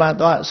ဘယ်မှာ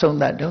သွားအဆုံး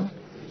သတ်တော့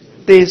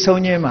သေ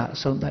ဆုံးခြင်းမှာအ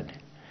ဆုံးသတ်တယ်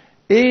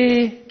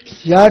အေး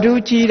ယာဓု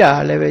ကြီးတာ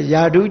လည်းပဲ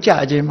ယာဓုကြ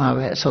ခြင်းမှာ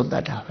ပဲအဆုံးသ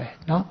တ်တာပဲ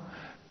နော်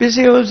ပစ္စ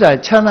ည်းဥစ္စာ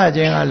ချမ်းသာခြ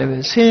င်းကလည်းပဲ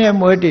ဆင်းရဲ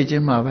မွဲတေခြ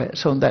င်းမှာပဲအ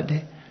ဆုံးသတ်တ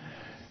ယ်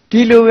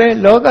ဒီလိုပဲ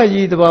လောက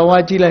ကြီးသဘာဝ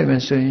ကြည့်လိုက်မ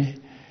ယ်ဆိုရင်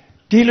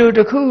ဒီလိုတ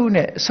စ်ခု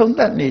နဲ့အဆုံးသ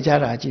တ်နေကြ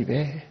တာကြီးပဲ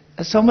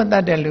အဆုံးမသ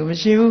တ်တဲ့လူမ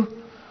ရှိဘူး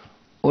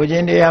။အိုခြ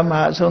င်းတရားမှာ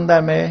အဆုံးသ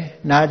တ်မယ်၊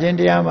နာခြင်း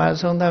တရားမှာအ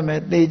ဆုံးသတ်မယ်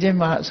၊သေခြင်း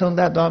မှာအဆုံးသ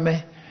တ်သွားမယ်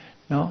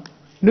။နော်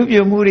။နု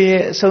ပြုမှုတွေ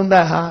ရဲ့အဆုံးသ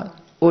တ်ဟာ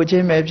အိုခြ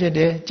င်းပဲဖြစ်တ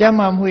ယ်။ကျမ်း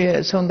မာမှုရဲ့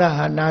အဆုံးသတ်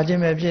ဟာနာခြ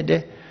င်းပဲဖြစ်တ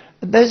ယ်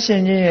။အသက်ရှ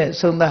င်ခြင်းရဲ့အ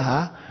ဆုံးသတ်ဟာ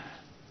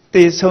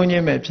သေဆုံးခြ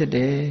င်းပဲဖြစ်တ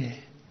ယ်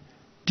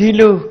။ဒီ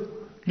လို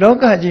လော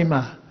ကကြီး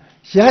မှာ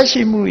ရ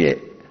ရှိမှုရဲ့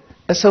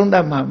အဆုံးသ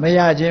တ်မှာမရ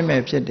ခြင်းပဲ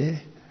ဖြစ်တယ်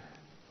။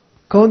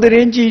ဂုံတရ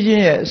င်ကြီးခြ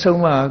င်းရဲ့အဆုံး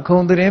မှာဂုံ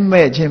တရင်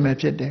မဲ့ခြင်းပဲ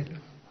ဖြစ်တယ်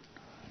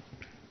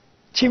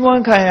။ချီးမွ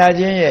မ်းခံရ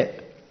ခြင်းရဲ့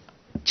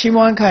ချီး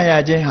မွမ်းခံရ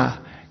ခြင်းဟာ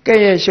ကဲ့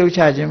ရဲ့ရှုတ်ချ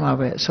ခြင်းမှာ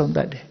ပဲအဆုံးသ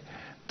တ်တယ်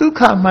။ဒုက္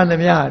ခမှန်သ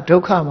မျှဒု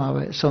က္ခမှာ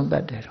ပဲအဆုံးသ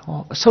တ်တယ်။ဟော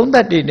အဆုံးသ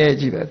တ်တည်နေ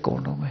ကြီးပဲအကု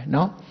န်လုံးပဲ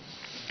နော်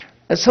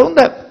။အဆုံးသ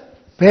တ်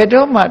ဘယ်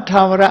တော့မှ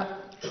ထာ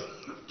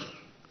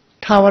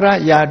ဝရ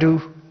ယာဓု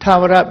ထာ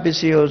ဝရပစ္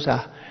စည်းဥစ္စာ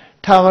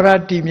ထာဝရ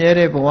တည်မြဲ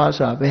တဲ့ဘဝ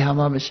ဆိုတာဘယ်ဟာ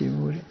မှမရှိ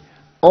ဘူးတဲ့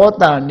။ဩ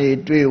တာနေ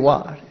တွေ့ဝ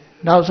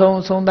နောက်ဆုံး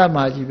အဆုံးသတ်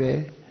မှာကြီးပဲ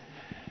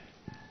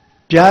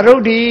ဗျာရု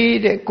တ်ဒီ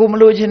တဲ့ကိုမ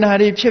လို့ချင်တာ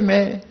တွေဖြစ်မ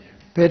ယ်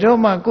ဘယ်တော့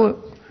မှ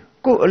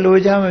ကိုအလို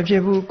ချမဖြ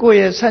စ်ဘူးကို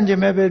ရဲ့ဆန့်ကျင်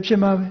မဲ့ပဲဖြစ်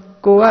မှာပဲ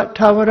ကိုက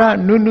ထာဝရ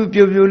နုနု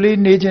ပြိုပြိုလေး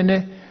နေခြင်း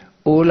နဲ့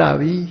အိုးလာ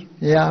ပြီ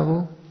မရ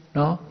ဘူး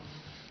နော်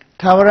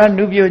ထာဝရ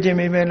နုပြိုခြင်း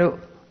မိမဲ့လို့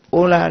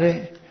အိုးလာတယ်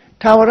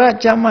ထာဝရ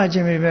ကြမ်းမှခြ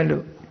င်းမိမဲ့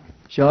လို့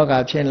ယောဂ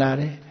ဖြစ်လာ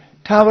တယ်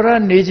ထာဝရ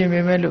နေခြင်း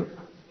မိမဲ့လို့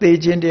သေ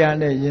ခြင်းတရား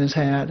နဲ့ရင်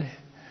ဆိုင်ရတယ်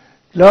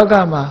လောက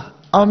မှာ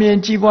အောင်မြင်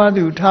ကြီးပွား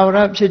သူထာဝရ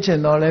ဖြစ်ခြ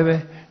င်းတော့လည်းပဲ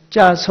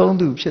ကြာဆုံး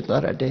သူဖြစ်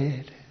သွားတယ်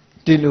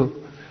ဒီလို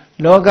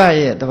လောက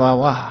ရဲ့သဘာ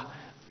ဝဟာ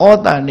ဩ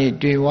တာနေ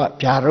တွေ့ဝ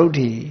ဗျာရုတ်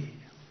တိ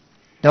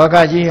လောက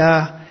ကြီးဟာ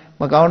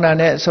မကောင်းတာ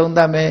နဲ့အဆုံးသ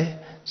တ်မယ်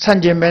ဆန့်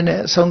ကျင်ဘက်နဲ့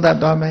အဆုံးသတ်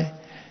သွားမယ်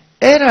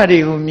အဲ့ဓာတွေ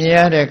ကိုမြင်ရ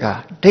တဲ့အခါ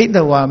ဒိဋ္ဌ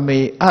ဝါမေ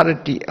အရ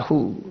တိအဟု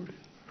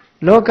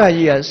လောက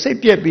ကြီးကစိတ်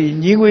ပြက်ပြီး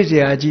ညှင်းငွေ့စ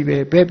ရာကြီးပဲ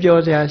ဘယ်ပြော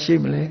စရာရှိ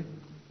မလဲ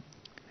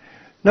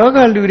လောက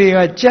လူတွေက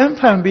ကြမ်းဖ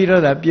န်ပြီး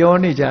တော့သာပြော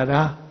နေကြ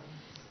တာ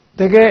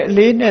တကယ်အ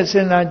လေးနဲ့စ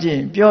ဉ်းစားကြည့်ရ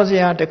င်ပြောစ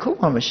ရာတစ်ခု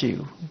မှမရှိ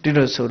ဘူးဒီ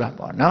လိုဆိုတာ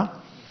ပေါ့နော်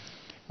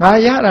ငါ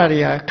ရတာတွေ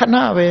ကခဏ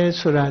ပဲ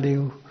ဆိုတာတွေ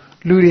ကို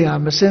လူတွေဟာ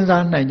မစဉ်း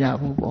စားနိုင်ကြ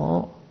ဘူး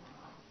ပေါ့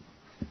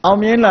အောင်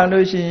မြင်လာ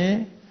လို့ရှိရင်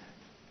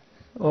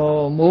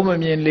မိုးမ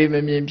မြင်လေမ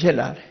မြင်ဖြစ်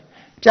လာတယ်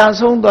ကြာ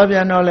ဆုံးသွားပြ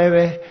န်တော့လည်း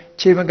ပဲ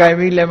ခြေမကင်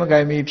ပြီးလက်မက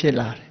င်ပြီးဖြစ်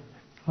လာတယ်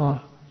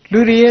လူ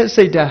တွေရဲ့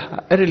စိတ်ဓာတ်ဟာ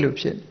အဲ့ဒီလို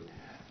ဖြစ်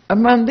အ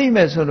မှန်သိ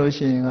မဲ့ဆိုလို့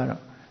ရှိရင်က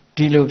တော့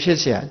ဒီလိုဖြစ်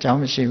เสียအကြောင်း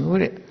မရှိဘူး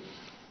တဲ့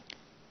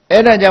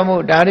အဲ့ဒါကြောင့်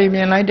မို့ဒါတွေမြ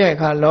င်လိုက်တဲ့အ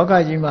ခါလောက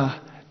ကြီးမှာ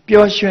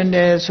ပျော်ရွှင်တ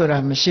ယ်ဆိုတာ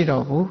မရှိ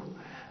တော့ဘူး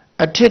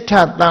အထိဋ္ဌ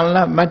တန်လ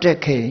တ်မတ်တက်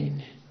ခိန်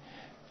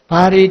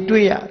ဘာတွေ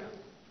တွေ့ရ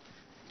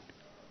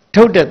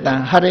ထုတ်တတံ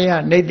ဟရယ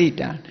နေတိ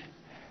တံ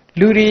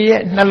လူတွေ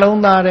ရဲ့နှလုံး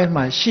သားထဲ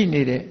မှာရှိ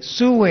နေတဲ့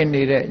စူးဝင်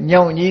နေတဲ့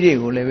ညောင်ကြီးတွေ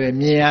ကိုလည်းပဲ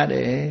မြင်ရတ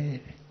ယ်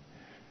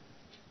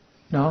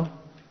နော်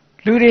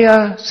လူတွေဟာ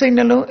စိတ်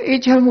နှလုံး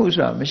အေးချမ်းမှု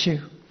ဆိုတာမရှိ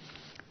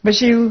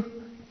ဘူး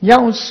ညော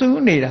င်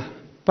စူးနေတာ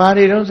ဘာ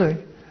တွေတော့ဆိုရင်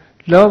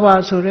လောဘ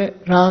ဆိုတဲ့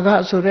ရာဂ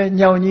ဆိုတဲ့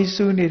ညောင်ကြီး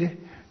စူးနေတယ်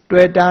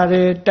တွေ့တာတ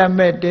ယ်တတ်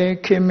မဲ့တယ်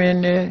ခင်မင်း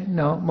တယ်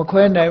နော်မ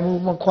ခွဲနိုင်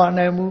ဘူးမခွာ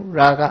နိုင်ဘူး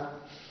ရာဂ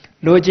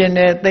လိုချင်တ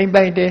ယ်သိမ့်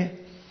ပိုက်တယ်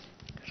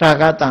ရာ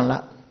ဂတန်လ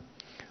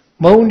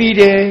မုန်းတီး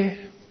တယ်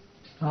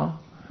နော်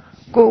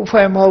ကိုယ်အ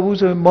ဖွဲ့မဟုတ်ဘူး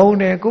ဆိုရင်မုန်း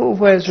တယ်ကိုယ်အ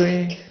ဖွဲ့ဆိုရ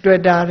င်တွေ့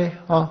တာတယ်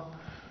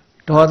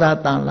ဒေါသ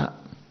တန်လ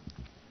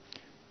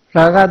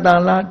ရာဂတ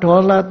န်လဒေါ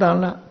သတန်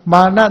လ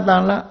မာနတ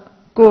န်လ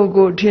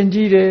ကိုထင်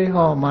ကြီးတယ်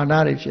မာန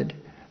တွေဖြစ်တယ်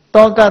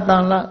တောကတ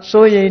န်လ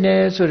စိုးရိမ်တ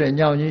ယ်ဆိုတဲ့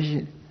ညောင်ကြီးရှိ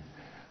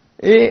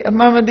တယ်အ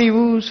မှန်မသိ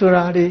ဘူးဆို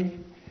တာတွေ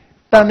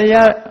တန်တ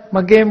ရားမ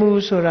ကင်း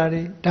ဘူးဆိုတာ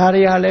တွေဒါ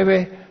တွေဟာလည်းပဲ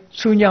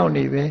ဆူးညောင်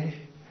နေပဲ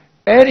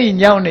အဲ့ဒီ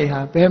ညောင်နေဟာ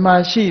ဘယ်မှာ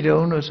ရှိ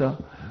တုံးလို့ဆို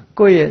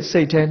ကိုယ့်ရဲ့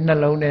စိတ်ထဲနှ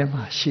လုံးထဲ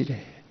မှာရှိတ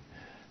ယ်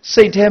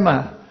စိတ်ထဲမှာ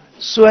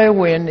စွဲ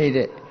ဝင်နေ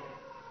တဲ့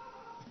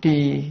ဒီ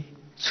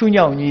ဆူး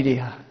ညောင်ကြီးတွေ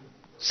ဟာ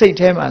စိတ်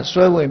ထဲမှာ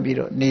စွဲဝင်ပြီး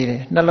တော့နေတ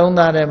ယ်နှလုံး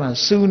သားထဲမှာ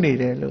စူးနေ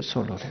တယ်လို့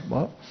ဆိုလိုတယ်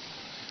ပေါ့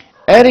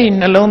အဲ့ဒီ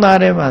နှလုံးသား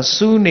ထဲမှာ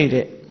စူးနေ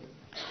တဲ့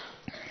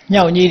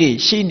ညောင်ကြီးတွေ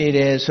ရှိနေတ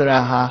ယ်ဆိုတာ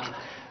ဟာ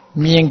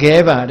မြင်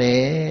ခဲ့ပါတ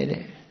ယ်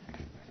တဲ့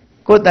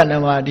ကိုယ်တဏ္ဍ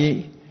မာဒီ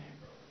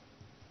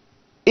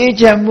အေး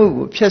ချမ်းမှု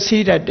ကိုဖျက်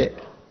ဆီးတတ်တဲ့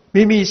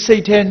မိမိစိ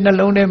တ်ထဲနှ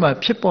လုံးထဲမှာ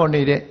ဖြစ်ပေါ်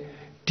နေတဲ့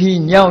ဒီ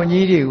ညောင်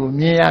ကြီးတွေကို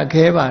မြင်ရ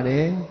ခဲ့ပါတ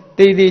ယ်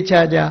တေးသေး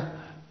ချာချာ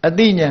အ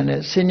သိဉာဏ်နဲ့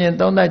ဆင်ញင်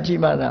သုံးသပ်ကြ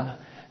ည့်မှသာ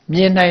မြ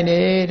င်နိုင်တ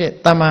ယ်တဲ့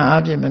တမန်အ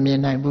ပြင်မမြင်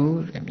နိုင်ဘူး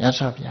တဲ့မြတ်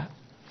စွာဘုရား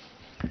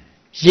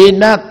ယေ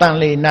နတန်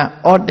လေန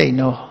ဩတိန်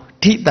နော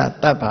ဓိတာ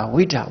တပ္ပ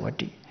ဝိဓာဝ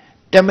တိ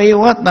တမေ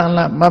ဝတန်လ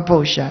မဖု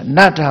တ်ရှာန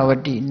ထာဝ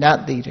တိန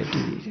တိရ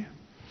တိ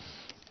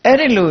အဲ့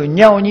ဒီလို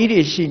ညောင်ကြီး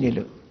တွေရှိနေ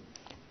လို့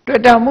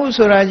တွေ့တာမှု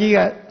ဆိုတာကြီးက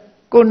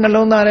ကိုယ်နှ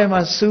လုံးသားထဲ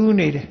မှာစူး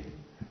နေတယ်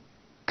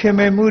ခင်မ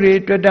မှုတွေ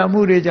တွေ့တာ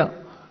မှုတွေကြောင့်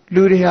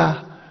လူတွေဟာ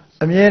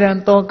အမြဲတမ်း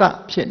တောက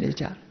ဖြစ်နေ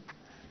ကြတယ်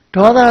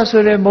ဒေါသ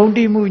ဆိုတဲ့မုန်း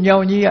တိမှုညော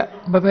င်ကြီးက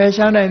မဖယ်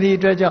ရှားနိုင်သည့်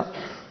အတွက်ကြောင့်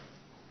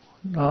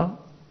နော်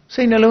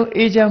စိတ်နှလုံး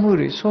အေးချမ်းမှု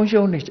တွေဆုံး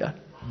ရှုံးနေကြတယ်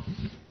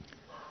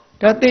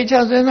ဒါတေချာ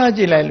စဉ်းစားကြ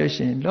ည့်လိုက်လို့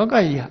ရှိရင်လောက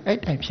ကြီးဟာအဲ့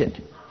တိုင်းဖြစ်တ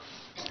ယ်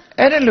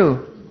အဲ့ဒါလို့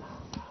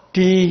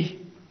ဒီ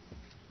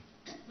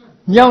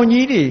ညောင်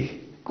ကြီးတွေ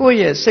ကိုယ့်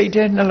ရဲ့စိတ်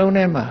ထဲနှလုံး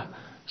ထဲမှာ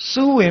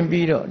စူးဝင်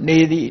ပြီးတော့နေ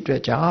သည့်အတွ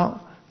က်ကြောင့်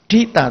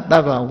ဓိတာတ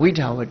ပ္ပဝိ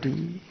ဓာဝတိ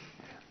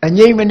အ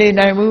ငြိမ့်မနေ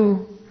နိုင်ဘူး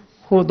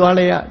ဟိုသွား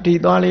လဲရဒီ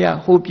သွားလဲရ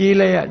ဟိုပြေး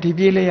လဲရဒီ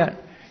ပြေးလဲရ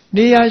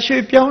နေရာ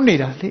ရွှေ့ပြောင်းနေ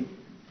တာလေ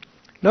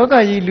လောက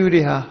ကြီးလူ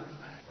တွေဟာ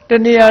တ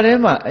နေရာထဲ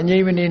မှာအငြိ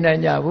မ့်မနေနို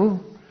င်ကြဘူး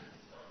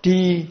ဒီ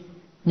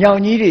ညောင်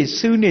ကြီးတွေ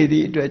စူးနေသ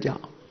ည့်အတွက်ကြော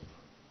င့်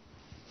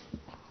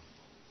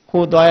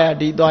ဟိုသွားရ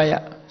ဒီသွားရ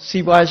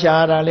စီးပွားရှာရ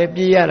တာလဲ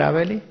ပြေးရတာ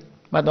ပဲလေ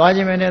မသွားခြ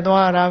င်းပဲနဲ့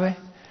သွားရတာပဲ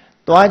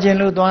သွားခြင်း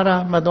လို့သွားတာ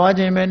မသွား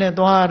ခြင်းပဲနဲ့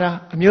သွားရတာ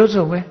အမျိုး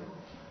စုံပဲ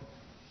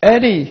အဲ့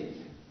ဒီ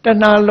တ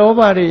ဏှာလောဘ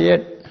တွေရဲ့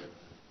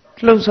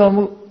လှုပ်ဆော်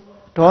မှု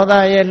ဒေါသ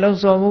ရဲ့လှုပ်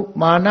ဆော်မှု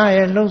မာန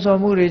ရဲ့လှုပ်ဆော်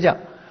မှုတွေကြော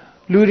င့်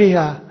လူတွေ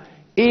ဟာ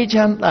အေးချ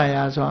မ်းသာ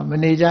ယာစွာမ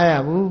နေကြရ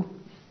ဘူး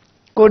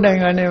ကိုယ်နိုင်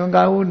ငံနဲ့မက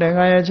ဘူးနိုင်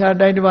ငံရဲ့ခြား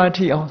တိုင်းတစ်ပါး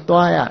ထိအောင်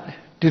သွားရတယ်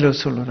ဒီလို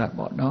ဆိုလိုတာ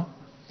ပေါ့နော်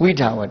ဝိ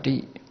ဓာဝတိ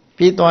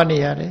ပြေးသွားနေ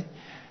ရတယ်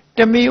တ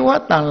မေဝ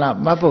တန်လ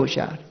မဖုတ်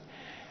ရှာ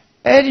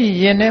အဲ့ဒီ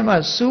ရင်ထဲမှာ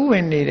စူးဝ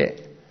င်နေတဲ့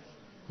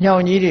ညော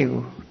င်ကြီးတွေ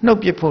ကိုနှုတ်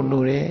ပစ်ဖို့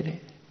လိုတယ်တဲ့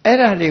အဲ့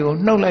ဒါတွေကို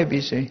နှုတ်လိုက်ပြီ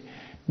ဆိုရင်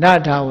န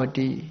ထာဝ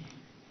တိ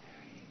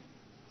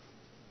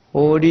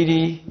ဟိုဒီ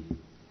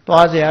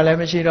သွားเสียလည်း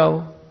မရှိတော့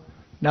ဘူး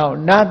နောက်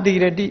နတိ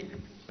ရတိ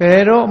ဘ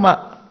ယ်တော့မှ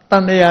တ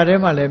န်တရားထဲ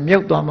မှာလည်းမြု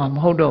ပ်သွားမှာမ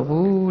ဟုတ်တော့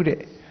ဘူးတဲ့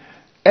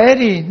အဲ့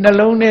ဒီနှ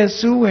လုံးထဲ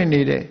စူးဝင်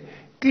နေတဲ့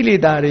ကိလေ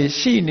သာတွေ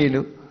ရှိနေ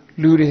လို့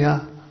လူတွေဟာ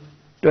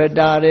တွေ့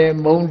တာတယ်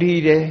မုန်း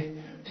တီးတယ်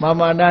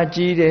မာန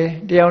ကြီးတယ်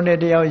တယောက်နဲ့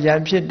တယောက်ရန်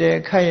ဖြစ်တယ်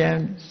ခိုက်ရန်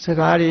စ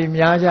ကားတွေ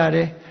များကြတ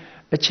ယ်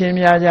အချင်း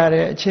များကြတ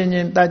ယ်အချင်းချ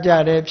င်းတတ်ကြ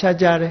တယ်ဖြတ်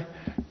ကြတယ်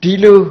ဒီ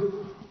လို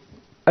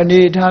အနေ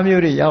အထား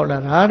မျိုးတွေရောက်လာ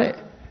တာတဲ့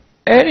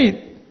အဲ့ဒီ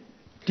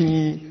ဒီ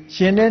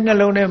ရှင်တဲ့နှ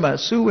လုံးထဲမှာ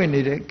စုဝင်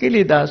နေတဲ့ကိ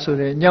လေသာဆို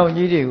တဲ့ညောင်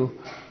ကြီးတွေကို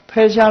ဖ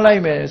ယ်ရှားလို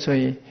က်မယ်ဆို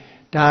ရင်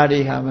ဒါတွေ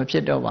ဟာမဖြ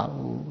စ်တော့ပါ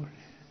ဘူး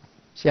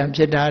ရှံဖြ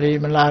စ်တာတွေ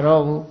မလာ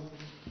တော့ဘူး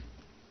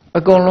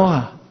အကုန်လုံး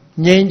ဟာ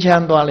ငြိမ်းချ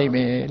မ်းသွားလိမ့်မ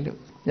ယ်လို့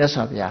မြတ်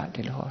စွာဘုရား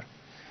ဒီလိုဟော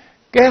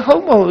ကဲဟု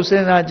တ်မဟုတ်စ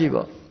ဉ်းစားကြည့်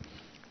ပေါ့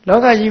လော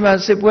ကကြီးမှာ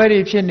စစ်ပွဲတွေ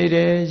ဖြစ်နေတ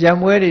ယ်ရံ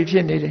ပွဲတွေဖြ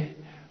စ်နေတယ်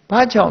ဘာ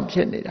ကြောင့်ဖြ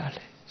စ်နေတာ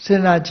လဲစ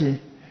ဉ်းစားကြည့်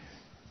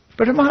ပ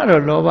ထမ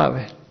တော့လောဘ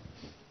ပဲ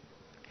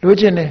လို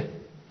ချင်တယ်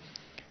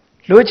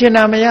လိုချင်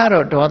တာမရ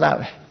တော့ဒေါသ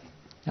ပဲ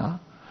နော်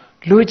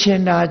လိုချင်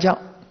တာကြော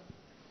င့်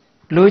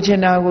လိုချင်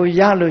တာကို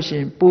ရလို့ရှိ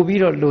ရင်ပို့ပြီး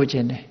တော့လိုချ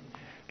င်တယ်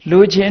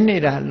လိုချင်နေ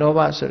တာလောဘ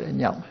ဆိုတဲ့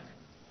ညောင်းပဲ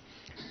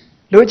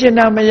လိုချင်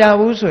တာမရ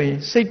ဘူးဆိုရင်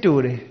စိတ်တူ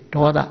တယ်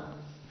ဒေါသ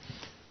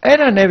အဲ့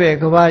ဒါနဲ့ပဲ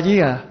ကဘာကြီး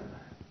ဟာ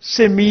စ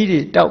စ်မီးတွေ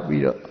တောက်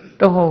ပြီးတော့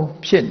တဟုန်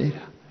ဖြစ်နေ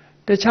တာ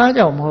တခြား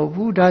ကြောင့်မဟုတ်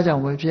ဘူးဒါကြော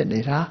င့်ပဲဖြစ်နေ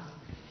တာ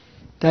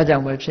ဒါကြော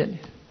င့်ပဲဖြစ်နေ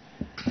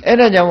အဲ့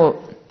ဒါကြောင့်မို့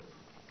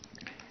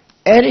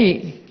အဲ့ဒီ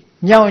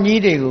ညောင်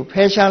ကြီးတွေကိုဖ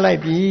ယ်ရှားလိုက်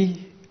ပြီး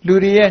လူ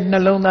တွေရဲ့နှ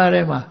လုံးသား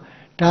ထဲမှာ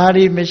ဒါ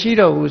တွေမရှိ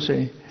တော့ဘူးဆို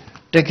ရင်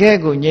တကယ့်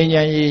ကိုငြိမ်းချ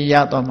မ်းရေးရ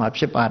သွားမှာ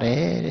ဖြစ်ပါတ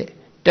ယ်တဲ့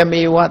တ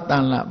မေဝတ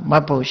န်လမ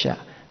တ်ဖို့ရှာ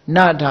န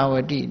ထာဝ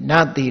တိန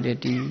တိရ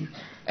တိ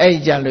အဲ့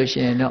ကြလို့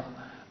ရှိရင်တော့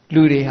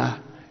လူတွေဟာ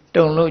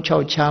တုံလုံးခြော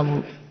က်ချမှု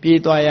ပြေး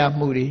သွားရ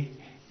မှုတွေ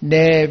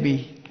နဲ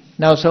ပြီး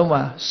နောက်ဆုံး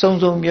မှာစုံ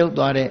စုံမြုပ်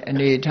သွားတဲ့အ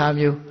နေအထား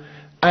မျိုး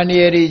အန္တ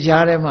ရာယ်တွေ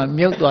ကြားထဲမှာ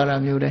မြုပ်သွားတာ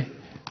မျိုးတွေ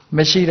မ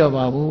ရှိတော့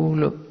ပါဘူး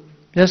လို့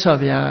မြတ်စွာ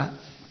ဘုရားက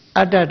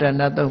အတ္တဒါ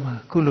နတုံးမှာ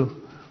ခုလို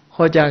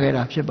ဟောကြားခဲ့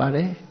တာဖြစ်ပါတ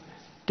ယ်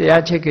တ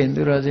ရားချစ်ခင်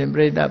သူတော်စင်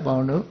ပြိဿပေါ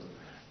င်းတို့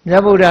မြ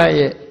တ်ဗုဒ္ဓ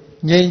ရဲ့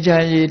ငြိမ်းချ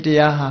မ်းရေးတ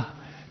ရားဟာ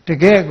တ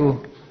ကယ်ကို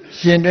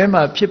ရှင်တွဲ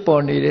မှာဖြစ်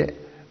ပေါ်နေတဲ့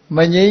မ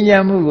ငြိမ်းချ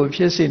မ်းမှုကိုဖြ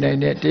စ်စေနိုင်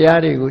တဲ့တရား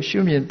တွေကိုရှု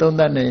မြင်သုံး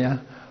သပ်နိုင်ရန်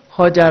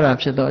ဟောကြားတာ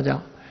ဖြစ်သောကြော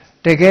င့်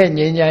တကယ်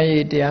ငြိမ်းချမ်း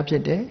ရေးတရားဖြ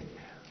စ်တယ်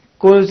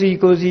ကိုယ်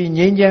စီ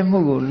ငြိမ်းချမ်းမှု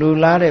ကိုလူ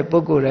လားတဲ့ပု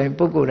ဂ္ဂိုလ်တိုင်း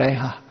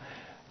ဟာ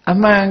အ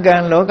မှန်က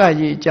န်လောက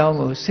ကြီးအကြောင်း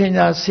ကိုစဉ်း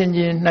စားဆင်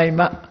ခြင်နိုင်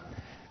မှ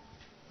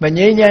မ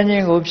ငြိမ်းချမ်းခြ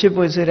င်းကိုဖြစ်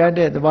ပေါ်စေ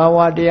တဲ့သဘာဝ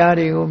တရား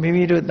တွေကိုမိ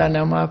မိတို့တဏ္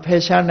ဍာမှာဖ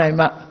ယ်ရှားနိုင်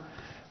မှ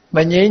မ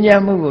ငြိမ်းချ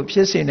မ်းမှုကိုဖြ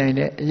စ်စေနိုင်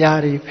တဲ့အရာ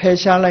တွေဖယ်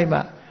ရှားလိုက်မှ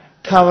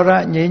သာဝရ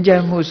ငြိမ်းချ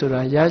မ်းမှုဆို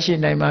တာရရှိ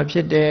နိုင်မှာဖြ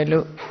စ်တယ်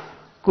လို့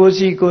ကိုယ်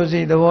စီ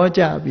သဘော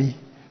ကျပြီး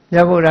မြ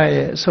တ်ဗုဒ္ဓ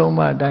ရဲ့အဆုံးအမ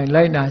အတိုင်း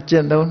လိုက်နာကျ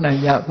င့်သုံးနိုင်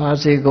ကြပါ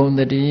စေကုန်သ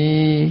တ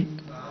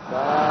ည်း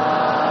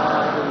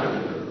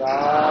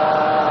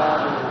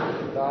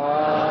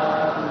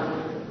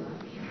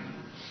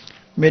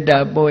မေတ္တာ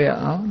ပို့ရ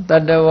အောင်တ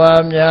တဝါ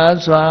များ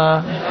စွာ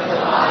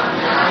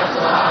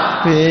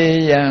ဖေး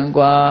ရန်ก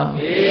ว่า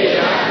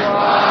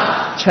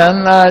ချ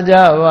မ်းသာကြ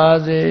ပါ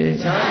စေ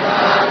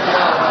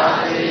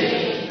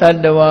တ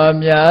တဝါ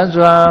များ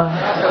စွာ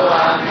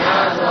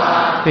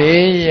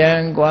ဖေးရ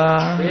န်กว่า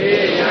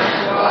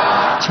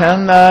ချ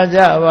မ်းသာကြ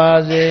ပါ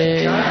စေ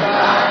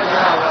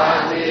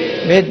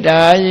မေတ္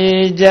တာရေ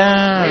ချ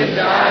မ်း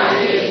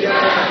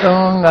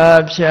သုံးငါ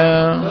ဖြံ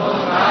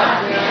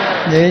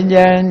ငြိမ်းချ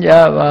မ်းကြ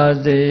ပါ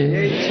စေ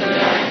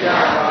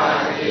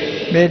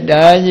မေတ္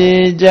တာရေ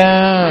ချ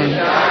မ်း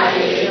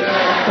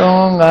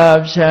သုံးငါ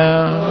ဖြံ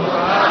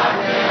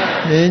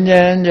ငြိမ်းချ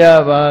မ်းကြ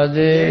ပါ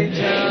စေ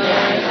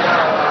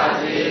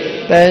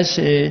သက်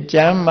ရှိကျ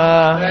မ်းမာ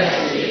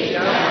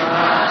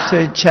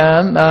စိတ်ချ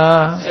မ်းသာ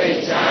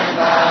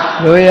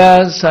လူရ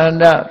ဆန္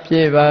ဒ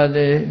ပြေပါ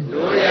စေ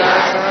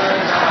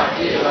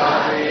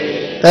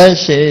သက်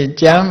ရှိ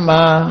ကျမ်း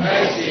မာ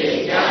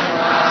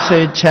စိ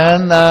တ်ချ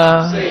မ်းသာ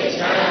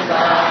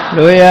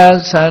လူရ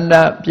ဆန္ဒ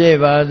ပြေ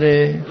ပါစေ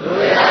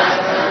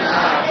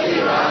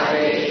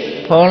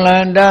ဖုံလ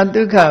န္တာ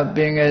ဒုက္ခပ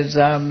င်က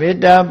စားမေတ္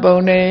တာပုံ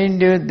နေ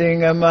တုသင်္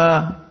ကမ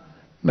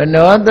မ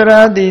နောတရ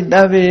တိတ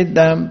ဗ္ဗေ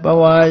တံပ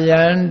ဝါယ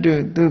န္တု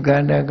ဒုက္ခ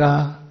တက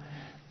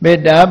မေ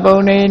တ္တာပုံ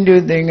နေတု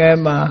သင်္က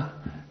မ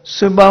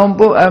စုပေါင်း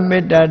ပုအမေ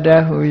တ္တာတ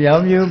ဟုရော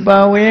င်မြူပါ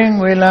ဝင်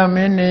ငွေလာမ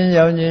င်းနှင့်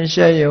ရောင်ခြင်း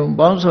ရှက်ယုံ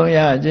ပေါင်းဆောင်ရ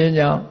ခြင်း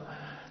ကြောင့်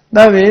သ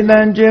ဗ္ဗေတံ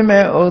ကျွင်း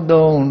မဲ့ဥ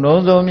သုံး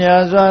လုံးစုံ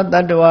များစွာတ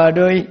တ္တဝါ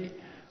တို့၏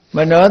မ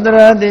နောတရ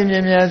တိမြ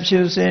မြဖြူ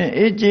စင်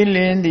အကြည်လ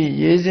င်းသည့်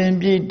ရေစဉ်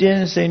ပြည့်တ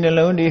င်းစိတ်နှ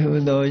လုံးတည်ဟု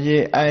သောရေ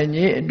အိုင်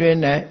ကြီးအတွင်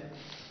၌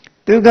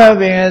ဒုက္ခ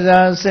ပင်က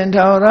စားစင်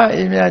ထောရ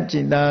အမြတ်จิ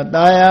ตာ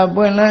တာယာ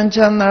ပွင့်လန်းချ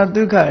မ်းသာ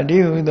ဒုက္ခတ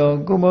ည်ဟုသော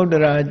ကုမုဒ္ဒ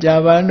ရာဂျာ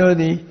ပန်တို့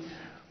သည်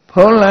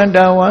ဖုံးလန္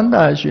တာဝန္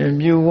တာရွှင်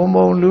မြူဝ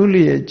မုံလူ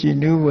လျက်ကြည်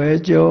နူးဝဲ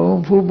ကြုံ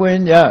ဖူးပွ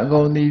င့်ကြကု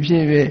န်သည်ဖြ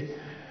စ်၍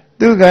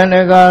ဒုက္ခန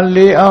က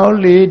လေးအောင်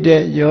လေး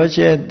တဲ့ရော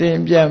ရှက်သင်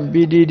ပြန့်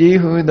ပီတိတိ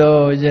ဟုသော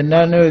ယန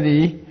န်တို့သ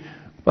ည်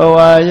ဘဝ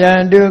ယံ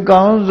တု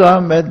ကောင်းစွာ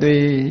မသွေ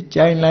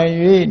ကြိုင်လည်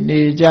၍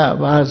နေကြ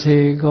ပါစေ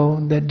ကုန်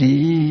သတ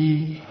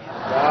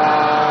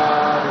ည်း